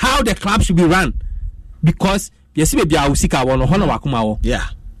determine how the club should be run. Because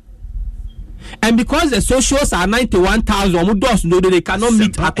and because the socials are 91,000, they cannot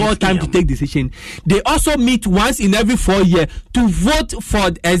meet at all time to take decision. They also meet once in every 4 years to vote for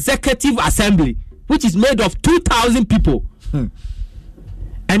the executive assembly, which is made of 2,000 people.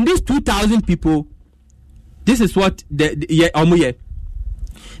 And these 2,000 people, this is what the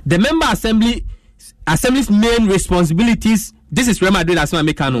member assembly's main responsibilities. This is Real Madrid as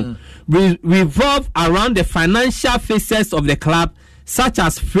Americano. Revolve around the financial phases of the club, such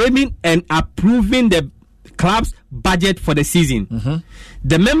as framing and approving the club's budget for the season.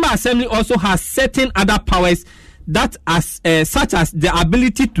 The member assembly also has certain other powers that such as the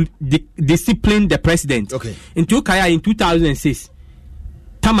ability to discipline the president. In 2006,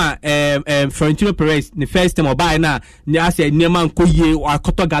 Tama Florentino Perez the first time by na I said Neman Koye or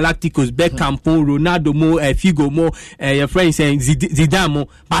Koto Galacticos, Beckham, Ronaldo mo Figo mo your friend saying Zidane mo,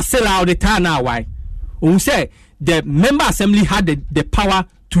 but sell out the time now. Why? We say the member assembly had the power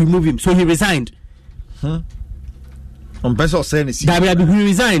to remove him, so he resigned. He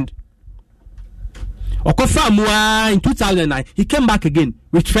resigned. Okofa in 2009 he came back again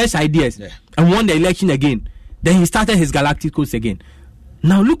with fresh ideas and won the election again. Then he started his Galacticos again.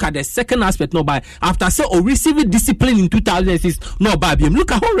 Now look at the second aspect. No, by after receiving discipline in 2006, no, by him.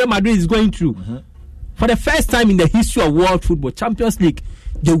 Look at how Real Madrid is going through. For the first time in the history of world football, Champions League,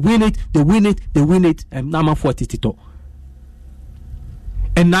 they win it, and now 42.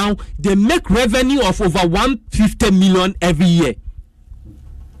 And now they make revenue of over 150 million every year.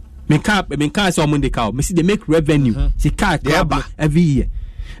 They make revenue. Every year.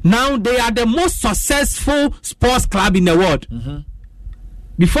 Now they are the most successful sports club in the world.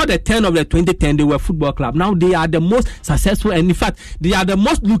 Before the turn of the 2010, they were a football club. Now they are the most successful, and in fact, they are the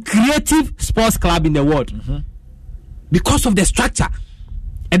most lucrative sports club in the world because of the structure.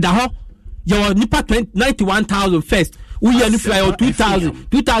 And the whole, your nipa 91,000 first. We are 2,000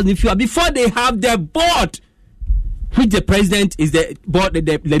 if you are before they have the board, which the president is the board,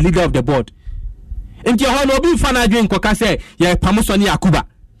 the leader of the board. And your whole no be fana doing koka say yeah Pamusoni Akuba.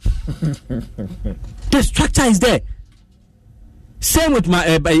 The structure is there. Same with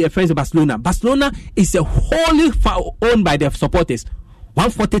my friends of Barcelona. Barcelona is a wholly owned by their supporters.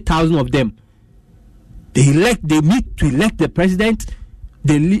 140,000 of them. They meet to elect the president.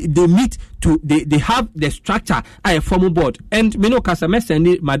 They have the structure at a formal board. And you know, Casames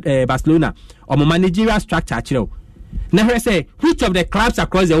and Barcelona or managerial structure actually. Never say which of the clubs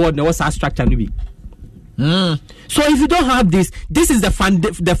across the world knows our structure to be. So if you don't have this is the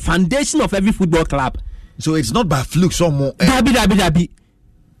foundation of every football club. So it's not by fluke or more. Dabi.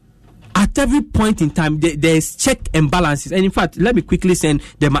 At every point in time, there is check and balances. And in fact, let me quickly send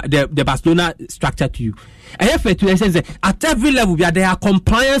the Barcelona structure to you. I have to say at every level there are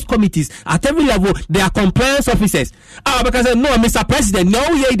compliance committees. At every level there are compliance officers. Because no, Mr. President, no,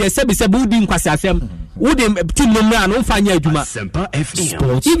 they say if the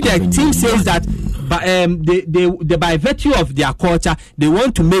team says that they by virtue of their culture they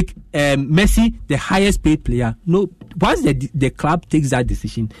want to make Messi the highest paid player, no, once the club takes that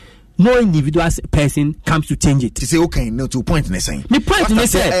decision, no individual person comes to change it. To say okay, no, to point in the same. The point in the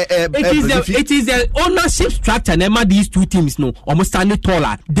same. It is the ownership structure. Never these two teams no almost standing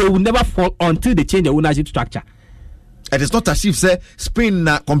taller. They will never fall until they change the ownership structure. It is not as if say Spain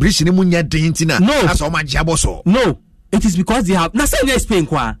competition imunya dentina. No, that's how much jaboso. No, it is because they have. Na say Spain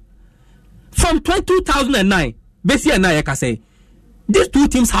kwa from 2009. Basically, na I can say. These two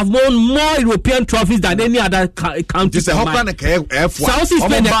teams have won more European trophies than any other country. South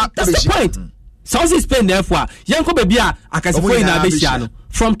Spain, that's the point. South Spain, therefore, Yanko Bebia, Akasifo in Abesiano,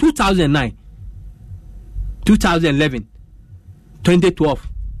 from 2009, 2011, 2012,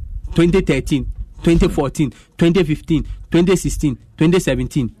 2013, 2014, 2015, 2016,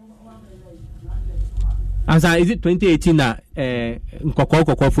 2017. As is it 2018 na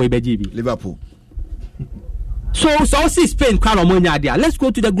Nkoko for Ebejibi? Liverpool. So see Spain, let's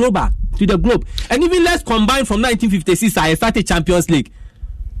go to the globe, and even let's combine from 1956. I started Champions League.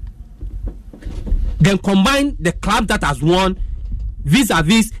 Then combine the club that has won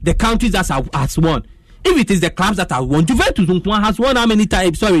vis-a-vis the countries that has won. If it is the clubs that have won, Juventus has won how many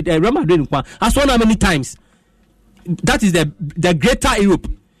times? Sorry, Real Madrid has won how many times? That is the greater Europe.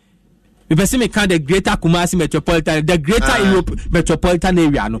 The person count the greater Kumasi metropolitan, the greater Europe metropolitan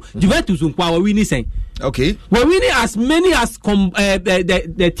area. No, Juventus we're winning saying. Okay, we're winning as many as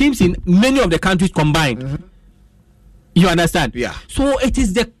the teams in many of the countries combined. You understand? Yeah. So it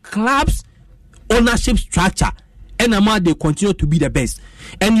is the club's ownership structure, and they continue to be the best.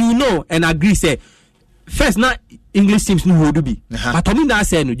 And you know, and agree say first now English teams no would be. But I mean that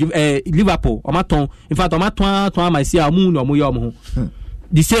say Liverpool, in fact, my see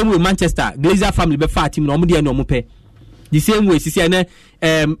the same way Manchester Glazer family be far team no mo pay. The same way I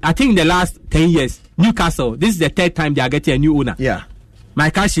think in the last 10 years Newcastle, this is the third time they are getting a new owner. Yeah. My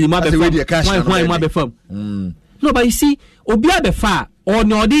cash be firm. No, but you see Obia be far or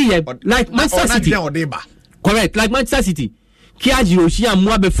no like Manchester City. Correct, like Manchester City. Kiaji Oshia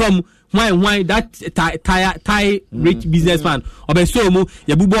mo be firm why that Thai rich businessman obe so mu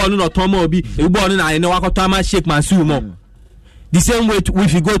ye bubo no tomo obi e bubo no na e no akotama Sheikh Mansour mo. The same way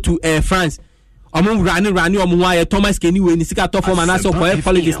if you go to France, Thomas Kenny when Sika Tofo Manaso for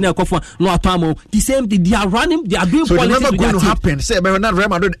politics now no atamo. The same they are running, they are doing so politics. So it's never going to happen. Say not Real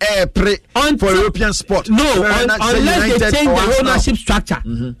Madrid play for European sport. No, unless they change the ownership structure.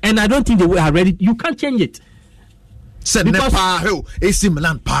 And I don't think they are ready. You can't change it. Said Nepal, AC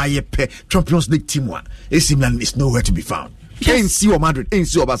Milan Champions League team one. AC Milan is nowhere to be found. Yes.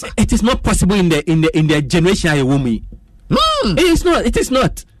 It is not possible in the generation I woman. It is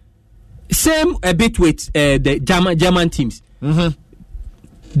not. Same a bit with the German teams.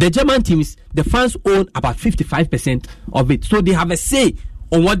 The German teams, the fans own about 55% of it, so they have a say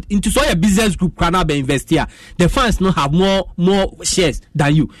on what into so a business group can be invest here. The fans now have more shares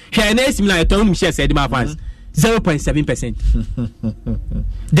than you. Here, shares said my fans 0.7%.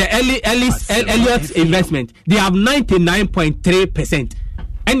 The Elliott investment, they have 99.3%.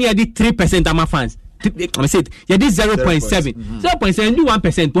 And you did 3% of my fans. I said, yeah, this 0.7. 0.7 do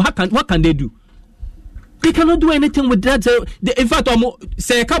 1%. But what can they do? They cannot do anything with that. In fact,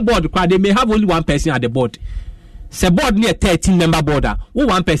 say a board, they may have only one person at the board. Say board near 13-member board.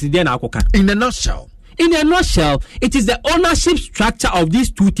 One person there now. In a nutshell, in a nutshell, it is the ownership structure of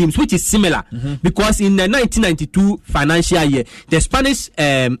these two teams which is similar, because in the 1992 financial year, the Spanish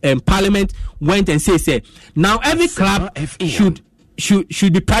Parliament went and said, now every club should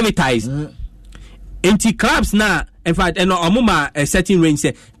be privatized. Anti clubs now, in fact, a certain range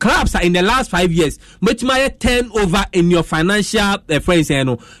say clubs are in the last 5 years, much more turnover in your financial friends,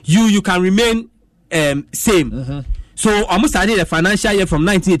 you can remain same. So almost started the financial year from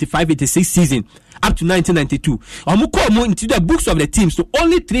 1985-86 season up to 1992. Into the books of the teams, so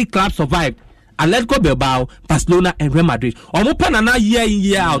only 3 clubs survived: Atletico Bilbao, Barcelona, and Real Madrid. Omupanana year in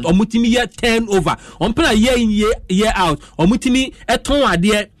year out, omutimi year turnover. Omupana year in year out, omutimi eton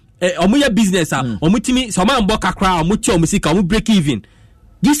ade omuye business omutimi someone mboka kra omuti omusika omu break even.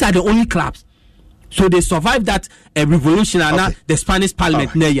 These are the only clubs. So they survived that revolution and the Spanish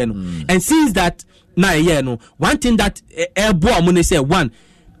Parliament. And since that one thing that say one,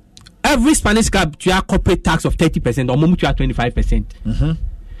 every Spanish club to have corporate tax of 30% or moment to have 25%.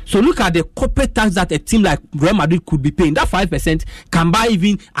 So look at the corporate tax that a team like Real Madrid could be paying. That 5% can buy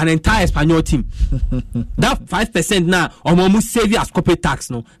even an entire Espanyol team. That 5% now, or almost save you as corporate tax,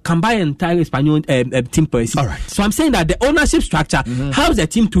 can buy an entire Espanyol team per season. Right. So I'm saying that the ownership structure helps the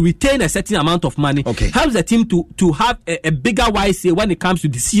team to retain a certain amount of money, helps the team to have a bigger wise say when it comes to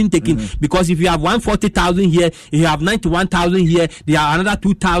decision taking. Because if you have 140,000 here, if you have 91,000 here, there are another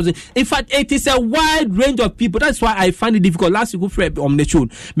 2,000. In fact, it is a wide range of people. That's why I find it difficult. Last week, on the show,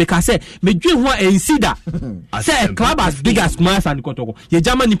 because say me dream one and see that say a club as big as Mars and Kotoko ye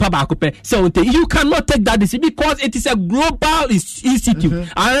Germany pa ba kope say you cannot take that decision because it is a global institute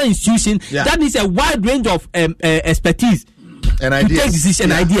an institution that is a wide range of expertise and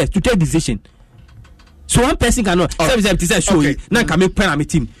ideas to take decision. So one person cannot say show you now can make plan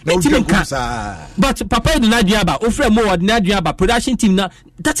team but papa do not about offer more ordinary about production team now.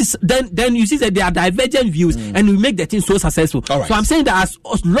 That is then you see that there are divergent views and we make the team so successful. So I'm saying that as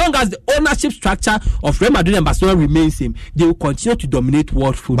long as the ownership structure of Real Madrid and Barcelona remains same, they will continue to dominate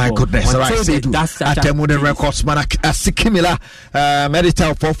world football. My goodness, all right. That's at the modern records man Sikimila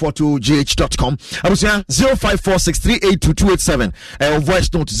Medital 442gh.com. I was here 0546382287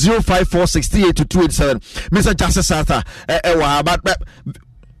 voice note 0546382287. Mr. Justice Arthur but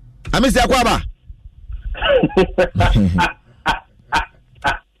I miss the Aquaba.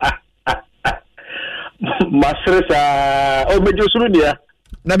 Mastresa mejo surudia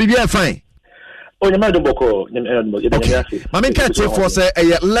na bibia fine onyama do boko mama can check for say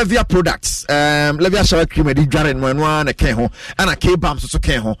Levia products Levia shower cream e di dware no na ken ho ana K-Bam so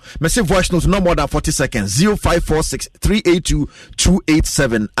ken ho message voice note no more than 40 seconds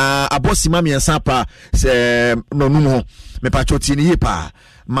 0546382287 abosima mi ensapa no numo me patroti ni yepa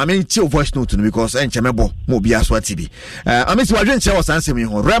mama ti voice note no because enchemebo mo bia so atibi amesi wadwen che was ansem yi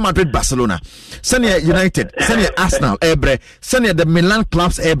ho Real Madrid, Barcelona, Senior United, Senior Arsenal ebre, Senior the Milan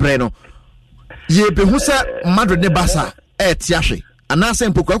clubs ebre no ye be hu sa Madrid ne Barca tiahwe anase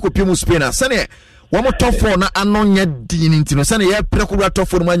mpokwa ko piemu Spain Senior one more top 4 na anonya din ntino Senior ye prekura top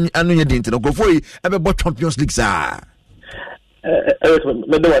 4 ma anonya din ntino gofo yi ebe bo Champions League sa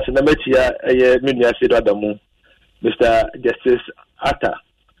me do wase na metia ye menu ase do adamu Mr. Justice Arthur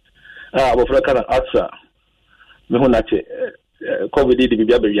abofra kana atsa me hu na che covid di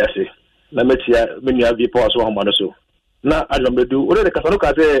bibia be wiase na metia menu abi po aso ho mano so na ajambedu ore de kasano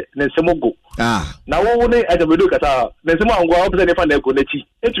ka se ne nsemogo na wo ne ajambedu kasa ne nsemo angwa opese ne fa na ego nechi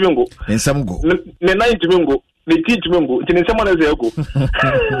etumi ngo ne nsemogo ne na etumi ngo ne ti etumi ngo nti ne nsemo na ze ego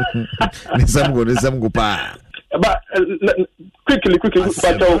ne nsemogo pa but quickly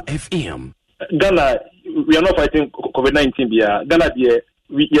but FM Ghana, we are not fighting COVID-19 bia Ghana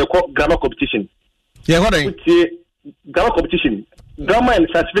we call grammar competition. Yeah, what are grammar competition? Grammar and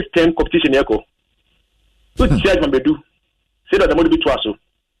scientific term competition yako. What judge man do? Say that the money be to us.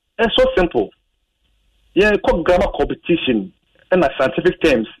 It's so simple. Yeah, called grammar competition and scientific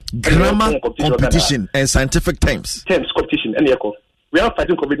terms. Grammar competition and scientific terms. Terms competition and yako. We are not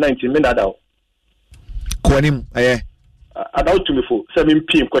fighting COVID-19. Men adao. Kwanim aye. Adao to me for 7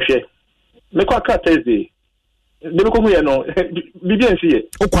 p.m. question. Me kwa ka Thursday. They go here no. BBNC.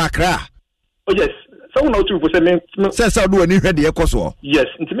 O kwa Accra. Oh yes. Someone out to for say say do any hwede e koso. Yes.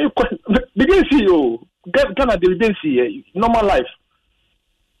 Nti me BBNC o. Ghana the BBNC normal life.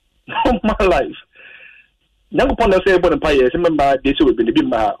 Normal life. Nyango pon say bon empire say member dey so we be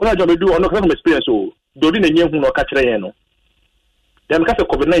ma. Una job do on no experience o. Do di na nye hu no ka kire yen no. Dem ka say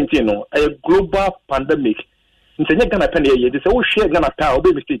COVID-19 no a global pandemic. Nti nye Ghana pen ye dey say o share Ghana ta o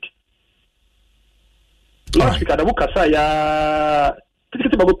be mistake. Last week adabu kasa ya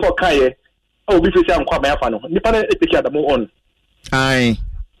tikiti bago po kaye o bi fesi an kwa ma yafa no nipa na eteki adamu on ai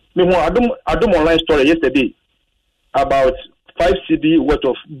Me who Adom online story yesterday about 5 CD worth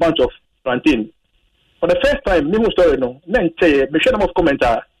of bunch of plantain. For the first time, me who story no. Then say me share them of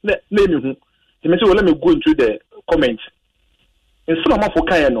commenter. Me who. Me say let me go into the comments. In some amount for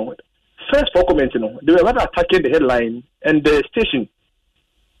kind no. First for comments no. They were rather attacking the headline and the station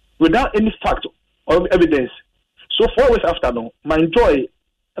without any fact or evidence. So 4 hours after no, my joy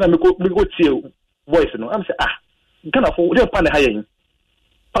and I go see voice no. I'm say Ghana for they pan the higher.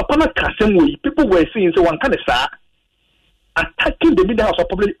 Papa na kasem way people were saying so one kind of sa attacking the media house of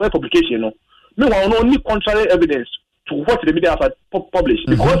publication no. Me want only contrary evidence to what the media house published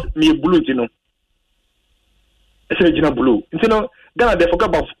because me blue you know. It's original blue. You know Ghana they forgot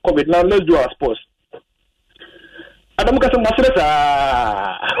about COVID now let's do our sports. Adamu kasem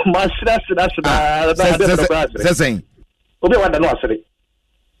masira saying obi wanda no asere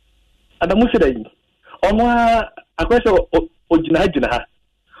Adamu say that onwa akwese ojina ha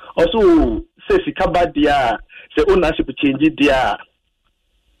also say sika bad dia say ownership change dia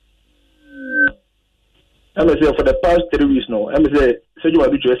I say for the past 3 weeks now I say you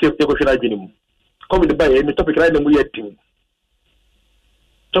want to say e go share adwene mu come the buy any topic right na mu yedin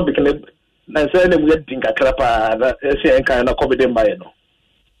topic na say na mu yedin kakra pa say enkan na come dem buy no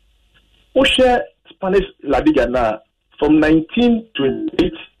o share Spanish La Liga na from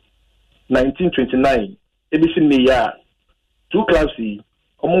 1928 1929 ABC ne ya 2 clubs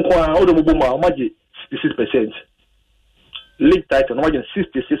omunkwa odomubuma omaje 66%. League title omaje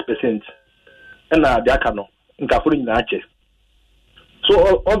 66%. And the akano nka for nyina ache.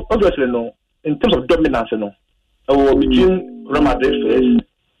 So obviously no in terms of dominance no between Real Madrid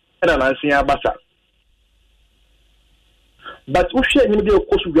first and Nansia Barca. But we share any day of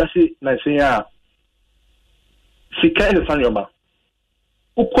course we say Nansia Sika and Sanyoma.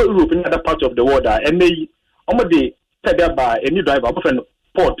 Uko Europe in other parts of the world and they omode tell by a new driver of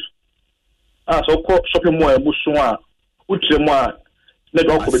port. So shopping more musua utremo na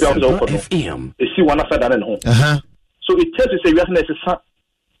go ko be down FM. E see one after that and home. So it tells you say we are necessary.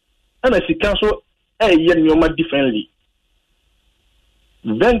 And as Sika so ye nyoma differently.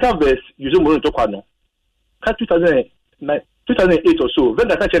 Venga verse use mo to kwano. Ka 2008 or so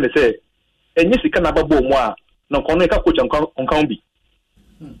Venga ka chene say enye Sika na babo mo a no kono ka coach on bi.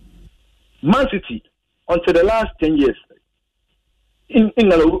 Man City until the last 10 years in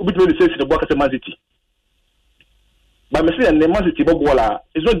between the says the work at Man City. But me say the Man City bobola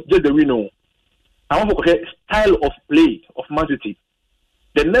is not just the winner. I want to style of play of Man City.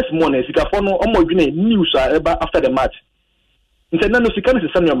 The next morning Sika for no omo dwene news after the match. Instead no Sika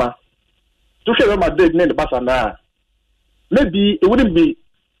is Samuel to share Madrid in the Barca na. Maybe it wouldn't be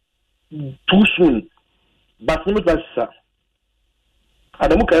too soon. But no matter sir.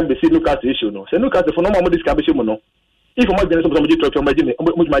 Adamu can be look at the issue no. Say look at the for no more this can be no. If I'm going to somebody talk to imagine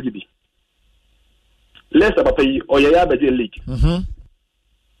much magic. Let's about pay or ya Beji League.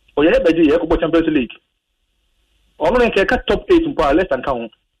 Or ya Beji Yakubo Champions League. Or no can cut top 8 in power less than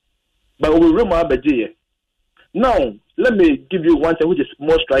count. But we will remember Beji. Now let me give you one thing which is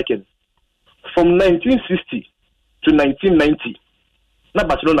more striking. From 1960 to 1990, na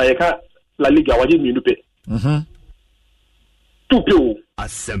Barcelona yaka La Liga waje mi pay. Two people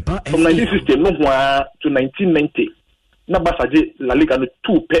from 1960 no to 1990 na Barca La Liga no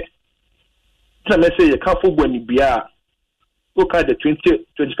 2 pay. So me say you can't football ni bia o ka the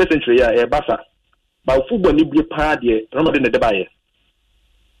 21st century ya Barca but football ni bia pa de no de de ba ye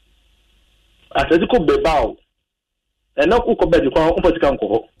Atletico Bilbao and na ko be de kwa on politika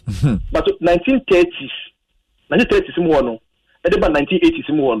nko but 1930s mu no e de ba 1980s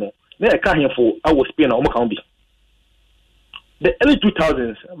mu no na e ka henfo awo Spain na o mo kan bi. The early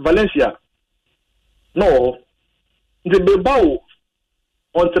 2000s, Valencia, no, the Bilbao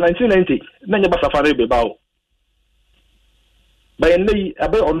until 1990, Nanya Safari Bilbao. By any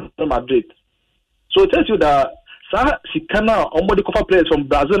on Madrid. So it tells you that Sikana or body cover players from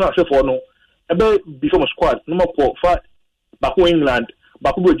Brazil and for no, before squad, number 4, back England,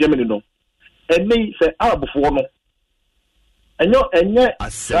 back Germany no. And they say before no. And yet,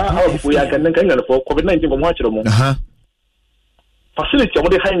 we are going for COVID-19 from watching facility on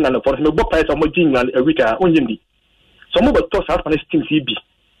the high and for me book price on my jingle a week only. Some of the toss half on team CB.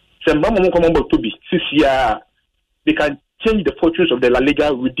 Some Mamma come on to be 6 years. They can change the fortunes of the La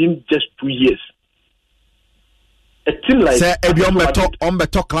Liga within just 2 years. A team like say on the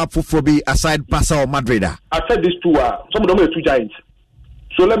top club for be aside Barca or Madrid. I said these two are some of them are 2 giants.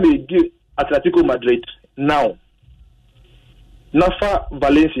 So let me give Atletico Madrid now. Nafa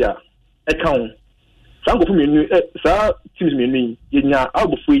Valencia account. Sango for me sa teams me yenya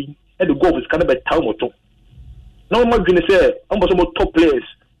albufui e the golf is kind of a town moto. No more gonna say almost top players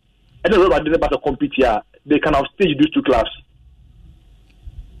and then Real Madrid about to compete here, they can have staged these two clubs.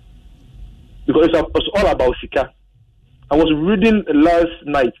 Because it's all about Sika. I was reading last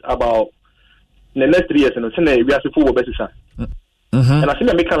night about the next 3 years, and saying we have to football better. And I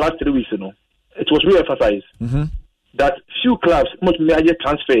think American last 3 weeks, it was re-emphasized that few clubs much major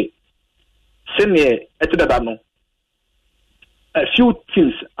transfer. Senior, a few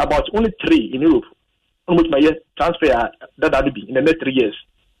teams, about only 3 in Europe, much major transfer that will be in the next 3 years.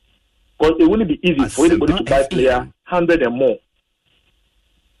 Because it wouldn't be easy for anybody to buy player 100 and more.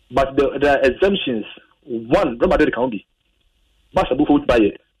 But the exemptions, one, Real Madrid can be. Barca would buy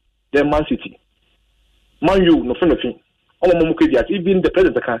it. Then Man City. Man U, no friend of him. Even the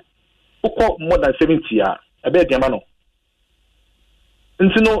president can more than 70 years. I bet the man.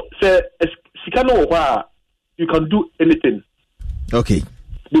 And so, say, you can do anything. Okay.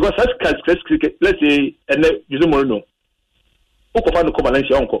 Because let's say, and Jose Mourinho, Okofano come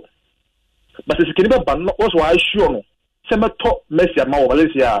Valencia uncle. But the Sikiniba ban was why I sure. Sema top Messi and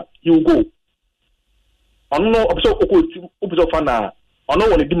Valencia, he will go. I don't know, so Fana, I know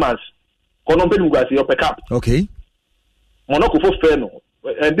when it demands. Kono Benu guys, your cap. Okay. Monaco for fair,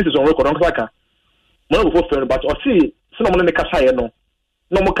 and this is on record on Klaka. Monaco for fair, but I see someone in the Kasaya, no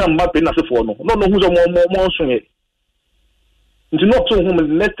more come back in as a phone, no who's a more swing it. Into not so home in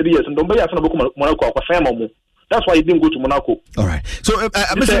the next 3 years, and don't buy Monaco or Samo. That's why he didn't go to Monaco. All right. So, if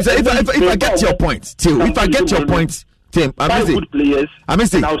I get your point, Tim, if I get your point, Tim, five good players. And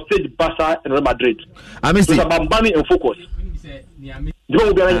I'll stage Barca and Real Madrid. It's about money and focus.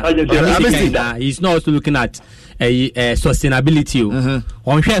 He's not also looking at sustainability.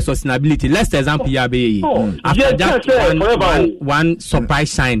 On share sustainability. Leicester example here be after that one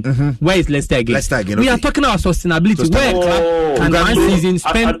surprise sign. Where is Leicester again? We are talking about sustainability. Where a club can one season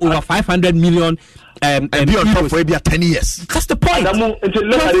spend over 500 million and be on top for maybe 10 years. That's the point.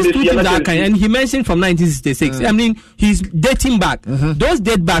 And he mentioned from 1966. I mean, he's dating back. Those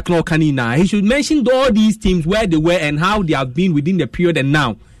date back now, Kanina. He should mention all these teams where they were and how they have been within the period and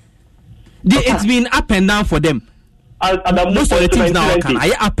now. It's been up and down for them. Most of the teams now are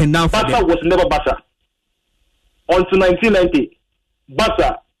up and down for Barca them. was never Barca. Until 1990,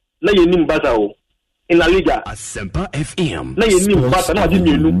 Barca, now you name Barca in La Liga. Asempa FM. Now you name Barca, now you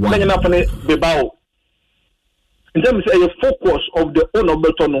name Bilbao. In terms of a focus of the owner of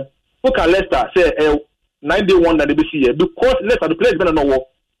Bertono, look at Leicester, say 9-day one that they be here because Leicester the players better know.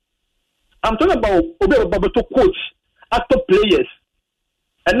 I'm talking about Obeto coach, actor players,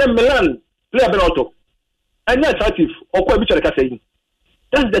 and then Milan player Benotto. And they're attractive, or quite much like I say.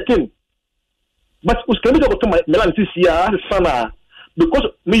 That's the thing. But who's coming to Milan this year, Sana, because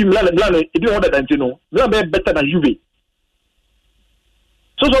me Milan, it didn't order than Milan better than Juve.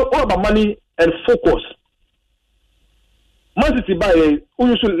 So all about money and focus. Man City buy who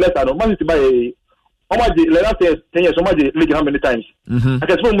you should let Man City buy how much the last 10 years, how much the league how many times? I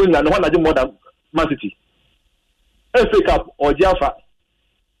can spend money and one I do more than Man City. FA Cup or Jaffa.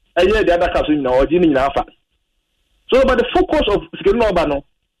 And yeah, the other cups in or Jini Alpha. So but the focus of Sikino Bano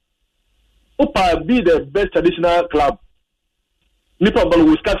Upa be the best traditional club. Nipa Balo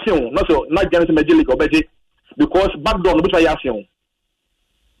Wisconsin, not Jansen Major League or Beji, because back door which I ask you.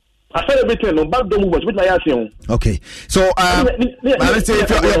 I said everything on back door movements with my action. Okay. So let's say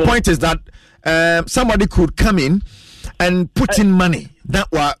your point is that somebody could come in and put in money that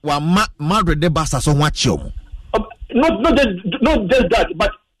were Madrid de Barca so much. Not just that,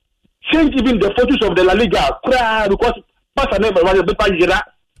 but change even the focus of the La Liga because Barca never was a better.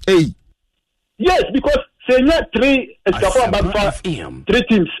 Hey. Yes, because say yeah, three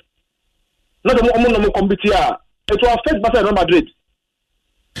teams. Not the more competition. It will affect Barca and Real Madrid.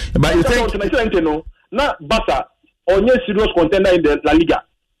 But you think now Barca or no serious contender in the La Liga.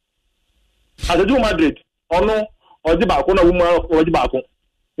 As a do Madrid or no or the back or the back.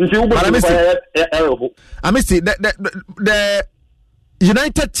 I miss it. The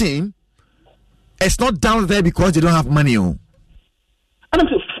United team is not down there because they don't have money.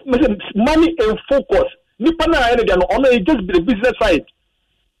 Money and focus. Nipana energy and honor just the business side.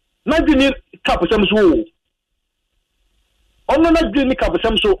 Not the need cap some so. Honor not the cap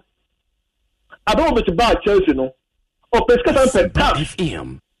some so. I don't want to buy Chelsea no. Or Pesca and cap.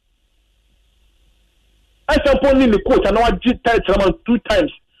 I suppose the coach and I did tell someone 2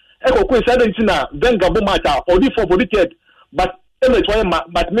 times. Echo Queen said then Gabo Mata or the 4 for the third. But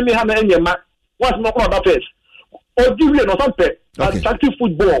maybe have any man. What's not about face? Or give you no something. Attractive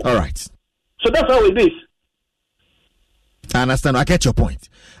football. All right. So that's how it is. I understand. I get your point.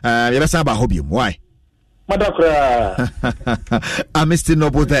 You better about Hobium. Why? I'm Mr.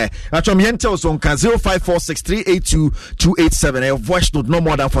 Noble there. Actually, I'm Yentel Zonka 0546382287. A voice note no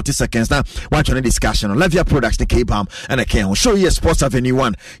more than 40 seconds. Now, watch on a discussion on Levia Products, the K-Palm, and I can show you Sports Avenue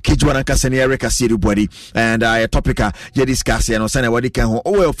 1. Kijuan Kasani Erica Siri Body, and a topic you discuss and on Sunday what can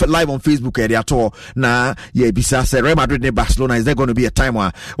live on Facebook area at all. Now, yeah, besides Real Madrid and Barcelona, is there going to be a time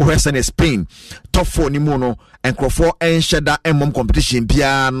where Western Spain top 4 Nimono and Crawford and Shada and Mom competition?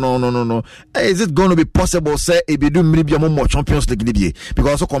 No. Is it going to be possible? Say if you do maybe more Champions League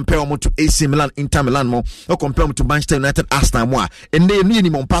because also compare them to AC Milan, Inter Milan more, or compare them to Manchester United, Arsenal more, and they need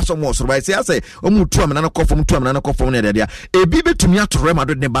him on pass more. So I say, two and another call from there. A baby to me to Real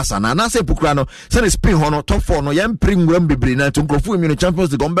Madrid and Barcelona. And I say Bukrano, send a spin honor top 4 no yam bring Wemby Brina to go for the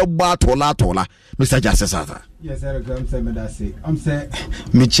Champions League on Tola, Mr. Justice Arthur. Yes, I'm saying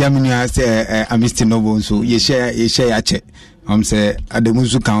Michiamina say I'm Mr. Noble, so you share check. I'm say at the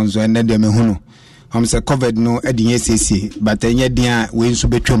Musu Council and then the Mehuno. I'm say covered no at the SAC, but then yet dear we so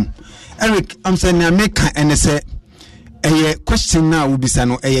between Eric. I'm saying I make and say a question now will be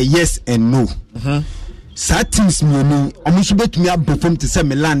sano a yes and no. Satins me almost bet me up perform to say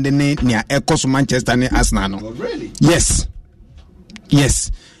Milan near Echoes Manchester and Arsenal. Really? Yes.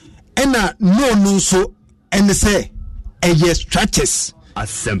 And no so and say a yes stretches as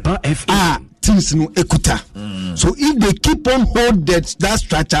Semper F things no ekuta. So if they keep on hold that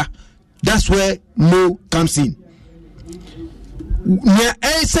structure, that's where no comes in. Nya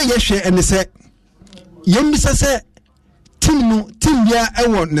say yes and say yemisa say team ya I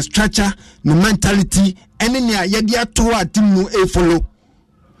want the structure, the mentality, and then ya dia to team no a follow.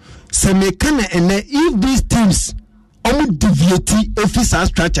 So me can and if these teams deviate officer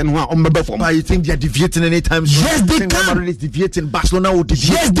structure and on perform. But you think they are deviating anytime soon? Yes, they can. Is deviating. Barcelona will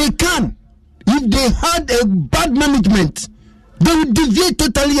deviate. Yes, they can. If they had a bad management, they will deviate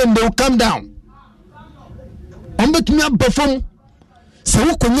totally and they will come down. But me perform. So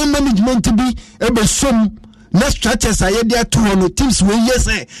who can management to be able some next structures are there 200 teams where yes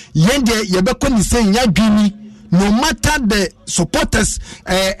yende yebekoni saying ya green. No matter the supporters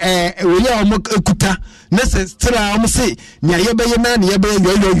we are kuta still am say nya yebe na yebe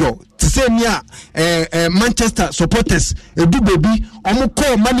yo to say nya Manchester supporters edu baby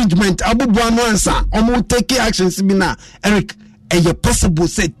call management abubuan no answer take actions bi na Eric possible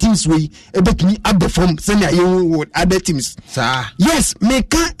say teams we about me abperform say you with other teams sir. Yes me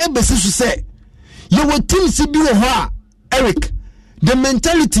can ebesi say you will teams bi wo ho Eric the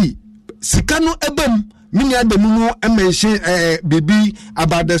mentality sikano ebem many other mention baby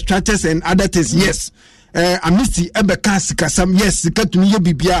about the structures and other things. Yes, Amisti Ebeka Sikasam. Yes, Sika to me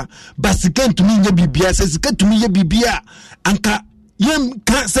bibia, but Sika to me bibia says Sika to me bibia. Anka yem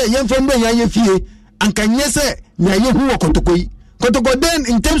can't say yem from where you feel. Anka yes, ya who are Kotoko. Then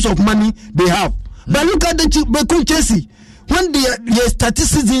in terms of money they have. But look at the Bekun Chelsea. When they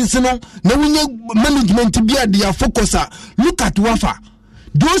statistics, no management to be at their focuser. Look at Wafa.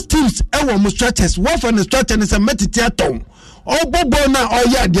 Those teams structures Wafa and structure is a metitiaton. All Bobona or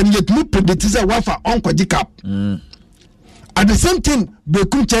then yet me predict is a Wafa on Kodikap. At the same time,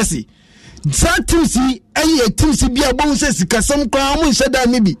 Bekun Chelsea. Some teams see a team see be a bonus because some crown said that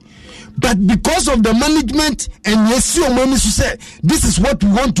maybe. But because of the management and yes, your money to say this is what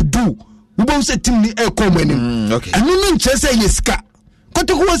we want to do. We won't say team the air coming. Okay. And we mean Chelsea yeska.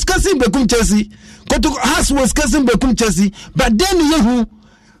 Kotoko was casting Bekun Chelsea. Kotoko has was casting Bekun Chelsea. But then you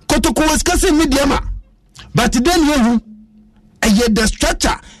Kotoko was casting Mediama. But then you and the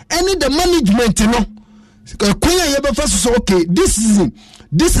structure and the management, you know. Okay, this is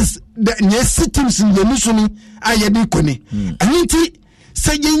the yes teams in the mission. I had Kone. And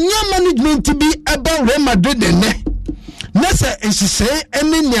say your management to be about Real Madrid and Nessa and she say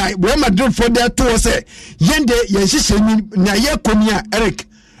any Real Madrid for their tour say Yende yes Naya Konya Eric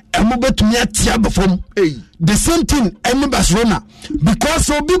and move to me at Tiaba from the same thing and Barcelona because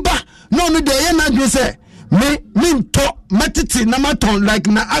so biba no the yana say me to matiti namaton like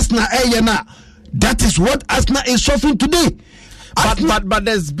na Arsenal ayana. That is what Arsenal is suffering today. But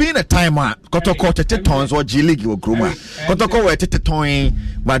there's been a time where Kotoko Tete Tons or G League or Gruma. Kotoko were Tete Toin,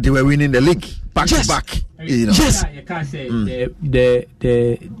 but they were winning the league back to back. You know. Yes. You can't say the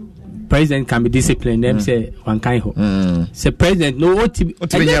president can be disciplined. Them say one kind of. Say president no what they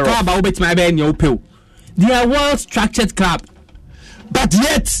are well structured club, but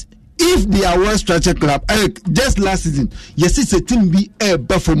yet if they are well structured club, just last season, yes, it's a team be a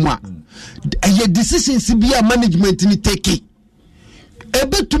performer. Your decisions be a management in taking.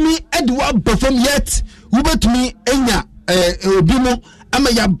 Ebe to me Edward perform yet Uber to me Enya Obimo ama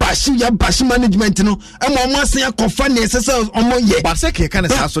ya bashi management no ama omo asen akofa ne sese omo ye but say can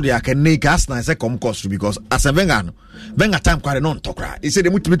say so dey can make us na say come cost because as a venga time kware no ntokra he say the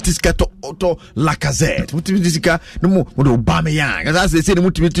multiplitica to Lacazette multiplitica no mo do ba me yan as they say the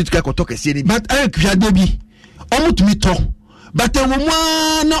multiplitica ko to kese ni but Eric hwade bi omo tumi to but e wo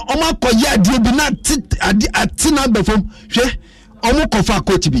na omo akoye ade bi na ati na befom hwe omo kofa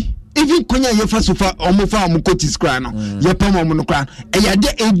coach bi even konya ye fa sofa omo fa omo coach scra no ye pam omo no kra e ya de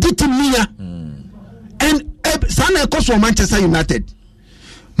edit mia and sana ekoso Manchester United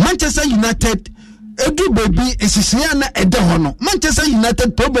edu baby esisiya na ede ho no Manchester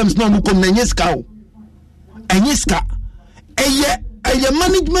United problems no mo kom na nyeska o enyeska eye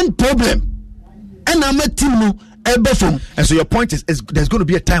management problem and am team no ebefom. And so your point is there's going to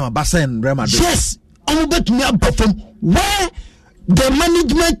be a time at Barca and Real Madrid. Yes, omo bet me abefom where the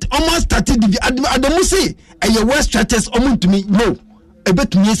management almost started adamu say eye west strategies omo to me no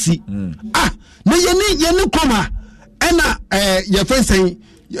ebet me si na yeni koma ena your friend saying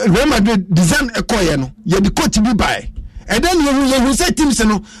Real Madrid design ekoye no ye the coach bi buy and then you say teams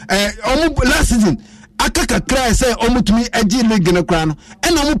no last season akaka cry say omutumi agi league no kra no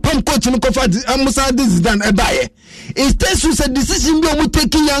and omu pam coach no kofa amusa design e buy it takes a decision bi omu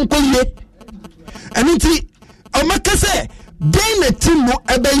taking yankoye and it omaka say then a team no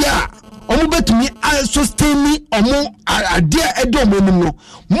ebeya omu betumi sustain omu ade edomo no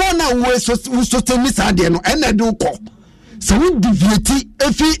more na we sustain this ade no and edo ko so we deviate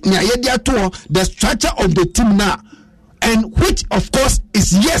every near the structure of the team now, and which of course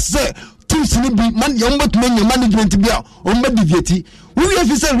is yes sir. Teams need be man but management be deviate. We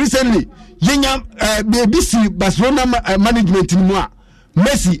have said recently BBC Barcelona management in moi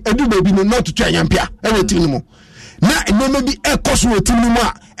Messi edu baby no not to try yampia everything no na maybe e cost we team no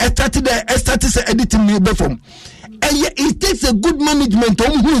more started say editing me be from it takes a good management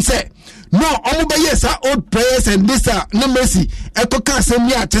who say no omo be yes old players and this no Messi ekoka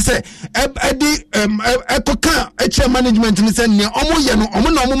asemi ate say ekoka eche management ni say ne omo ye no omo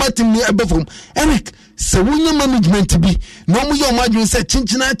na omo matim ni ebe from Eric so wunya management bi no omo ye omo adwun say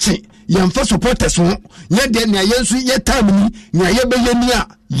chinchina chi yamfa supporters ho ye de na ye nso ye time ni na ye be ye ni a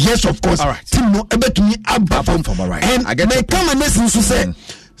yes of course right. Team no ebetumi abba from right. And I get my come nso say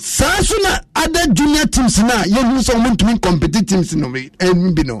Sasuna other junior teams na you know so want to mean competitive teams no be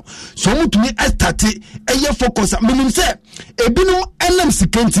no so want to me start e focus meaning say ebino enam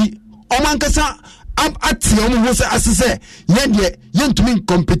security o man kasa ati o mo say asese ye de you to mean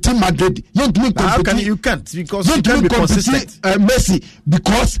competitive Madrid you to mean competitive you can't because you can't be consistent Messi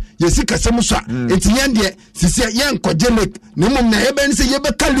because you see kasem so enti ye de sisi ye nkojele na mom na ye ben say ye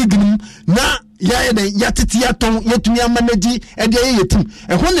be ka league na ya titi yaton yetumi amanagi e de ye yetim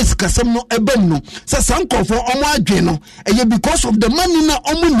e ho ne sikasem no ebam no say sankofo omo adwe no e because of the money na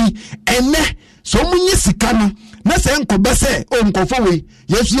omo ni ene so omo nyi sika no na say nkobe say o nkofo we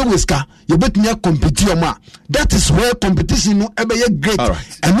yesu ye weska ye betumi compete omo that is where competition no ebe ye great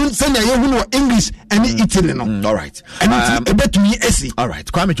and no say na ye hu no English and Italy no all right and e betumi esi all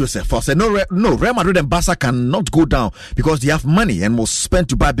right Kwame Joseph for say no Real Madrid and Barca cannot go down because they have money and must spend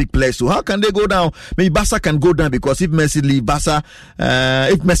to buy big players. So how can they go down? Maybe Barca can go down because if Messi leaves Barca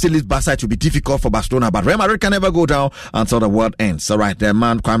it will be difficult for Barcelona, but Real Madrid can never go down until the world ends. All right, the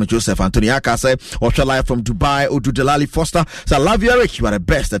man Kwame Joseph, Anthony Akase, Osha live from Dubai, Odu Delali Foster. So I love you, Eric. You are the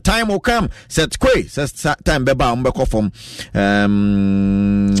best. The time will come. Said Kwe says time beba umbeko from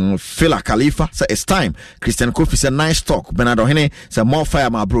Fila Khalifa. So it's time. Christian Kofi said nice talk. Bernardo Hene said more fire,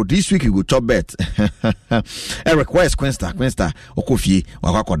 my bro. This week you go top bet. Eric, where's Quinsta Okofi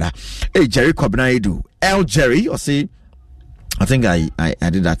Wakakoda. Hey Jerry Kobnaidu. L Jerry or see I think I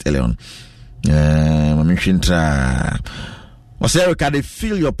did that earlier on. Was Eric, they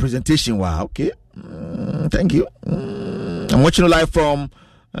feel your presentation. Wow, okay. Thank you. I'm watching live from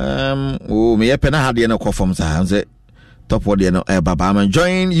me pena had the call from top what Baba. I'm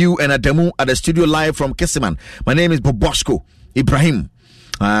enjoying you and Ademu at the studio live from Kessiman. My name is Boboshko Ibrahim.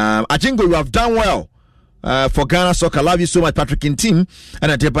 Ajingo, you have done well for Ghana Soccer. Love you so much, Patrick in team.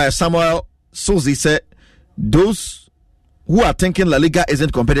 And by Samuel Suzy said those who are thinking La Liga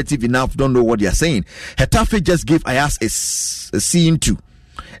isn't competitive enough don't know what they are saying. Hetafe just gave Ayas a C into.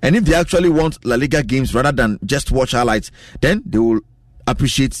 And if they actually want La Liga games rather than just watch highlights, then they will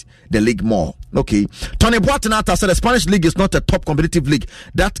appreciate the league more. Okay. Tony Boatinata said the Spanish league is not a top competitive league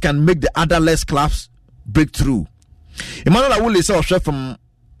that can make the other less clubs break through. Emmanuel Awule said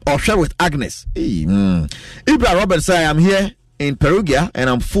share with Agnes. Ibra Robert said I am here in Perugia and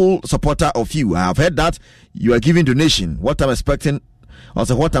I'm full supporter of you. I have heard that you are giving donation. What I'm expecting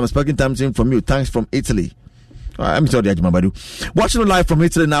something from you. Thanks from Italy. I'm sorry, Ajimabadu. Watching live from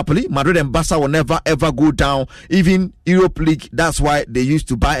Italy, Napoli, Madrid and Barca will never ever go down. Even Europe League, that's why they used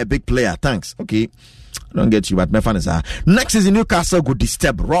to buy a big player. Thanks. Okay. I don't get you, but my fan is next is Newcastle go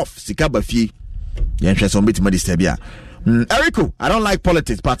disturb rough. Sikabafi. The interest on bit disturb yeah. Erico, I don't like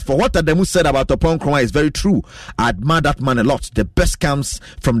politics, but for what Ademu said about Topon Kroma is very true. I admire that man a lot. The best comes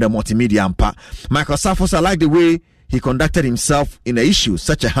from the multimedia ampa. Michael Safos, I like the way he conducted himself in the issue.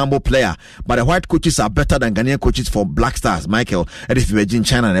 Such a humble player. But the white coaches are better than Ghanaian coaches for Black Stars. Michael, Edith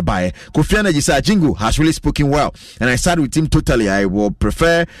China and Ebaye. Kofi Anajisa Jingu has really spoken well. And I side with him totally. I will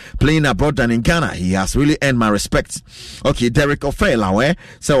prefer playing abroad than in Ghana. He has really earned my respect. Okay, Derek Ofeelawe.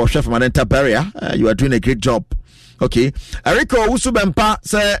 So, Chef Madenta Barrier, you are doing a great job. Okay, Eriko Usubempa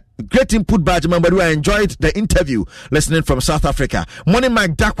say great input by Jamambadu. I enjoyed the interview listening from South Africa. Morning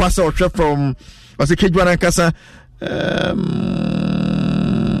Mike Dakwasa from Kejwana Kasa.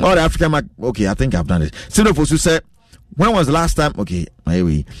 All the African. Okay, I think I've done it. Sinofosu said, when was the last time? Okay, my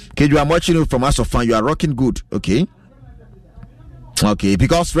way. Keju, I'm watching you from Asofan. You are rocking good. Okay,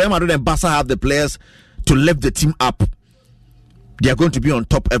 because Real Madrid and Barca have the players to lift the team up. They are going to be on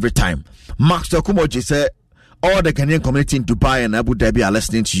top every time. Max Tokumoji said, all the Ghanaian community in Dubai and Abu Dhabi are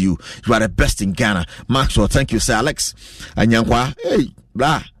listening to you. You are the best in Ghana. Maxwell, thank you, Sir Alex. And Yankwa, hey,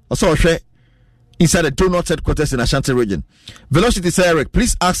 blah. Also, inside the Donuts headquarters in Ashanti region. Velocity Sir Eric,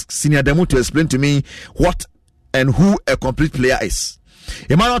 please ask Senior Demu to explain to me what and who a complete player is.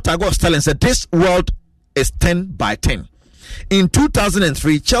 Emmanuel Tago Stalin said, this world is 10 by 10. In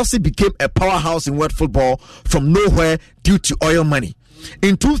 2003, Chelsea became a powerhouse in world football from nowhere due to oil money.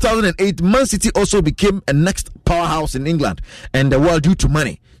 In 2008, Man City also became a next powerhouse in England and the world due to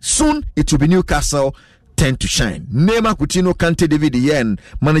money. Soon, it will be Newcastle tend to shine. Neymar, Coutinho, Kante, David De Gea, and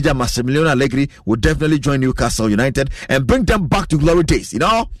manager Massimiliano Allegri will definitely join Newcastle United and bring them back to glory days. You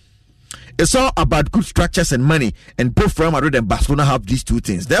know, it's all about good structures and money, and both Real Madrid and Barcelona have these two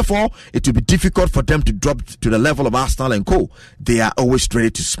things. Therefore, it will be difficult for them to drop to the level of Arsenal and co. They are always ready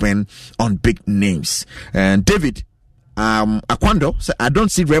to spend on big names. And David Aquando said, I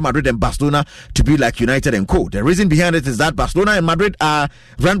don't see Real Madrid and Barcelona to be like United and co. The reason behind it is that Barcelona and Madrid are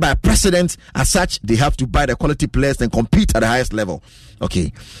run by a president. As such, they have to buy the quality players and compete at the highest level.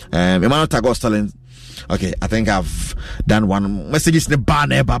 Okay. Emmanuel Tagos telling, okay, I think I've done one messages in the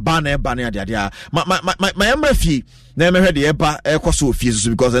banner. My MFE never heard the echo so fees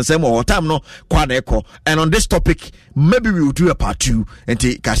because the same more time no quad echo. And on this topic, maybe we will do a part 2 and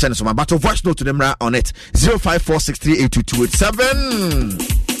take cash and some but voice note to them on it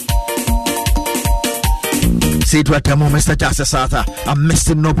 0546382287. Say to a time, Mr. Justice Sata, I missed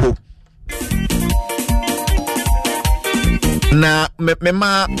him no. Na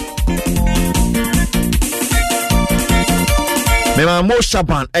mema Mo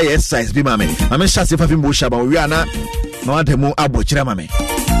Shaban exercise bi mame. Mame shase fa fi Mo Shaban wi ana na wa demo abochira mame.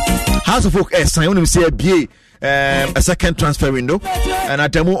 House of Folk sign when say bie a second transfer window and I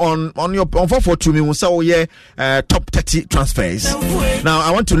demo on your on 442 me say oh yeah top 30 transfers. Now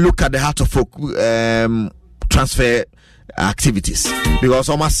I want to look at the Heart of Folk transfer activities because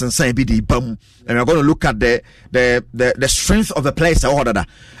almost since be the bum and we're going to look at the strength of the players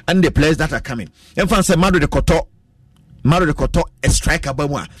and the players that are coming. And for say Mario de Koto a striker, but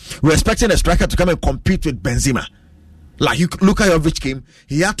we're expecting a striker to come and compete with Benzema. Like you look at Jovic came,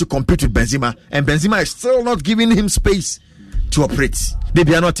 he had to compete with Benzema, and Benzema is still not giving him space to operate. They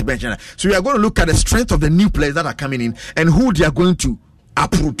are not to mention. So we are going to look at the strength of the new players that are coming in and who they are going to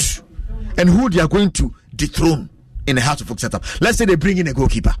uproot and who they are going to dethrone in the Heart of Folk setup. Let's say they bring in a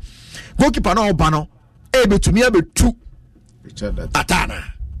goalkeeper. Goalkeeper no bano able to me able to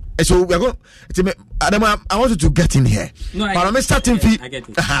Atana. And so we are going. I want you to get in here. No, but I'm starting fee. I get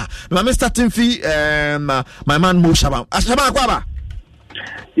it. I'm starting fee. My man Mo Shaban. Ashaba Kwaba.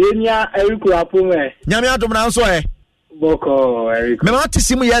 Yenya Eriku Apume. Nyame adom na so Boko Eriku. Me want to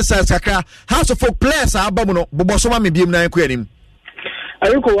see me yes sakra. House of Folk players are abono. Bobo so ma me biem na enko anim.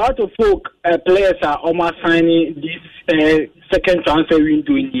 Eriku, Heart of Folk players are almost signing this second transfer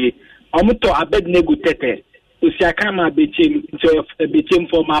window in the Omuto Abednego Tete. Usiakama became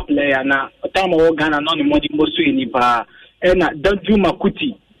former player na time of Ghana non modi mosu enipa na Danju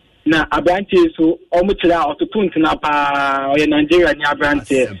Makuti na Abrante so omutla otutunti na pa o Nigeria ni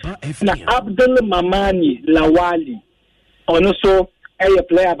Abrante na Abdul Mamani Lawali ono so a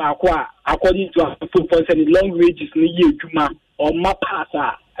player ba kwa according to football and long wages ni ye djuma o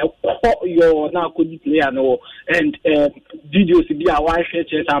mapasa yo na kodi player no and videos bi a wa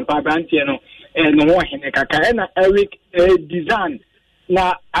hwe and Abrante no no one kaka na Eric design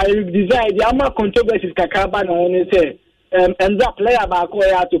na Eric design the ama controversies kaka ba na one say and that player back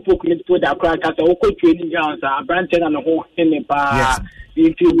where to folk midfielder crack as a training grounds Branton and home in pa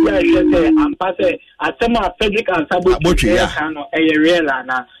into and pass at some Frederick and Sabo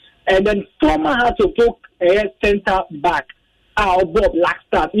and then former had to folk center back Bob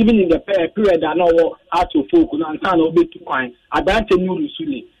Blackstart even in the period I know how to folk and San Obi to coin a Branton Nuru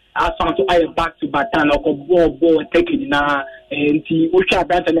Suli as found to I back to Batan or ball taking now and the Osha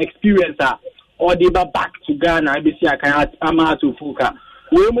Branton experience or they back to Ghana. I see I can add to Fuka.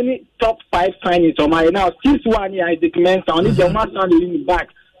 We only top 5 signings on my now. Since 1 year, I recommend only the one sound back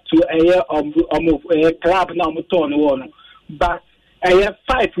to a year of a club now. But a year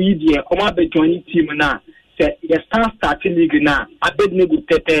 5 year, I'm a joining team now. Say the starting league now. Abednego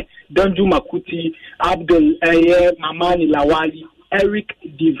Tete, Danju Makuti, Abdul Mamani Lawali, Eric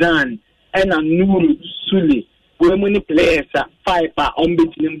Dizan, and Nuru Suli. We many players 5 are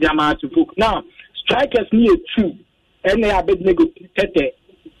unbeaten to book. Now, strikers near 2, and they are Abednego Tete,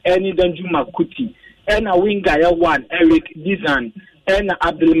 and Danju Makuti, and a winger 1, Eric Dizan, and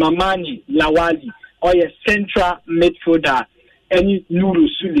Abdul Mamani Lawali, or a central midfielder, and Nuru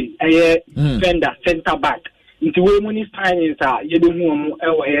Suli, a defender, centre back. Into way many signings are you don't know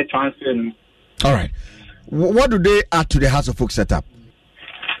transfer. All right. What do they add to the House of Folk setup?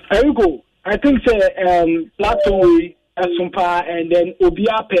 There you go. I think Platon Sumpa and then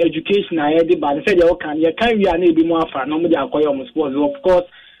Obia per education I had but I said you can we are maybe more for normally acquire sports. Of course,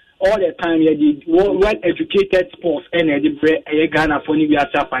 all the time you did well educated sports and Ghana for Nibia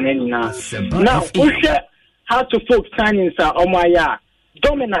and now how to folk signings are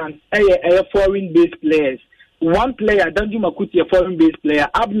dominant foreign based players. One player, Danju Makuti, a foreign based player,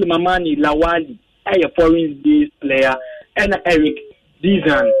 Abdul Mamani Lawali, a foreign based player, and Eric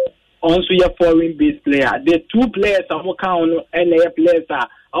Dizan. Also a foreign based player. The 2 players are more count and players are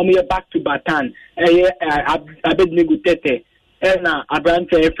back to Batan, Abednego Tete, and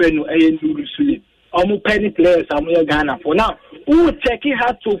Abrante Efreno, Nuru Suli. Almost penny players are more Ghana for now. Who checking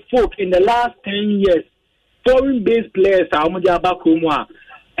how to folk in the last 10 years? Foreign based players are more Bakumwa,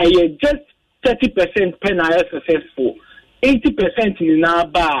 and just 30% penile successful, 80% in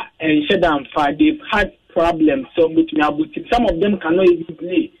Naba and Shedan Far. They've had problems, so some of them cannot even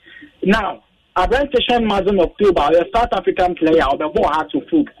play. Now, a brand session Mazon October, a South African player, or the ball had to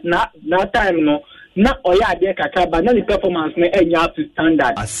folk. That time, no, not Oya de Kaka, but any performance may end up to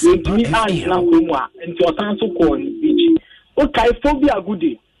standard. With me and Namuma, and to a Sanso Corn, which, okay, phobia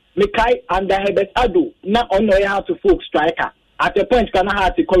goodie, Mekai and the Hebet Ado, not on Oya to folk striker. At a point, can I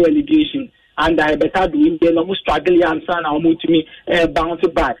have to call relegation, and the Hebet Ado, they're almost struggling and son, I'll move to me, bounce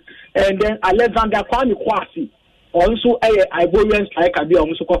back. And then Alexander Kwame Kwasi. Also, Ivorian striker be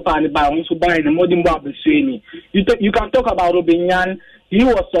also covered by also buying the modern Bible Sweeney. You can talk about Robinyan. He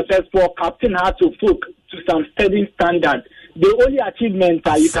was successful. Captain had to folk to some steady standard. The only achievement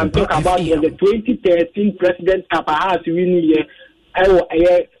you can talk about was the 2013 President Kapahas winning year.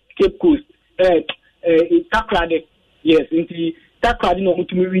 Cape Coast. Takrade. Yes, into Takrade no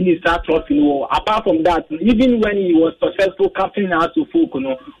to win that trophy. Apart from that, even when he was successful, captain had to folk.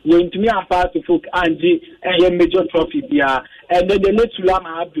 When to me and part to folk Angie a major trophy there. And then the late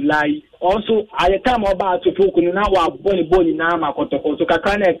Sulama Abdullahi also at the time about to folk now Bonnie Nama Kotoko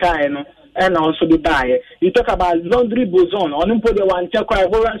Kakane Kaino and also the buyer. You talk about Laundry Boson on the one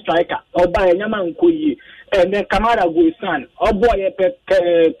Chakwa striker or by Yaman Kuyi and then Kamara Guisan or boy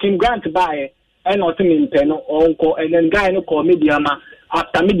Kim Grant buyer. And also in Peno, uncle, and then guy no call Mediama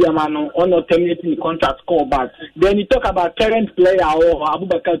after Mediama no or not terminating the contract call back. Then you talk about current player or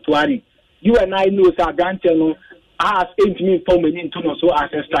Abubakar Tuari. You and I know Sir Ganteno has 8 million for me into so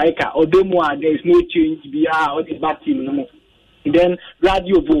as a striker or Demoa, there is no change BR or the bad team no more. Then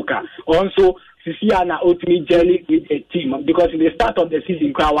Radio Voka also Sisiana ultimately jelly with a team because in the start of the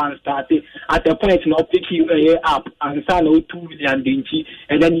season, Krawan started at a point not picking up and San 2 million Dinchi,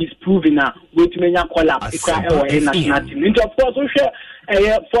 and then he's proving now with many collapse. National team. Of course, we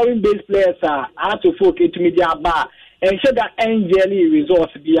share foreign based players are out to folk into media bar and share that jelly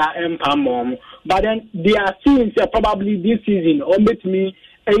results via Empire. But then they are seeing probably this season, or with me,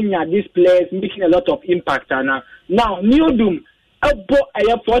 these players making a lot of impact. Now, New Doom. I bought a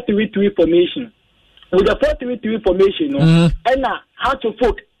 4-3-3 formation. With the 4-3-3 formation, and how to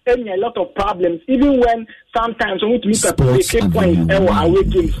folk a lot of problems, even when sometimes we miss a points away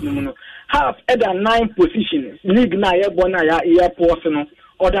games. Have either 9 positions, league na year person,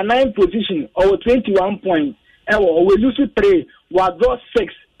 or the 9 position, or 21 points, or we lose 3, we draw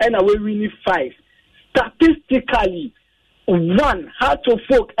 6, and we win 5. Statistically, 1 how to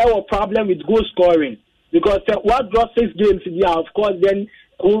folk our problem with goal scoring. Because what draw 6 games, yeah, of course, then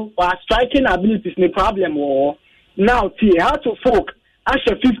our striking ability is no problem. Or Now, Heart of Folk,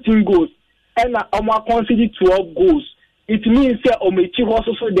 Asher 15 goals, and Oma conceded 12 goals. It means that Omechi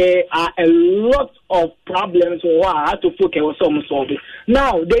also there are a lot of problems or Heart of Folk was solved.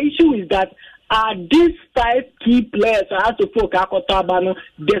 Now, the issue is that these 5 key players Heart of Folk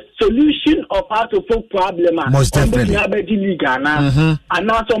the solution of Heart of Folk problem most definitely league and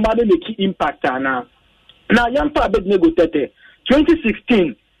now somebody the key impact now. Now, Yampa Abednego Tete,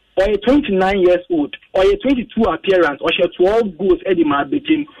 2016. Or a 29 years old, or a 22 appearance, or 12 goals Eddie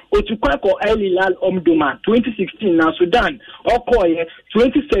Marbetin, or to Kwako El Hilal Omdurman, 2016 now Sudan, or Koye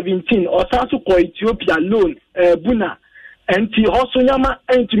 2017, or Sasu Ko Ethiopia loan, Buna, and T Hosonyama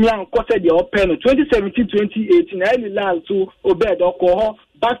and Timian Kose the Open, 2017-2018, El Hilal to Obed or Koho,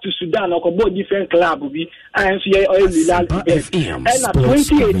 back to Sudan, or Kobo different club, and so El Hilal, and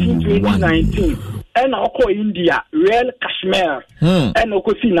 2018-2019. And Oko India, Real Kashmir, and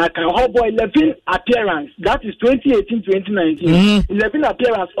Okosina, Hobo 11 appearance. That is 2018-2019. 11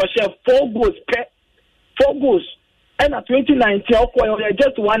 appearance, or share 4 goals, 4 goals. And at 2019, Oko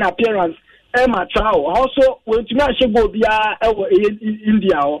just 1 appearance. Emma Chao also when to go via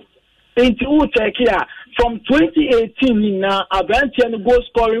India. Into Utekia from 2018 now, Avantian goal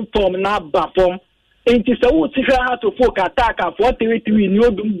scoring from Naba from. Into so Heart of Folk attack for 3-3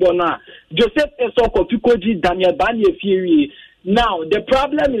 New Bona. Joseph Eso Kopikoji Daniel Banye Fury. Now the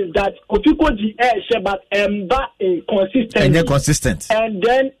problem is that Kopikoji but inconsistent. And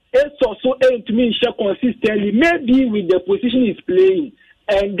then Eso so to me share consistently, maybe with the position he's playing.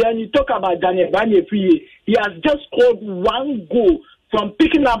 And then you talk about Daniel Banye Fury. He has just scored 1 goal from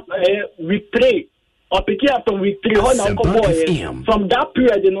picking up replay. Or picking up from week 3 from that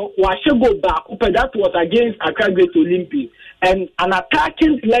period, I should go back. That was against Accra Great Olympic. And an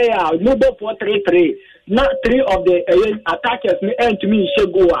attacking player, Nobo 4-3-3. Not 3 of the attackers and to me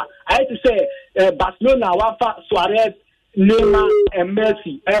should go. I had to say Barcelona, Wafa, Suarez, Neymar, and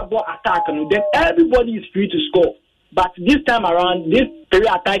Messi, attack. Then everybody is free to score. But this time around, these 3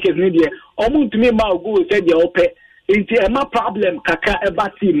 attackers need there. Almost to me, my goal said they open. It's a problem, Kaka Eba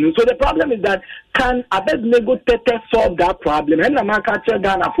team. So the problem is that can Abednego Tete solve that problem? And I'm going to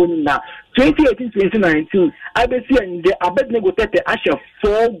Ghana for now. 2018-2019, ABC and the Abednego Tete actually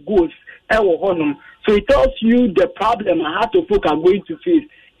 4 goals. So it tells you the problem Heart of Folk are going to face.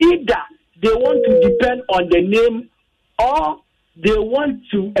 Either they want to depend on the name or they want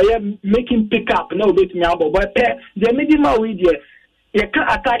to make him pick up. No, wait me out, but the minimum way there, you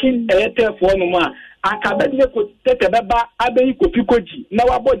can't attacking a for no more. Akabednego Tete beba abeyi Kopikoji na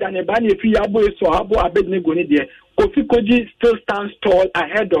wabo Danebani efi abo eso abo Abednego ni there. Kopikoji still stands tall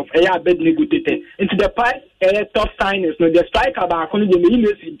ahead of Abednego Tete. Into the past top signings, no the striker ba akoni de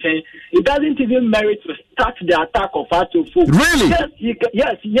meyi it doesn't even merit to start the attack of Heart of Folk. Really?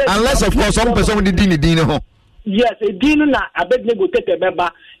 Yes. Unless of course some person with the dino. Yes, a dino na Abednego Tete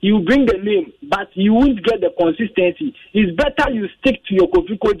beba. You bring the name, but you won't get the consistency. It's better you stick to your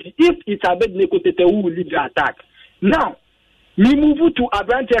Kopikoji if it's Abednego Tete who will lead the attack. Now, we move to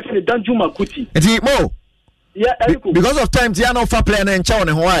Abrante and Danju Makuti. Yeah, because of time, they are not for playing in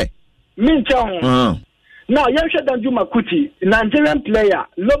China. Why? Now, Yamsha Danju Makuti, Nigerian player,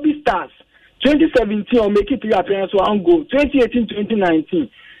 Lobby Stars, 2017 or make it 3 appearances, 1 goal. 2018-2019,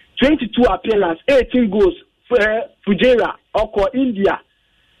 22 appearances, 18 goals. Fujairah, Oko India.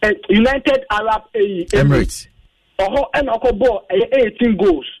 United Arab Emirates. And Oko ball 18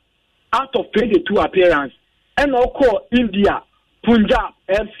 goals out of 22 appearances. And Oko India, Punjab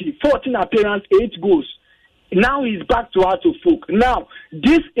FC 14 appearances, 8 goals. Now he's back to Heart of Folk. Now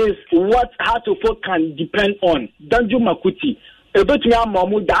this is what Heart of Folk can depend on. Danju Makuti. About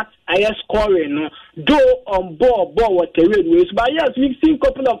that I scoring though on ball was terrain, but yes, we've seen a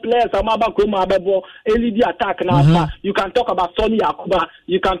couple of players. LED attack now. You can talk about Sonny Akuba.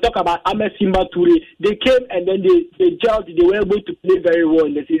 You can talk about Ahmed Simba Toure. They came and then they gelled. They were able to play very well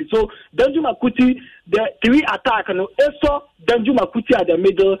in the season. So Danju Makuti, the 3 attack. Also Danju Makuti at the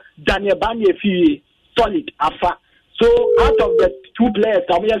middle. Daniel Banye Fury, solid Afa. So out of the 2 players,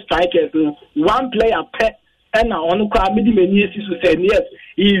 some strikers, 1 player per. And now on said yes,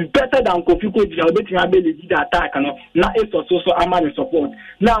 he is better than Kopikoji. I'll bet you the attack. Now it's also Amani support.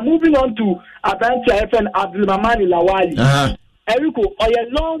 Now moving on to Abrante FN Abdulmamani Lawali. Eriko, or a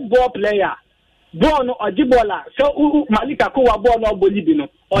long ball player. Ball no Ojibola. So Malika Kowa ball no Bolibino.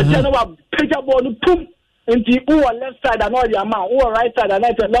 Or Genoa pressure ball no pum. Into who are left side and all the amount, who are right side and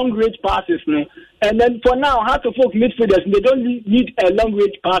it's a long range passes. And then for now, Heart of Folk midfielders, they don't need a long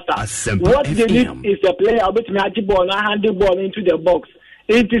range passer. What they need is a player with magic ball and handle ball into the box.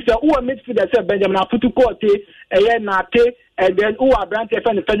 It is a midfielder, Benjamin Aputukote, Nate, and then who are Branch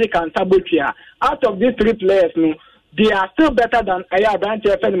FM and Frederick and Sabotia. Out of these 3 players, no, they are still better than Aya Branch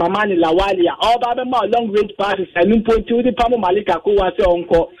FM, Mamani Lawalia, all Babama long range passes, and Numpo to the Pamo Malika Kuwase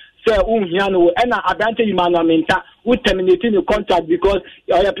Onko, Sir Umhiano, and a Branch Imanominta, who terminating the contract because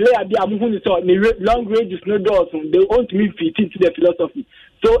a player be a long range is no doors, they won't mean fit into the philosophy.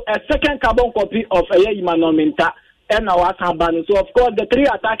 So a second carbon copy of Aya Imanominta. And our Sambano. So of course the 3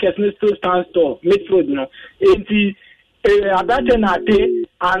 attackers still stand tall. Midfield, you know. Abate Nate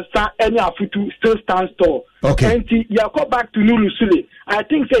and any Afutu still stands tall. Okay. And you go back to Nuru Sule. I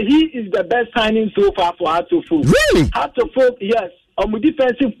think that he is the best signing so far for Hearts of Oak. Really? Hearts of Oak, yes. On the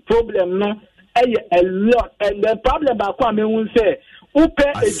defensive problem, no, a lot. And the problem about Kwame won't say,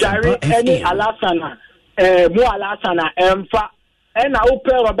 Upe Ejari any Alasana, Mo Alasana, Emfa. And I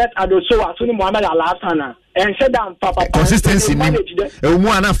open Robert Adosoa, Suni Mohamed Alassana, and said down Papa. Consistency, Muana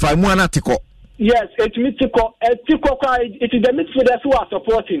Tiko. Yes, it is the midfielders who are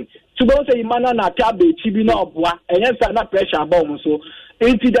supporting. To go say Imana Natabe, Chibino Bois, and yes, not pressure bomb. So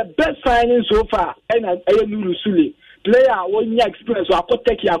it is the best signing so far. And Ayanu Suli, player, 1 year experience, or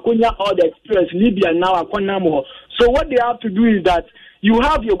Akoteki, Akunya, all the experience, Libya now, Akonamo. So what they have to do is that you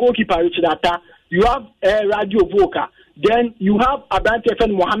have your goalkeeper, Richard Atta, you have Radio Voka. Then you have Abante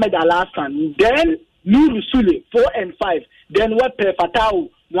FM Mohamed Alassan. Then Nuru Sule 4 and 5. Then what Fatau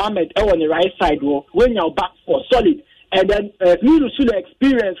Mohamed on the right side when you're back for solid. And then Nuru Sule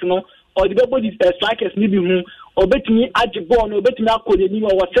experience, or the body strikers maybe or bet me Ajibon or bet me Akoli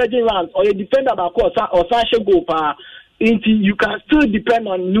or 30 rounds or a defender back or Sasha go you can still depend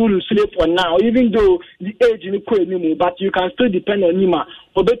on Nuru Sule for now, even though the age in the but you can still depend on Nima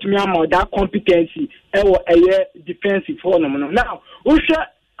or bet me that competency or a defensive for now. Usha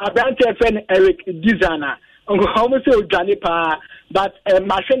Abante FN Eric Dizana, almost Janipa, but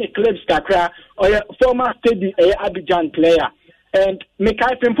Machine Eclipse Kakra or a former steady Abidjan player. And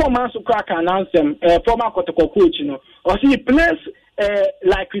Mekai performance to crack announce them, former Kotoko coach, or he plays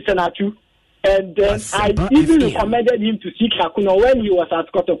like Christian Atu. And then I even recommended him to seek Hakuno when he was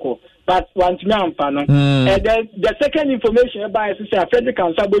at Kotoko. But once me and then the second information about Frederick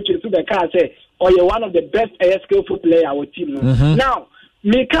and Saboche to the car say, you're one of the best skillful player our team. Now,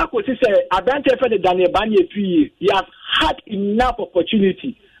 Mikako say Abante for the Daniel Banye 3 years. He has had enough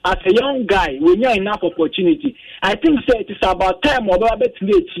opportunity. As a young guy, when you have enough opportunity, I think it is about time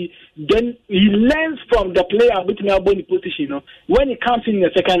then he learns from the player with Melbourne position. When he comes in the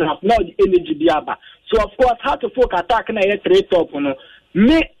second half, now the energy biaba. So of course, how to folk attack na yet trade top.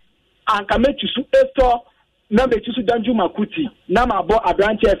 Me and Kametu Esto, number 2 Danju Makuti, Namabo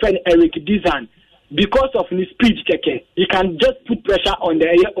Abranti FN Eric Dizan. Because of his speed, he can just put pressure on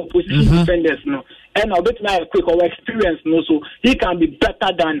the opposition defenders, and a bit now quick or experience, so he can be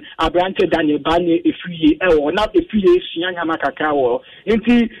better than Abrante Daniel Bani if we or not if we Shianamakakawa.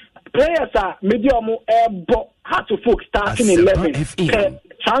 Into players are medium hard to folk starting 11.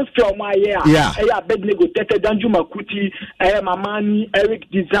 Chance for my year. Bednego, Tete Danju Makuti, Mamani, Eric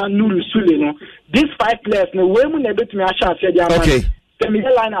Dizan, Nuru Sule. These 5 players, no way we never to me. Okay. The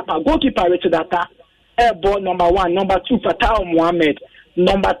middle lineup, goalkeeper Richard Atta, airball number 1, number 2 Fatau Mohamed,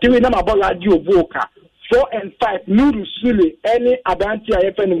 number 3 number Radio Voka, 4 and 5 Nuru Sule, any Abante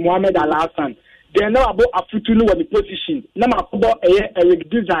FN Mohamed Alassan. Then now about Afutunu on the position. Number 4 Eric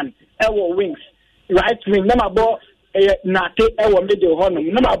Dizan, Ewo wings, right wing. Number 4 Nate Ewo middle honor.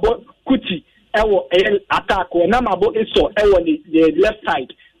 Number 4 Kuti Ewo attack. Number 4 Eso Ewo the left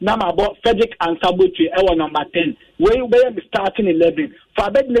side. Number Frederick and Sabotre, number 10. Where we starting 11.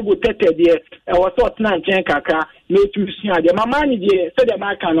 Fabed nego tete there. I was thought nan chen kaka. No to see the mamani there. So the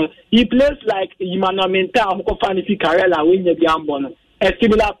Marcano. He plays like Imano Menta, Moko Fanifi Carella, when you be a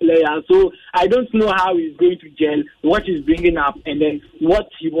similar player. So I don't know how he's going to gel, what he's bringing up, and then what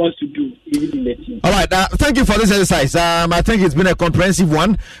he wants to do even in the team. All right, thank you for this exercise. I think it's been a comprehensive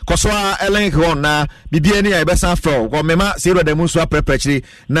one. Koswa Ellen Ron, BBN, I best after. Mema, Zero de Muswa preparatory,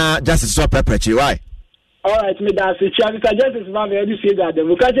 na justice so preparatory. Why? All right, me that's it. I suggest it's not very say that the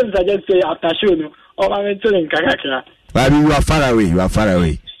Mukajem suggest say after show no, or I'm telling Kakaka. But you are far away. You are far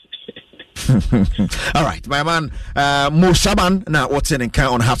away. All right, my man, Mo Shaban. Now, what's in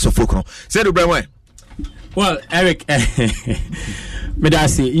count on Hearts of Oak? Say the way. Well, Eric,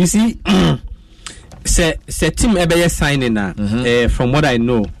 you see, say team Ebeye signing now. From what I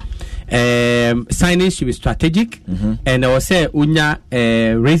know, signing should be strategic, and I will say unya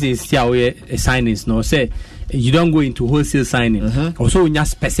raises signings. No, say you don't go into wholesale signing. Also, unya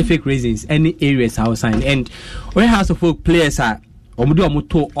specific reasons, any areas how sign. And where Hearts of Oak players are.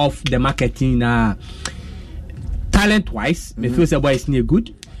 Omudu off the marketing talent wise, me feel say boy is near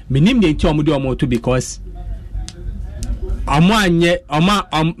good. Me name the omudu because more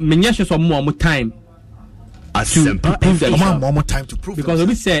time. To prove more time to prove because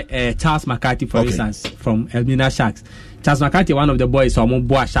we say Charles McCarthy, for instance, from Elmina Sharks. Charles McCarthy, one of the boys from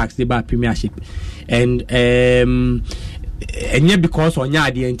Boa Sharks, they bought Premiership, and yet because on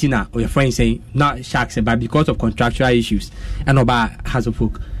the antenna or your friend saying not Sharks, but because of contractual issues, and about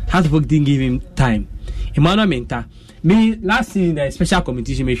Hazelhook didn't give him time. Emmanuel Menta, me last season the special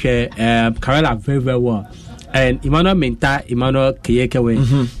competition, me share Karela very well. And Emmanuel Menta, Emmanuel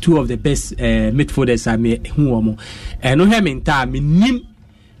Keyekewe, two of the best midfielders I me who and no Menta, me nim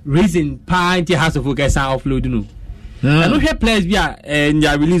raising party has of focus and offload no. And no have players via and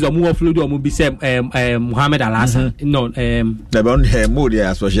ya release or move offload or move be Mohamed Alassane. No, the one here mood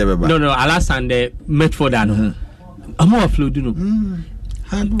as was ever. No, Alassane the midfielder no. I'm offload no.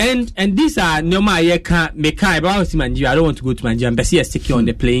 And these are no my Mekai, but I was in Nigeria. I don't want to go to Nigeria, but see secure on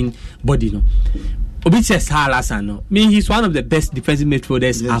the playing body no. Obiches Alassane, he's one of the best defensive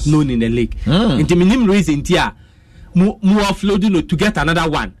midfielders I've known in the league. In the minimum reason, more offloading to get another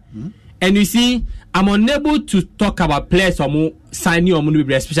one. And you see, I'm unable to talk about players or more signing or more,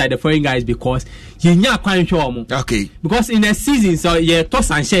 especially the foreign guys, because you're not quite sure. Okay. Because in a season, so yeah, to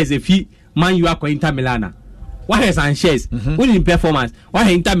Sanchez if he man you are going Inter Milan. What is Sanchez? Winning performance. What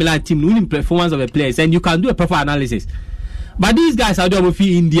is Inter Milan team winning performance of the players, and you can do a proper analysis. But these guys are doing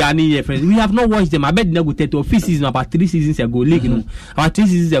India and friends. We have not watched them. I bet they go to a season about 3 seasons ago. League, about 3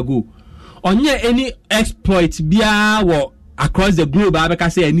 seasons ago. On any exploits across the globe, I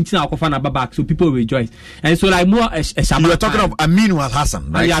can say anything I'll find about back, so people rejoice. And so like more you are talking of Aminu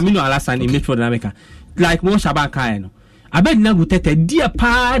Al-Hassan, right? Yeah, Aminu Al-Hassan in midfield America. Like more Shaban. I bet they go to a dear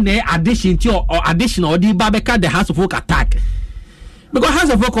pan addition to or addition or the Babeka the House of Folk attack. Because House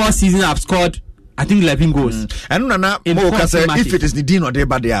of Folk all season have scored I think 11 goals. And if it is Nidin or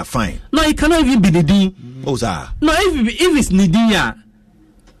Deba, they are fine. No, it cannot even be Nidin. Oh, sir. No, if it's Nidin,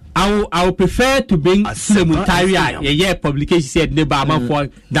 I will prefer to bring Suleiman Tari. Yeah, publication said Neba for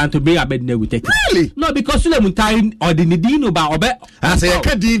than to bring Abednego Tete. Really? No, because Suleiman Tari or the Nidin Oba I say I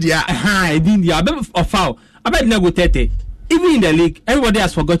can't India. India. Or foul. Abednego Tete. Even in the league, everybody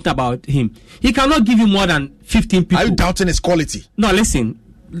has forgotten about him. He cannot give you more than 15 people. Are you doubting his quality? No, listen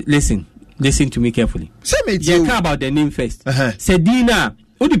to me carefully. Say me too. You care about the name first. Sedina,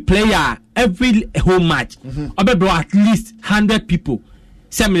 who the player every home match, bro at least 100 people.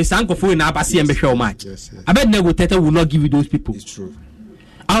 Say me sanko for na abasi and show match. I bet Nego Tete will not give you those people. It's true.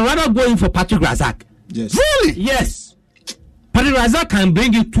 I'd rather go in for Patrick Razak. Yes. Really? Yes. Patrick Razak can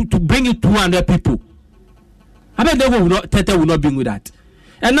bring you to bring you 200 people. I bet Tete will not bring with that.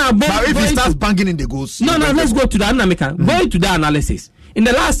 And now, but if he starts banging in the goals, no, let's go to the American. Going to the analysis. In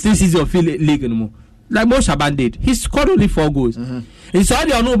the last 3 seasons of league anymore, like Mo Shaban did, he scored only 4 goals. And so I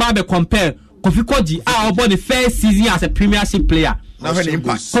don't know about compare Kofi Koji about the first season as a Premiership player. Now an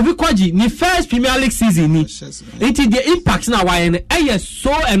impact. Kofi Koji, the first Premier League season, it is the impact now and is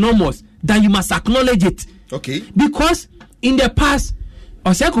so enormous that you must acknowledge it. Okay. Because in the past,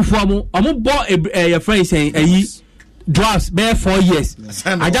 Oseko Fuamu, I'm bought a friend saying drafts bear 4 years.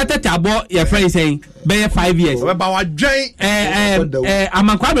 I just about your friend saying bear 5 years.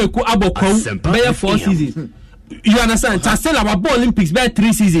 Amakwame ku aboko bear 4 seasons. You understand? Tasel about Olympics bear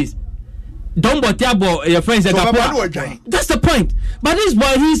 3 seasons. Don't but your friends say that's the point. But this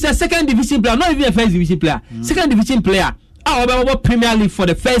boy, he's a second division player, not even a first division player. Second division player. About Premier League for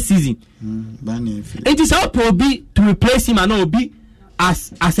the first season. It is our probably to replace him and not be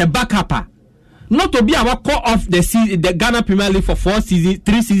as a backupper. Not to be our core of the season, the Ghana Premier League for 4 seasons,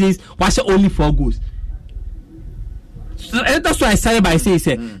 3 seasons, was only 4 goals. So that's why I started by saying,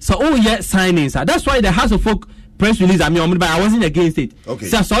 signings. That's why the House of Folk press release. I wasn't against it. Okay.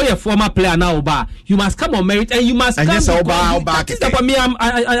 So you're a former player now, you must come on merit and you must come. Yes, I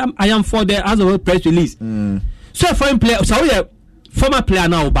am for the House of Folk press release. So a foreign player, so you're a former player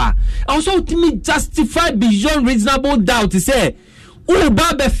now, also to me justified beyond reasonable doubt to say.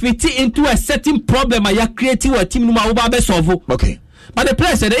 Uba fit into a certain problem I creating a team Uba solve. Okay. But the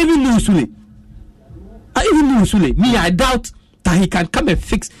player said even Sule. Me, I doubt that he can come and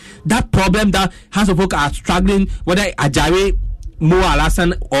fix that problem that House of Folk are struggling, whether Ajare Mo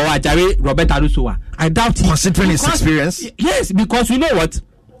Alassane or Ajare Robert Arusoa. I doubt it. Considering his experience? Yes, because you know what?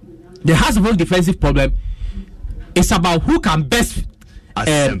 The House of Folk defensive problem is about who can best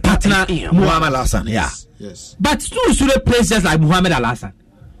partner Mohamed Alassane. Yeah. Yes. But still should plays just like Mohamed Alassane.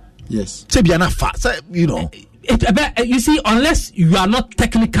 Yes. You know. You see, unless you are not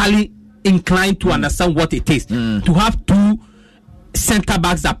technically inclined to understand what it is to have 2 centre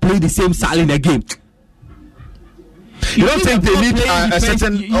backs that play the same style in a game. You don't think they need a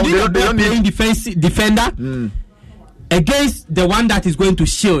certain? They don't need defender. against the one that is going to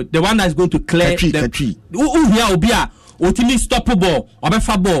shield, the one that is going to clear the tree. Obia, Otimi stop ball,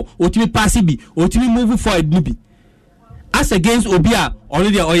 Obefa ball, Otimi pass bi, Otimi move forward nibi. As against Obia,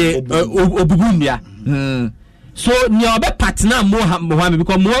 already Obubunia. So Niobe partner Mohammed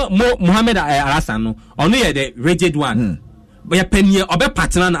because Mohammed Alasan no, only the rigid one. But your penny Obe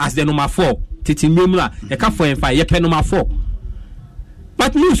partner as the number 4. Titi Mumla, the cap 4 and 5, your pen number 4.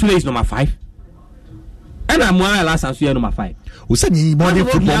 But Newsway is number 5. And I'm Mohammed Alasan, so you're number 5. We said morning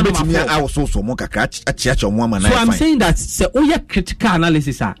football meeting. I was also more catch a church on woman. So I'm saying that your critical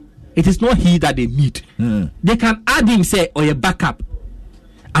analysis it is not he that they need. They can add him say or your backup.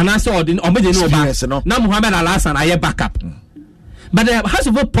 And I saw the no now Mohammed Alasan I backup. But there has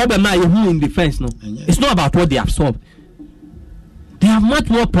a problem now who in defense no. It's not about what they have solved. They have much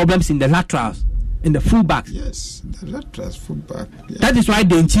more problems in the laterals, in the fullbacks. Yes, the laterals, fullback. Yeah. That is why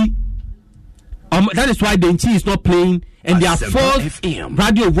Denchi is not playing, and they are forced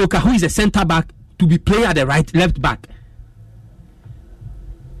Radio Voka, who is a centre back, to be playing at the left back.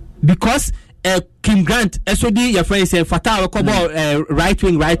 Because Kim Grant, SOD, your friend said, Fatah, right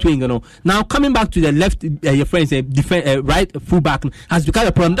wing, you know. Now coming back to the left, your friend said, right fullback has become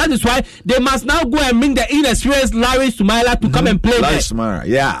a problem. That is why they must now go and bring the inexperienced Larry Sumaila to come and play. Larry Sumaila,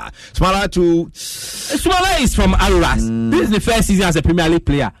 yeah. Sumaila is from Aruras. This is the first season as a Premier League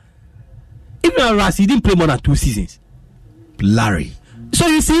player. Even Aruras, he didn't play more than 2 seasons. Larry. So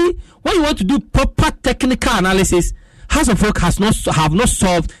you see, when you want to do proper technical analysis, House of Folk have not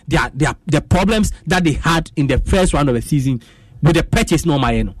solved their problems that they had in the first round of the season with the purchase no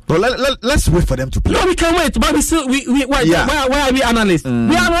Mayeno. Well, let's wait for them to play. No, we can wait, but why are we analysts? We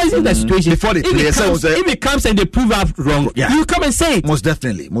are analyzing the situation before they play. If it comes and they prove us wrong, you come and say it. Most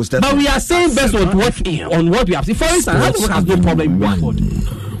definitely. But we are saying based on what we have seen. For instance, House of Folk has no problem in Watford.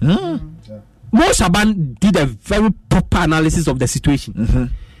 Mo Shaban did a very proper analysis of the situation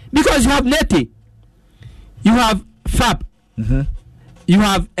because you have Nete, you have Fab, you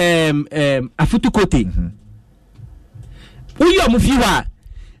have Afutukote.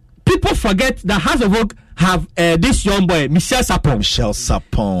 People forget that House of Oak have this young boy Michel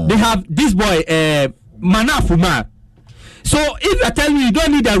Sapon. They have this boy Manafuma. So if you are telling me you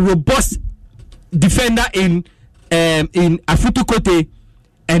don't need a robust defender in Afutukote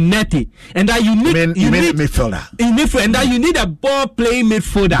and Neti, and that you need midfielder in midfield, and that you need a ball playing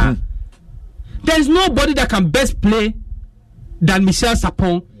midfielder. There's nobody that can best play than Michel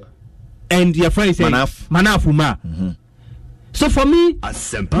Sapon and your friend saying Manafuma. So for me,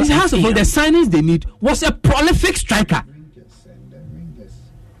 this House of the signings they need was a prolific striker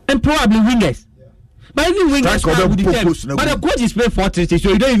and probably wingers. But even wingers but the coach is playing 4-3-3, so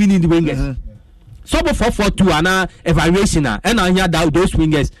you don't even need the wingers. So 4-4-2 and a variation and I hear those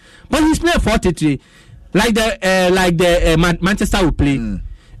wingers, but he's playing 4-3-3 like the Manchester will play.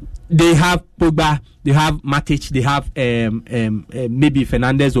 They have Pogba, they have Matic, they have maybe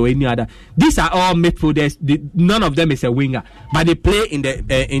Fernandez or any other. These are all midfielders. None of them is a winger, but they play in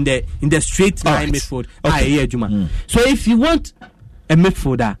the straight line midfield. So if you want a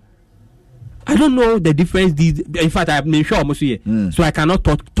midfielder, I don't know the difference. In fact, I'm sure almost here, so I cannot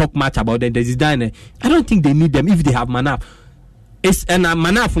talk much about them. There's Zidane. I don't think they need them if they have Manaf.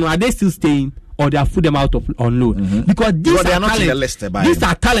 Manaf, are they still staying? Or they have put them out on loan because these are not talents. In the list, these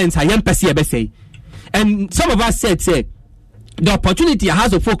are talents. I am say, and some of us said the opportunity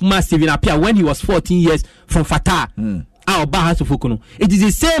House of Folk must even appear when he was 14 years from Fatah. House of Folk, it is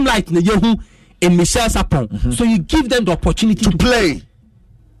the same like Yehu in Michel Sapon. So you give them the opportunity to play.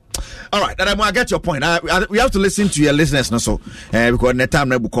 All right, I get your point. We have to listen to your listeners now, so because the time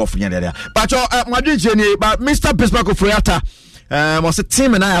never call for you there. But Mr. Bismarck Ofriata. Was a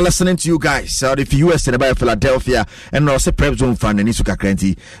team and I are listening to you guys out of the US and about Philadelphia and also prep zone fan and Isuka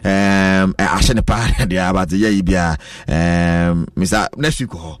Krenti Ashane Pa dia about the year Mr.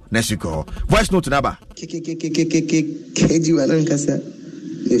 Nesuko voice note naba keji wanankasa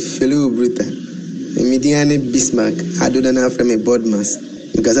the fellow bruta Mediane Bismarck adodana from a boardmas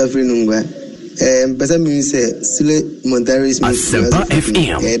nkasa free nungwa pesa mi say Sule Montari Smith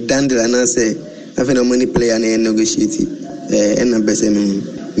FM dandela na say afena money player na negotiate and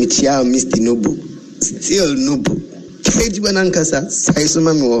Michia Misty Noble, still Noble.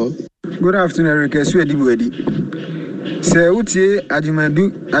 Good afternoon, Eric. Sweaty Weddy. Say, Uti,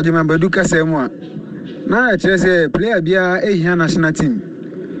 Ajimabaduka Semwa. Now, I say, player be a national team.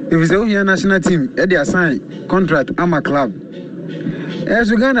 If it's a national team, Eddie assign contract, I'm a club.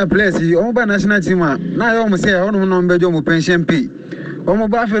 As we gonna play, the Oba national team, now I almost say, I don't know, Bejomo pension pay. Omo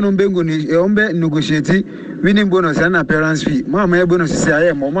Buffet on Bengo, Ombe negotiating. Winning bonus and appearance fee. Mamma bonus is I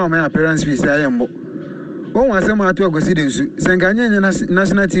am, or Mamma appearance fee is I am. One was a matter of consideration. Sanganya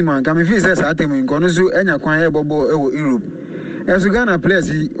national team and coming face at him in Gonozu and Aqua Bobo Europe. As we Ghana players,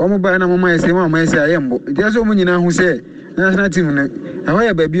 Omobana Mama say, Mamma say, I am. There's so many now who say, national team,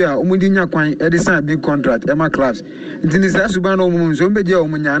 however, baby, Omudina Quine, Edison, big contract, Emma Clubs. It is Asubano Mums, Ombedia,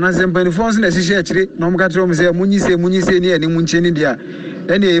 Munyana, and Penifons, necessary, Nomcatrom say, Munise, near the Munchenidia.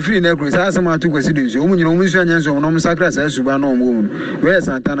 Any free necklace, as a matter of consideration, Omunian and so no sacras as Subano woman. Where's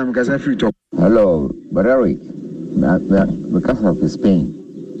Santana because I free talk? Hello, but Eric, because of Spain,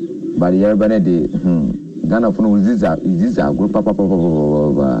 but the urban day, Ghana for is this a group, papa, but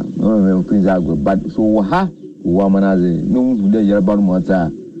so ha, woman as a no, the Yarban Mota,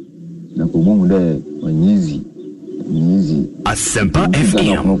 the Kumu there, easy. Asempa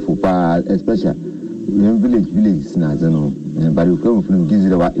FM, especially in village, Nazano, but you come from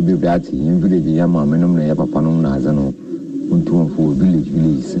Gizra, in village, Yama, Menum, Papanum, Nazano, unto for village.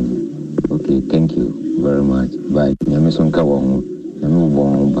 Okay, thank you very much. Bye. Yamison Kawong.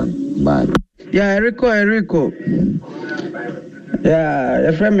 Bye. Yeah, Enrico. Yeah,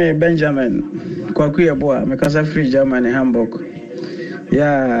 your friend Benjamin. Kwakuya boy, because I free German in Hamburg.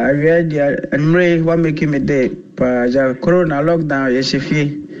 Yeah, I read and Ray what making me day. Pa Corona lockdown, yes,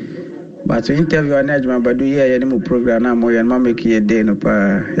 but to interview an edgeman, but do you hear any program now? More and making a day no pa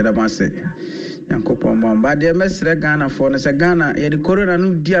Yadamase. But the message Ghana for Ghana, the corona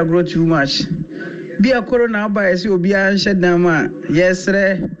no dear grow too much. Be a corona by so be a shed down. Yes,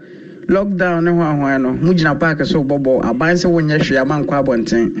 lockdown no one. Mujina Park so bobo, a bind when you man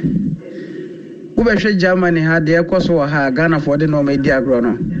quabonting. Uber Germany had the course or Ghana for the no media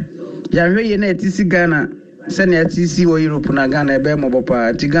grono. Yahweh TC Ghana, send a TC or Europe na Ghana,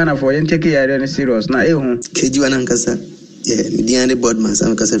 Bemobopa, Tigana for you take care any serious. Na ehun. Kejuanankasa, yeah, Mediane Bodmans,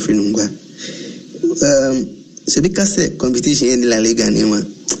 I'm Casa Finungua. So because competition in La Liga anymore,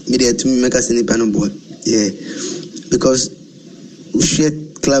 media to make us any panel board. Yeah, because we share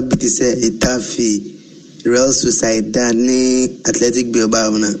club it is a tough Real Sociedad Athletic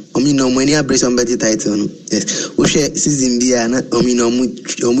Bilbao na. No money a brace on better title. Yes, we share season Biana. No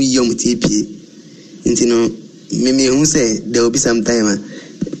young TP. You maybe who say there will be some time.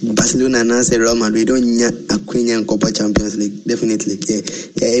 Barcelona and Real Madrid don't a Queen and Copa Champions League. Definitely.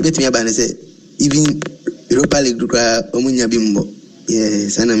 Yeah, a bit me about say. Even Europa League Omunya Bimbo.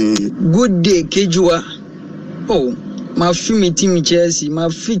 Yes, good day, Kejua. Oh, my free team Chelsea, my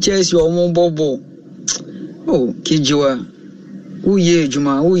free Chelsea or Mobobo. Oh, Kejua. Who ye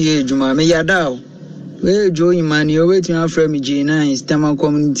Juma, me yadao. Where Joey Mani, you're waiting after me, J9, Stama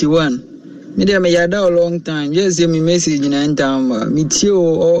Community 1. Me there, me yadao long time. Just send me message in time. Me too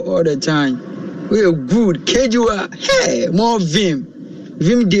all the time. We're good, Kejua. Hey, more Vim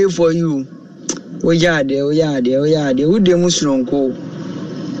day for you. Oyade. Who de Musronko?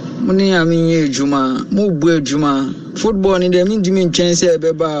 Money, I mean, Juma, Mobu Juma. Football in the mean chance,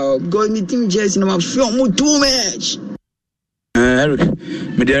 Beba. Go meeting Jess in my film too much. Eric,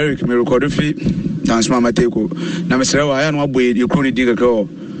 me record a fee. Dance Mama Teko. Now, Mr. I am not wait, you couldn't dig a girl.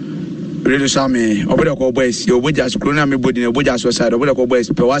 Radio Sammy, over the call boys, your wages, Kurunami body, your wages was side, over the call boys,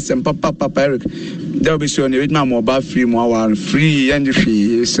 Pawas and Papa Eric. They'll be showing you my mobile free more free and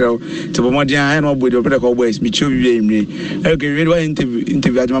free. So, to Modia, I know with your call boys, Michu, Eric, really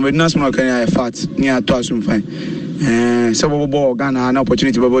interview at my national can I fat near Tossum fine. So, Ghana, an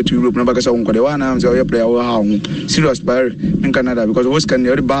opportunity to go to Europe, no because I won't go to one arms or your player or how serious buyer in Canada because what's can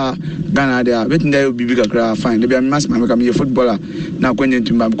the bar Ghana there, waiting there will be bigger crowd fine. Maybe I must become a footballer now going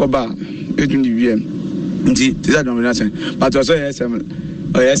into my coba. That nomination, but also SM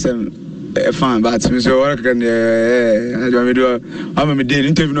fan, but so what can I do? I'm a daily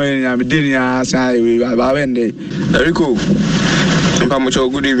interview. I'm a daily very cool.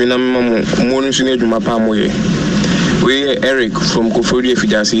 Good evening. I'm morning to my palm. We Eric from Kofodia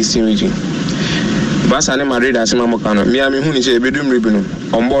Fidas Eastern Region. Basane Madrid as Mamacano. Me, I'm who is a bedroom ribbon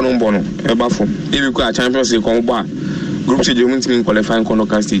on Bono, a buffo. If you got Champions League on bar, group stage won't mean qualifying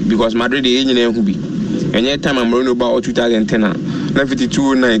Conoca State because Madrid the engineer who be. And yet, time I'm running about 2010,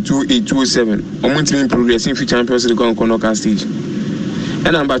 952, 928, 207. I'm mean progressing for Champions League on Conoca Stage.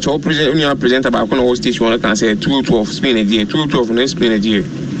 And I'm about to present about Conoca Stage 1 can say 212 Spain a year, 212 next Spain a year.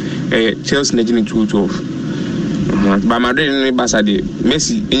 Chelsea Nigeria 212. By Madrid and Bassade,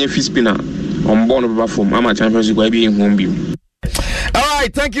 Messi, any fee spinner on board of a form. I'm a Champions League, I be in home view. All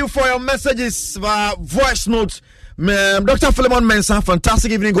right, thank you for your messages, voice notes. Dr. Philemon Mensah,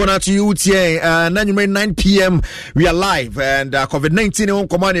 fantastic evening going out to you today. 9 p.m. we are live, and COVID-19 on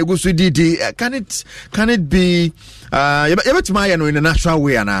command. Can it be? In a natural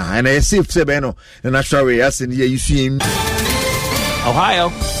way, and I safe in a natural way. As in here, you see him. Ohio,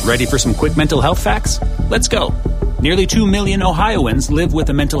 ready for some quick mental health facts? Let's go. Nearly 2 million Ohioans live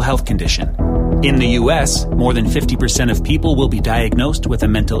with a mental health condition. In the U.S., more than 50% of people will be diagnosed with a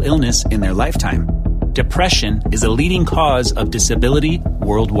mental illness in their lifetime. Depression is a leading cause of disability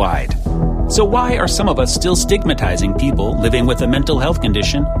worldwide. So why are some of us still stigmatizing people living with a mental health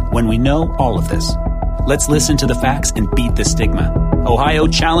condition when we know all of this? Let's listen to the facts and beat the stigma. Ohio,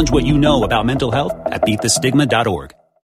 challenge what you know about mental health at beatthestigma.org.